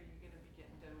 hey, are you going to be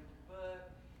getting done with your book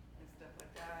and stuff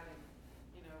like that, and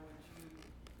would you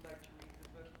like to read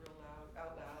the book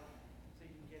out loud so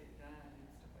you can get it done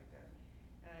and stuff like that.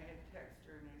 And I had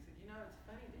texted her and I said, it's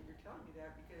funny that you're telling me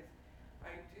that, because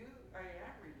I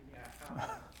am reading it out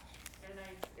loud. And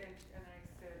I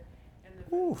said, and the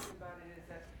funny thing about it is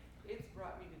that it's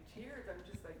brought me to tears. I'm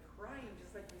just like crying,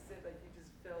 just like you said, like you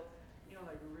just felt,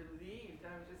 like relieved.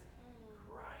 I was just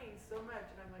crying so much,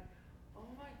 and I'm like, oh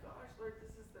my gosh, Lord,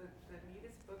 this is the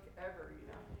neatest book ever,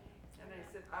 And I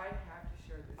said, I have to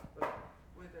share this book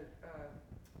with a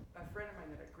friend of mine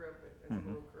that I grew up with as a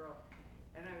little girl.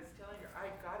 And I was telling her,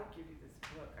 I gotta give you this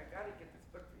book. I gotta get this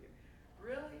book for you.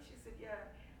 Really? She said, yeah.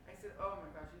 I said, oh my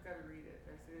gosh, you gotta read it.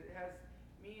 I said, it has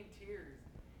me in tears.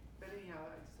 But anyhow,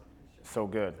 I just wanted to share. So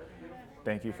good.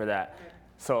 Thank you for that.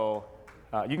 So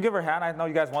you can give her a hand. I know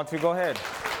you guys want to. Go ahead.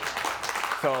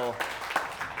 So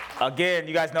again,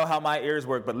 you guys know how my ears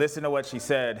work, but listen to what she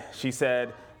said. She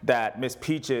said that Miss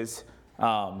Peaches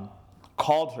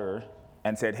called her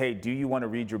and said, hey, do you want to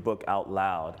read your book out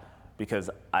loud? Because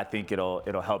I think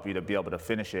it'll help you to be able to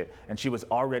finish it. And she was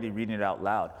already reading it out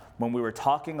loud. When we were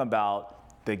talking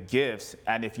about the gifts,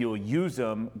 and if you'll use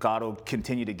them, God will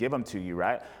continue to give them to you,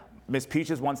 right? Miss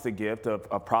Peaches wants the gift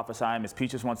of prophesying. Miss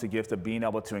Peaches wants the gift of being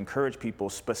able to encourage people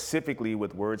specifically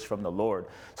with words from the Lord.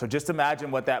 So just imagine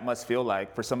what that must feel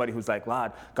like for somebody who's like,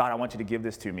 God, I want you to give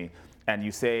this to me. And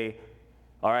you say,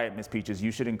 all right, Miss Peaches,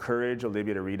 you should encourage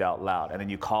Olivia to read out loud. And then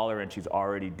you call her and she's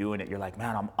already doing it. You're like,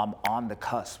 man, I'm on the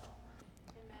cusp.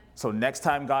 So next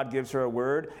time God gives her a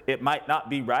word, it might not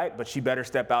be right, but she better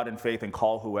step out in faith and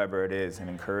call whoever it is and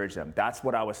encourage them. That's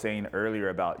what I was saying earlier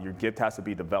about your gift has to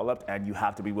be developed and you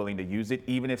have to be willing to use it,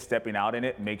 even if stepping out in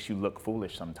it makes you look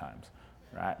foolish sometimes,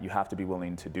 right? You have to be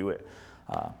willing to do it.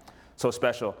 So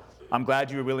special. I'm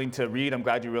glad you were willing to read. I'm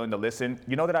glad you're willing to listen.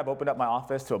 You know that I've opened up my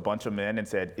office to a bunch of men and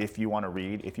said, if you want to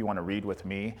read with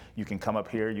me, you can come up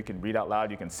here, you can read out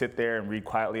loud, you can sit there and read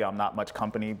quietly. I'm not much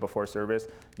company before service.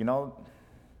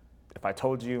 If I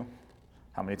told you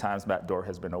how many times that door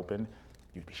has been opened,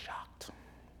 you'd be shocked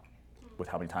with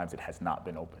how many times it has not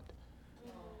been opened.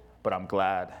 But I'm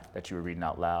glad that you were reading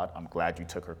out loud. I'm glad you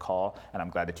took her call, and I'm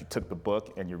glad that you took the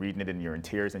book and you're reading it and you're in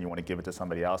tears and you want to give it to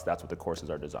somebody else. That's what the courses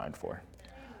are designed for.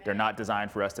 They're not designed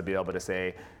for us to be able to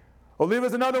say,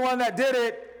 Olivia's another one that did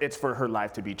it. It's for her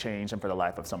life to be changed and for the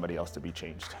life of somebody else to be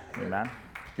changed. Amen?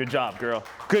 Good job, girl.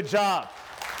 Good job.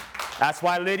 That's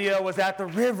why Lydia was at the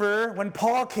river when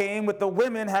Paul came with the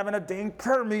women having a dang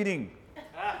prayer meeting.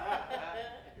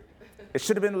 It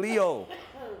should have been Leo,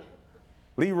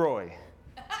 Leroy,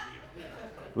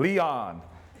 Leon.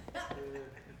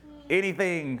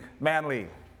 Anything manly.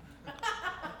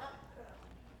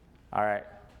 All right.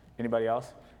 Anybody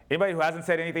else? Anybody who hasn't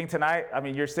said anything tonight? I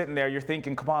mean, you're sitting there, you're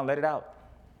thinking, come on, let it out.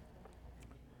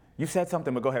 You said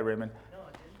something, but go ahead, Raymond. No,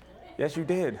 I didn't. Yes, you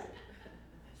did.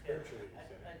 Spiritually,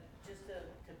 Just to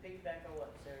piggyback on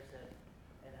what Sarah said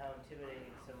and how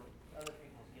intimidating some other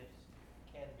people's gifts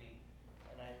can be,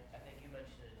 and I think you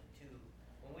mentioned it too.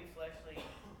 When we fleshly,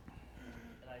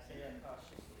 and I say that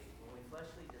cautiously, when we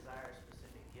fleshly desire a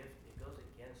specific gift, it goes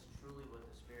against truly what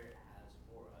the Spirit has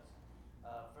for us.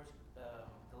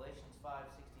 Galatians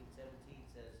 5:16-17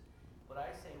 says, "But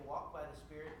I say, walk by the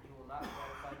Spirit, you will not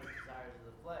gratify the desires of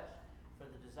the flesh. For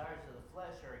the desires of the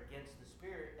flesh are against the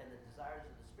Spirit, and the desires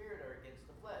of the Spirit are against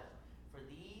the flesh. For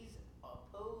these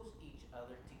oppose each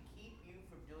other to keep you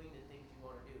from doing the things you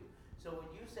want to do." So when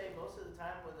you say most of the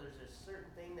time when there's a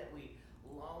certain thing that we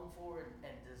long for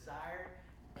and desire,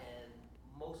 and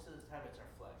most of the time it's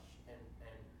our flesh, and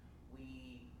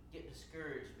we get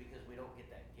discouraged because we don't get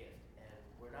that gift, and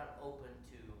we're not open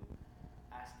to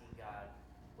asking God,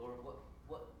 Lord,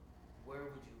 where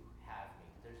would you have me?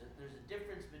 There's a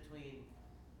difference between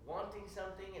wanting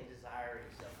something and desiring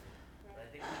something. And I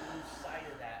think we lose sight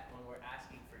of that when we're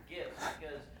asking for gifts,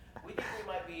 because we think we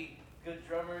might be good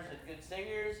drummers and good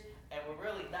singers, and we're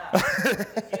really not.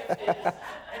 The gift is,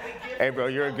 Hey, bro,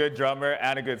 you're a good drummer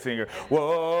and a good singer.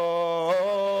 Whoa.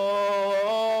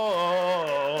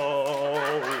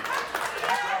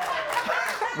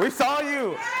 We saw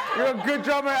you. You're a good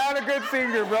drummer and a good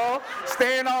singer, bro.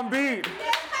 Staying on beat.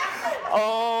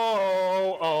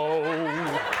 Oh.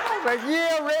 I was like,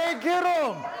 yeah, Ray, get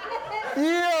him.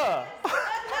 Yeah.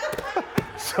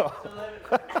 So,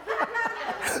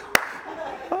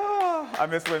 I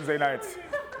miss Wednesday nights. You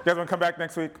guys want to come back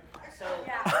next week? So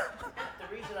the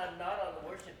reason I'm not on the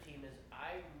worship team is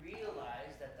I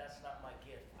realize that that's not my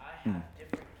gift. I have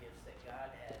different gifts that God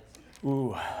has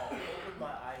opened my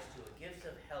eyes to. Gifts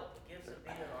of help, gifts of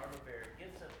being an armor bearer,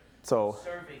 gifts of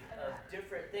serving, of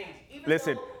different things.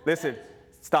 Listen.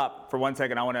 Stop for 1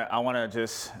 second. I want to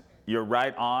just, you're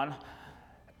right on.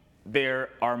 There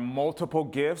are multiple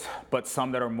gifts, but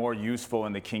some that are more useful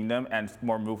in the kingdom and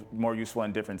more useful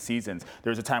in different seasons.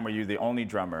 There's a time where you're the only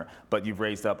drummer, but you've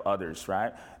raised up others,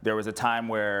 right? There was a time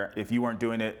where if you weren't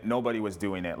doing it, nobody was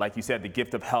doing it. Like you said, the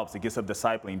gift of helps, the gift of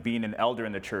discipling, being an elder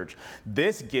in the church.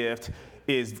 This gift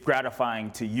is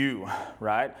gratifying to you,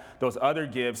 right? Those other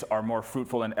gifts are more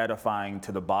fruitful and edifying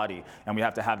to the body. And we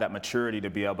have to have that maturity to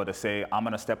be able to say, I'm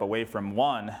going to step away from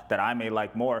one that I may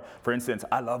like more. For instance,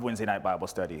 I love Wednesday night Bible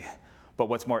study. But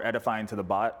what's more edifying to the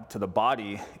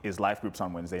body is life groups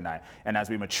on Wednesday night. And as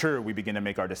we mature, we begin to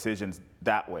make our decisions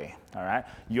that way, all right?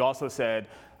 You also said,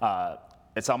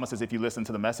 it's almost as if you listened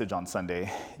to the message on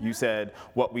Sunday. You said,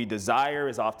 what we desire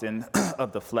is often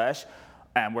of the flesh,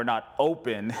 and we're not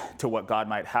open to what God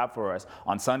might have for us.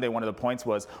 On Sunday, one of the points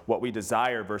was what we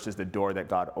desire versus the door that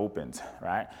God opens,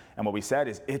 right? And what we said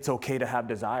is it's okay to have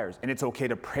desires, and it's okay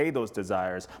to pray those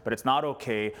desires, but it's not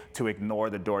okay to ignore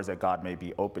the doors that God may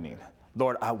be opening.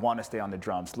 Lord, I want to stay on the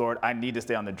drums. Lord, I need to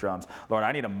stay on the drums. Lord,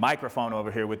 I need a microphone over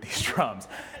here with these drums.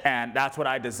 And that's what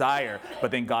I desire.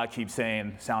 But then God keeps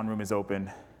saying, sound room is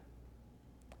open.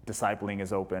 Discipling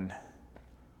is open.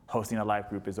 Hosting a life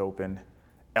group is open.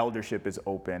 Eldership is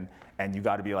open. And you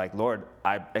got to be like, Lord,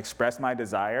 I expressed my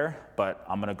desire, but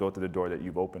I'm going to go through the door that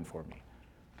you've opened for me.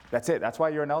 That's it. That's why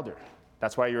you're an elder.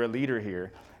 That's why you're a leader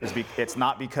here. It's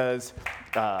not because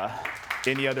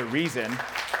any other reason.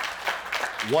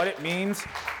 What it means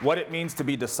to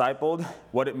be discipled,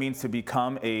 what it means to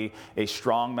become a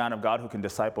strong man of God who can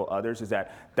disciple others is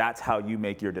that's how you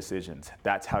make your decisions.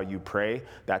 That's how you pray,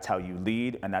 that's how you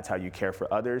lead, and that's how you care for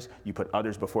others. You put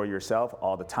others before yourself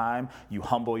all the time. You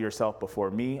humble yourself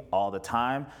before me all the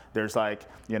time. There's it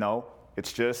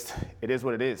is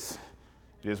what it is.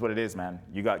 It is what it is, man.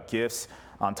 You got gifts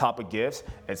on top of gifts.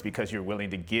 It's because you're willing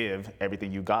to give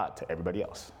everything you got to everybody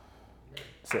else.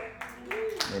 That's it.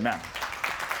 Amen.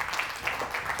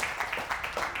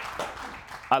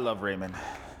 I love Raymond.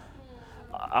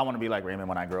 I want to be like Raymond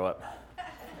when I grow up.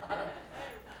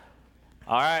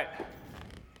 All right.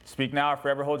 Speak now or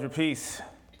forever hold your peace.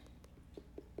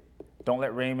 Don't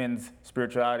let Raymond's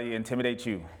spirituality intimidate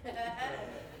you.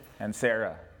 And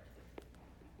Sarah.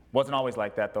 Wasn't always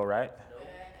like that though, right?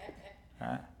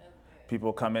 Right?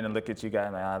 People come in and look at you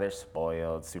guys like, they're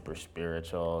spoiled, super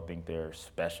spiritual, think they're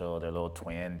special, they're little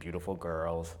twin, beautiful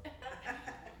girls.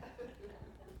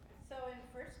 So in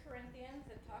 1 Corinthians,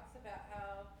 it talks about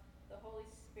how the Holy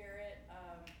Spirit,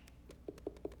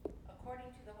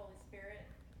 according to the Holy Spirit,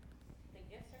 the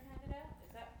gifts are handed out.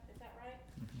 Is that right?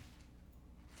 Mm-hmm.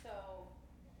 So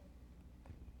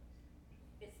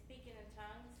is speaking in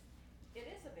tongues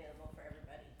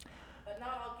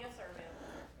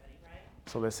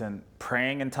So listen,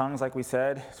 praying in tongues, like we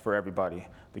said, is for everybody.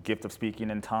 The gift of speaking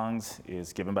in tongues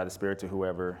is given by the Spirit to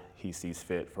whoever he sees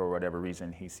fit, for whatever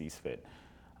reason he sees fit.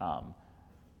 I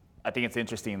think it's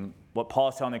interesting. What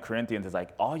Paul's telling the Corinthians is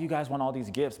like, all you guys want all these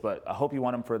gifts, but I hope you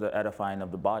want them for the edifying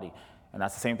of the body. And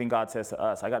that's the same thing God says to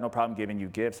us. I got no problem giving you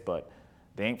gifts, but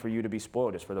they ain't for you to be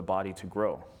spoiled. It's for the body to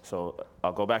grow. So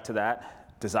I'll go back to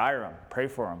that. Desire them, pray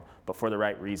for them, but for the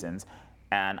right reasons.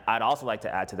 And I'd also like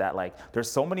to add to that, like,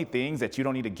 there's so many things that you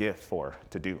don't need a gift for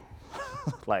to do.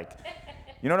 Like,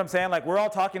 you know what I'm saying? Like, we're all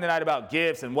talking tonight about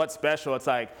gifts and what's special. It's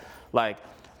like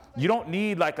you don't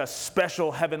need like a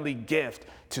special heavenly gift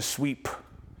to sweep.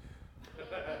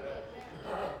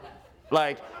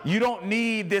 Like, you don't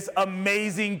need this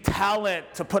amazing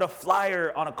talent to put a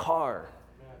flyer on a car.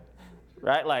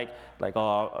 Right?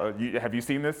 Have you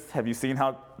seen this? Have you seen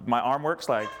how my arm works?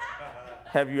 Like,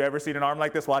 have you ever seen an arm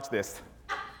like this? Watch this.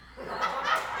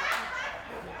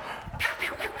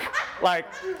 Like,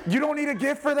 you don't need a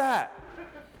gift for that.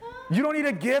 You don't need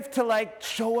a gift to like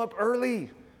show up early.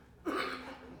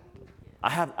 I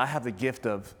have the gift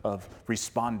of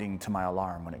responding to my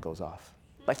alarm when it goes off.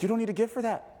 Like, you don't need a gift for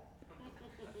that.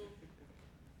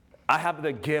 I have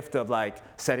the gift of like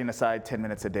setting aside 10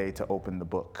 minutes a day to open the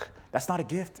book. That's not a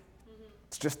gift.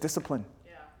 It's just discipline.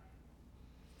 Yeah.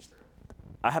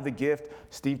 I have the gift,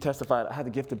 Steve testified, I have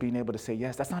the gift of being able to say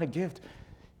yes. That's not a gift.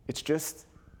 It's just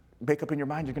make up in your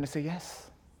mind you're going to say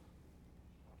yes.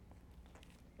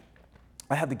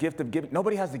 I have the gift of giving.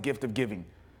 Nobody has the gift of giving.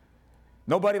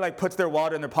 Nobody like puts their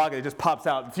wallet in their pocket, it just pops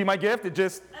out. See my gift? It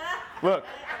just, look,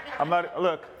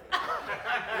 look.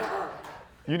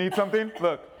 You need something?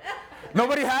 Look.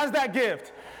 Nobody has that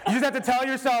gift. You just have to tell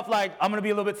yourself, like, I'm going to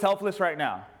be a little bit selfless right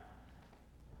now.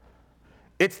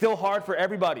 It's still hard for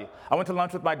everybody. I went to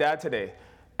lunch with my dad today,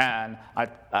 and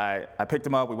I picked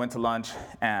him up. We went to lunch,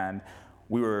 and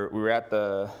we were at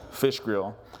the fish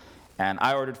grill, and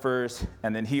I ordered first,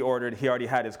 and then he ordered. He already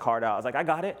had his card out. I was like, I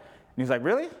got it. And he was like,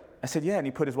 really? I said, yeah, and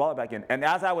he put his wallet back in. And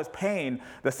as I was paying,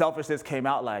 the selfishness came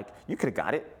out like, you could have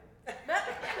got it.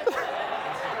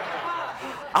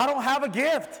 I don't have a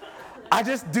gift. I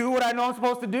just do what I know I'm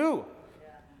supposed to do.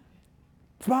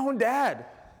 It's my own dad.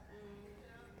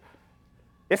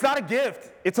 It's not a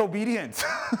gift. It's obedience.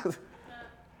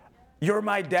 You're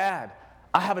my dad.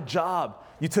 I have a job.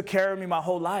 You took care of me my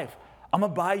whole life. I'm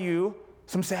going to buy you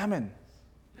some salmon.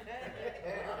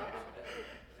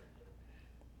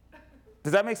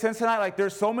 Does that make sense tonight? Like,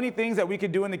 there's so many things that we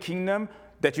could do in the kingdom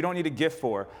that you don't need a gift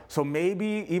for. So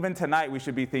maybe even tonight we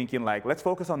should be thinking, like, let's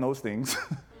focus on those things.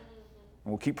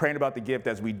 And we'll keep praying about the gift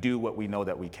as we do what we know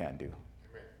that we can do.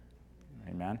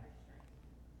 Amen.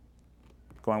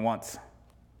 Going once.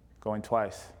 Going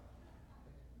twice.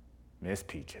 Miss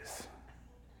Peaches.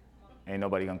 Ain't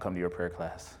nobody gonna come to your prayer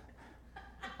class.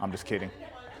 I'm just kidding.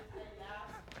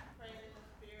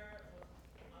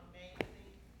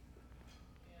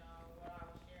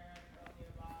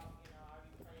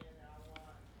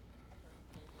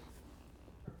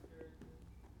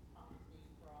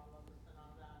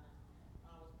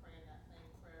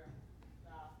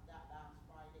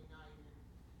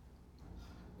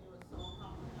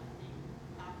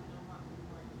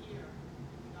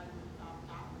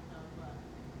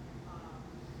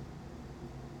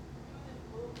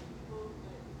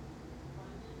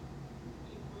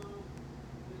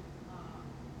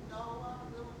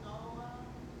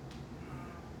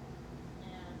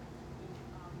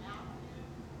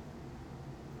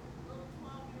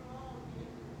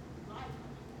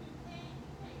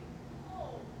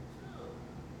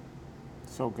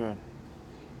 So good.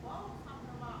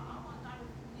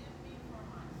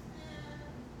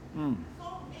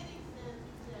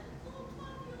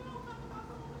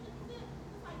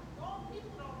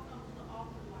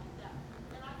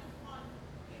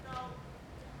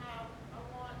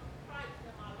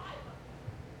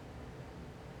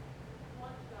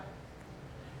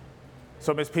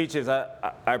 So, Ms. Peaches,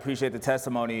 I appreciate the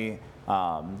testimony.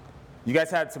 You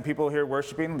guys had some people here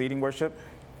worshiping, leading worship.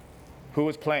 Who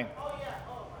was playing?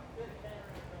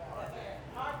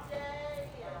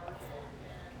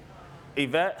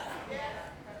 Yvette?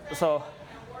 So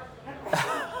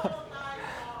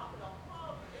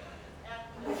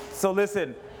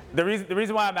listen, the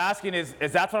reason why I'm asking is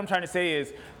that's what I'm trying to say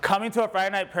is coming to a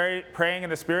Friday night praying in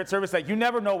the spirit service, like, you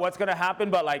never know what's going to happen,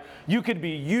 but like, you could be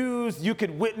used, you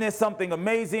could witness something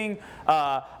amazing.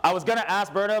 I was going to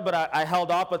ask Berna, but I held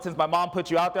off, but since my mom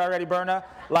put you out there already, Berna,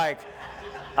 like,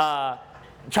 try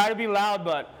to be loud,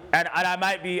 but, and I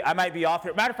might be off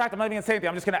here. Matter of fact, I'm not even going to say anything.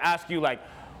 I'm just going to ask you, like,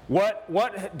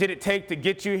 What did it take to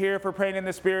get you here for praying in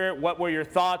the Spirit? What were your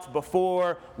thoughts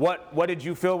before? What did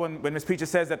you feel when Ms. Peaches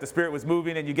says that the Spirit was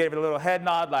moving and you gave it a little head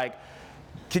nod? Like,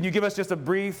 can you give us just a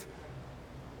brief?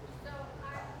 So,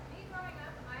 me growing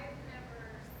up, I've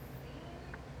never seen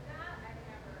that. I've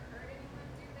never heard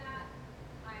anyone do that.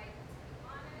 To be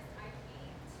honest, I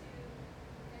came to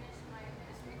finish my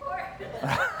ministry course.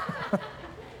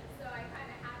 So I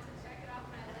kind of had to check it off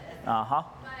my list. Uh-huh.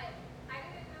 But I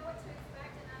didn't know what to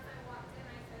expect, and as I walked in,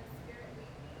 I said, Spirit,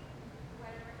 lead me.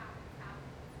 Whatever happens,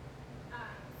 happens.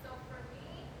 So for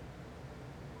me,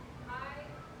 I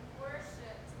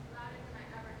worshipped louder than I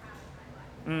ever have in my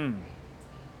life. Even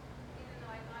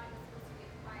though I thought it was supposed to be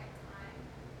a quiet time.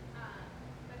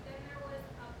 But then there was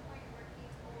a point where he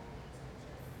told me to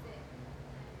just sit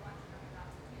and watch what I'm about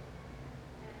to do.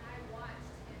 And I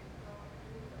watched him go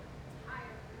through the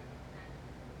entire room, and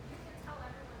you can tell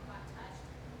everyone got touched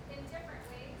in different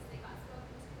ways. They got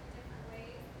spoken to in different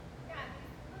ways. Yeah,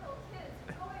 these little kids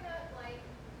growing up, like,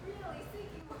 really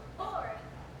seeking the Lord.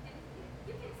 And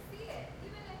you can see it,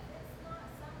 even if it's not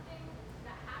something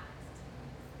that happens to you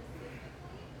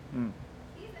specifically.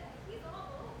 He's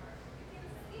all over. You can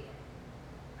see it.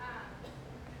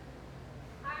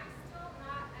 I'm still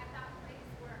not at that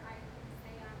place where I can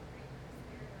say I'm praying for the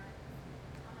Spirit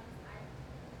or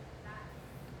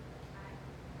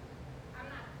I'm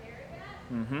not there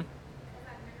yet. Because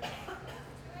I've never been close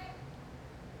to it.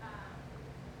 But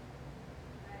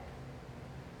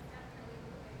definitely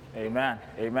moving. Amen.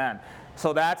 Amen.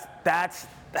 So that's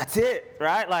it,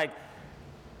 right? Like,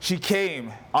 she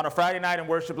came on a Friday night and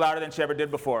worshiped louder than she ever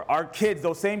did before. Our kids,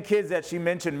 those same kids that she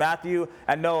mentioned, Matthew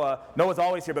and Noah. Noah's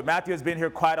always here, but Matthew has been here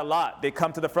quite a lot. They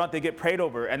come to the front, they get prayed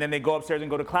over, and then they go upstairs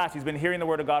and go to class. He's been hearing the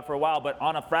word of God for a while, but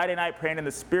on a Friday night praying in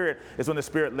the Spirit is when the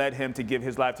Spirit led him to give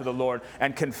his life to the Lord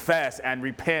and confess and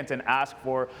repent and ask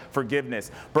for forgiveness.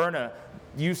 Berna,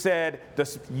 you said,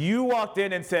 you walked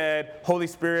in and said, Holy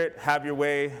Spirit, have your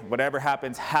way. Whatever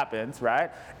happens, happens,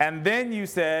 right? And then you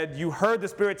said, you heard the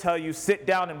Spirit tell you, sit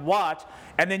down and watch.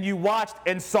 And then you watched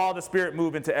and saw the Spirit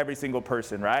move into every single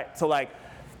person, right? So, like,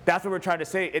 that's what we're trying to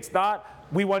say. It's not,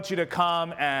 we want you to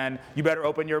come and you better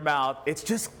open your mouth. It's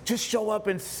just show up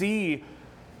and see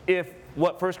if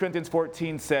what 1 Corinthians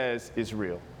 14 says is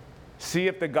real. See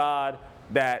if the God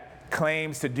that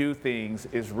claims to do things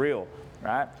is real,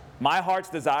 right? My heart's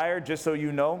desire, just so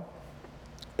you know,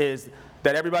 is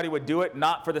that everybody would do it,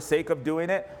 not for the sake of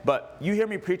doing it, but you hear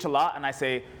me preach a lot and I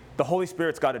say, the Holy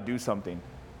Spirit's got to do something.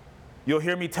 You'll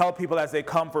hear me tell people as they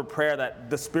come for prayer that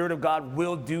the Spirit of God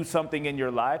will do something in your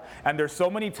life. And there's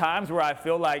so many times where I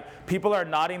feel like people are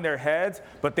nodding their heads,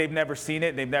 but they've never seen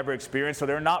it, they've never experienced, so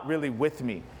they're not really with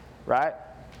me, right?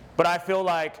 But I feel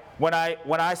like when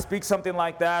I speak something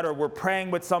like that, or we're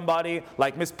praying with somebody,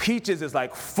 like Miss Peaches is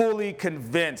like fully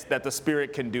convinced that the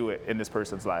Spirit can do it in this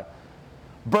person's life.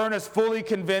 Berna's fully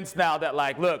convinced now that,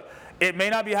 like, look, it may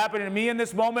not be happening to me in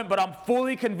this moment, but I'm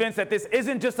fully convinced that this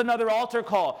isn't just another altar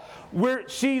call.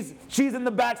 She's in the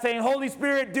back saying, Holy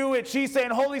Spirit, do it. She's saying,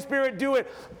 Holy Spirit, do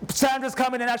it. Sandra's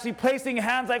coming and actually placing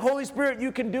hands like, Holy Spirit,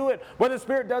 you can do it. Whether the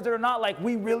Spirit does it or not, like,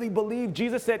 we really believe.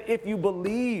 Jesus said, if you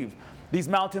believe, these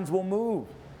mountains will move.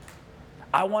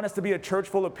 I want us to be a church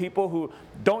full of people who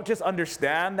don't just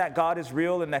understand that God is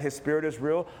real and that His Spirit is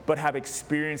real, but have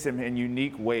experienced Him in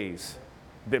unique ways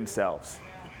themselves.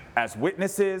 As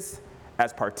witnesses,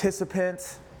 as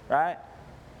participants, right?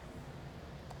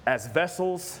 As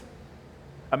vessels.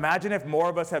 Imagine if more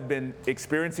of us have been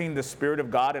experiencing the Spirit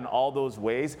of God in all those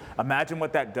ways. Imagine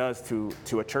what that does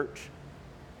to a church,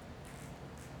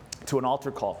 to an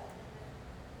altar call,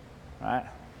 right?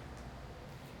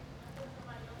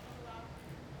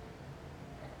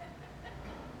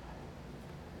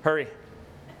 Hurry.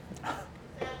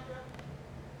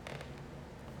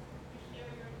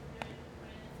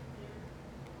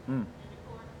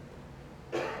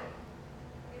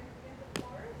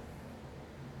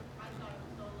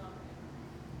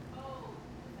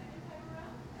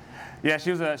 Yeah,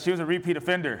 she was a repeat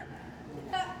offender.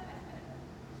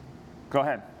 Go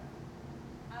ahead.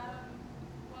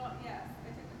 Well, yes, I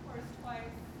took the course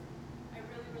twice. I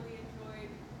really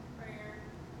enjoyed prayer.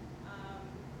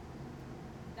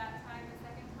 That time, the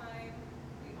second time,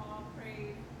 we all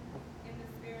prayed in the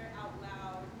Spirit out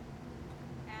loud.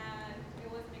 And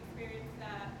it was an experience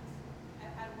that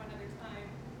I've had one other time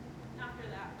after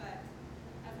that. But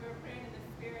as we were praying in the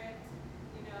Spirit,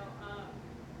 you know,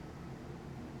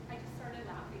 I just started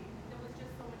laughing. There was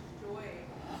just so much joy.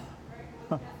 Right? It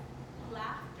was just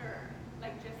laughter,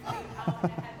 like just came out.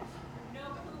 And I had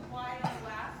no clue why I was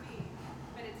laughing,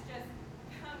 but it's just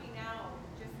coming out.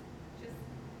 Just,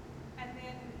 and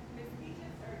then Miss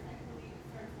Peaches starts, I believe,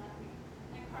 starts laughing.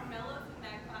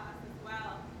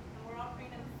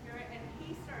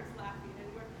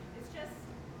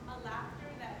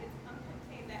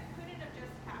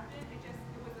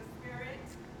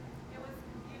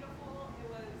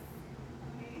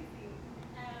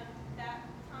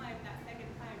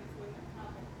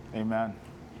 Amen.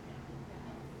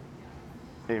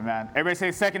 Amen. Everybody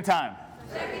say second time.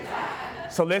 Second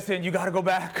time. So listen, you got to go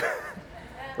back,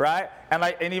 right?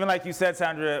 And even like you said,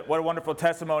 Sandra, what a wonderful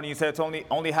testimony. You said it's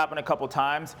only happened a couple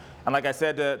times. And like I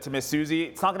said to Miss Susie,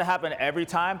 it's not going to happen every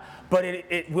time, but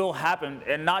it will happen.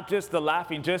 And not just the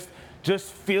laughing,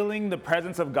 just feeling the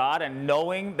presence of God and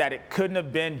knowing that it couldn't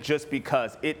have been just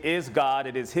because. It is God,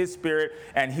 it is His Spirit,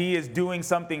 and He is doing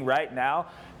something right now.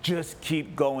 Just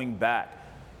keep going back.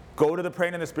 Go to the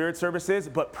Praying in the Spirit services,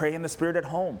 but pray in the Spirit at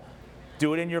home.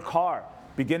 Do it in your car.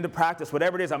 Begin to practice,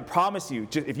 whatever it is. I promise you,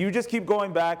 if you just keep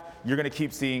going back, you're going to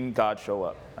keep seeing God show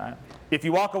up. Right? If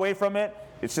you walk away from it,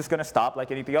 it's just going to stop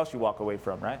like anything else you walk away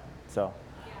from, right? So,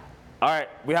 all right,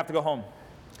 we have to go home.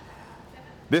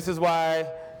 This is why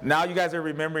now you guys are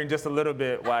remembering just a little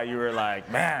bit why you were like,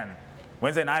 man,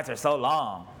 Wednesday nights are so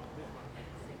long.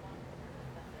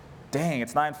 Dang,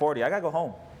 it's 9:40. I got to go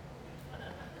home.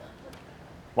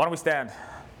 Why don't we stand?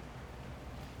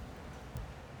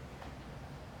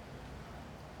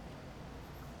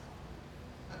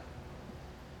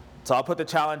 So I'll put the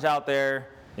challenge out there.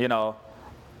 You know,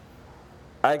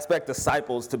 I expect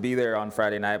disciples to be there on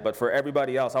Friday night, but for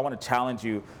everybody else, I want to challenge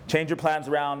you. Change your plans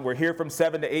around. We're here from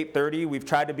 7 to 8:30. We've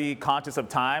tried to be conscious of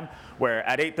time, where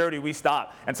at 8:30 we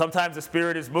stop. And sometimes the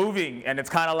Spirit is moving, and it's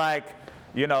kind of like,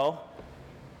 you know,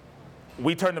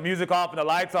 we turn the music off and the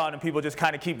lights on, and people just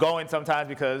kind of keep going sometimes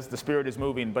because the Spirit is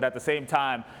moving. But at the same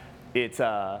time, it's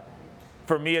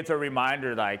for me, it's a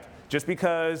reminder, like, just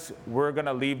because we're going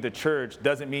to leave the church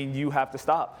doesn't mean you have to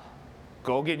stop.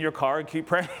 Go get in your car and keep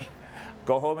praying.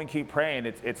 Go home and keep praying.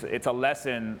 It's a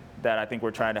lesson that I think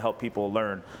we're trying to help people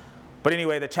learn. But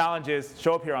anyway, the challenge is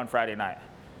show up here on Friday night.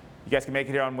 You guys can make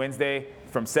it here on Wednesday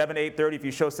from 7 to 8:30. If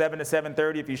you show 7 to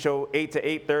 7:30, if you show 8 to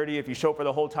 8:30, if you show for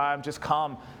the whole time, just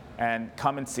come and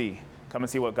see. Come and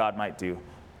see what God might do.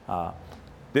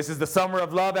 This is the Summer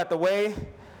of Love at the Way.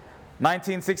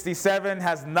 1967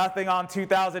 has nothing on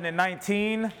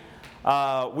 2019.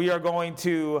 We are going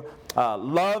to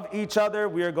love each other.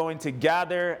 We are going to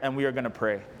gather, and we are going to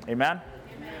pray. Amen?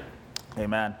 Amen.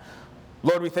 Amen.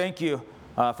 Lord, we thank you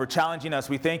for challenging us.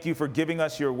 We thank you for giving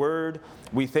us your word.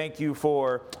 We thank you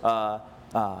for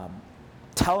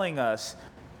telling us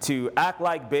to act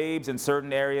like babes in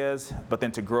certain areas, but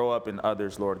then to grow up in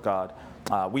others, Lord God.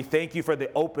 We thank you for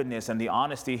the openness and the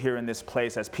honesty here in this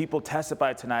place as people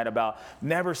testify tonight about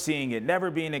never seeing it,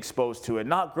 never being exposed to it,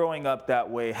 not growing up that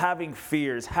way, having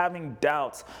fears, having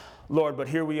doubts, Lord, but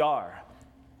here we are.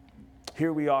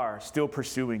 Here we are, still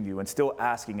pursuing you and still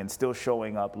asking and still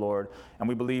showing up, Lord. And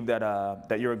we believe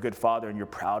that you're a good Father and you're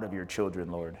proud of your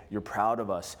children, Lord. You're proud of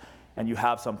us and you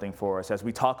have something for us. As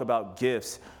we talk about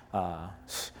gifts,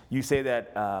 you say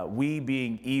that we,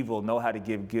 being evil, know how to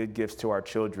give good gifts to our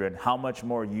children. How much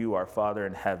more you, our Father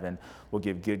in heaven, will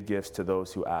give good gifts to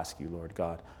those who ask you, Lord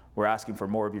God. We're asking for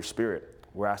more of your Spirit.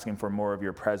 We're asking for more of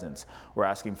your presence. We're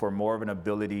asking for more of an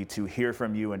ability to hear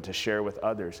from you and to share with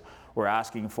others. We're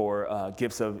asking for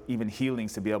gifts of even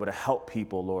healings to be able to help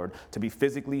people, Lord, to be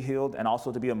physically healed and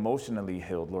also to be emotionally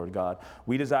healed, Lord God.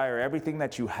 We desire everything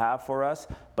that you have for us,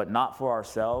 but not for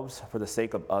ourselves, for the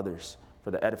sake of others, for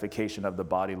the edification of the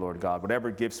body, Lord God. Whatever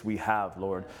gifts we have,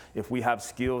 Lord, if we have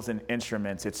skills and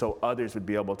instruments, it's so others would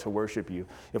be able to worship you.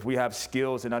 If we have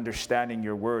skills in understanding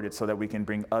your word, it's so that we can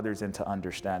bring others into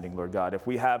understanding, Lord God. If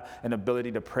we have an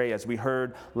ability to pray, as we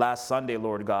heard last Sunday,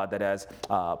 Lord God, that as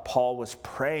Paul was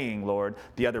praying, Lord,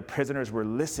 the other prisoners were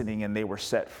listening and they were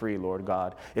set free, Lord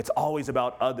God. It's always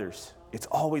about others. It's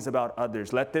always about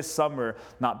others. Let this summer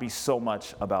not be so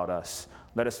much about us.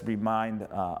 Let us remind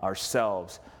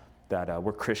ourselves that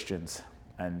we're Christians,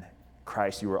 and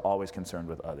Christ, you are always concerned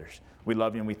with others. We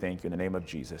love you and we thank you in the name of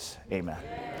Jesus. Amen.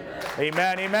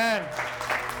 Amen. Amen.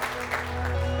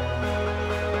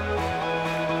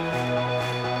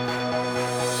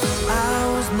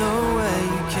 I was nowhere,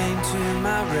 you came to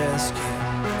my rescue.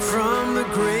 From the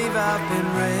grave I've been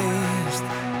raised.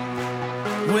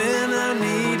 When I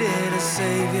needed a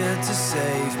savior to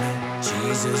save me,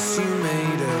 Jesus, you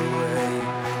made a way.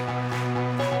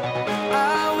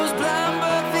 I was blind,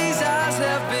 but these eyes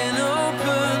have been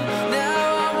opened.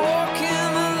 Now I walk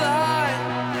in the light.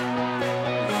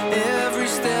 Every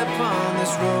step on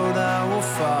this road I will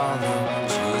follow.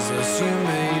 Jesus, you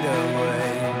made a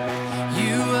way.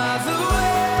 You are the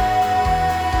way.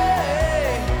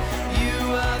 You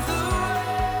are the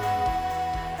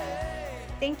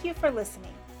way. Thank you for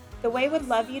listening. The Way would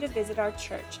love you to visit our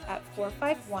church at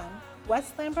 451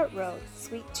 West Lambert Road,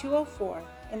 Suite 204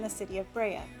 in the city of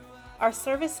Brea. Our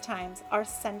service times are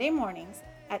Sunday mornings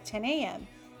at 10 a.m.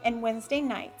 and Wednesday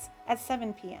nights at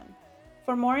 7 p.m.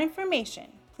 For more information,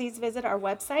 please visit our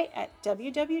website at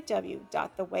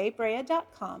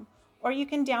www.thewaybrea.com, or you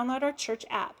can download our church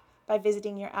app by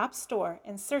visiting your app store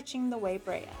and searching The Way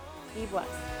Brea. Be blessed.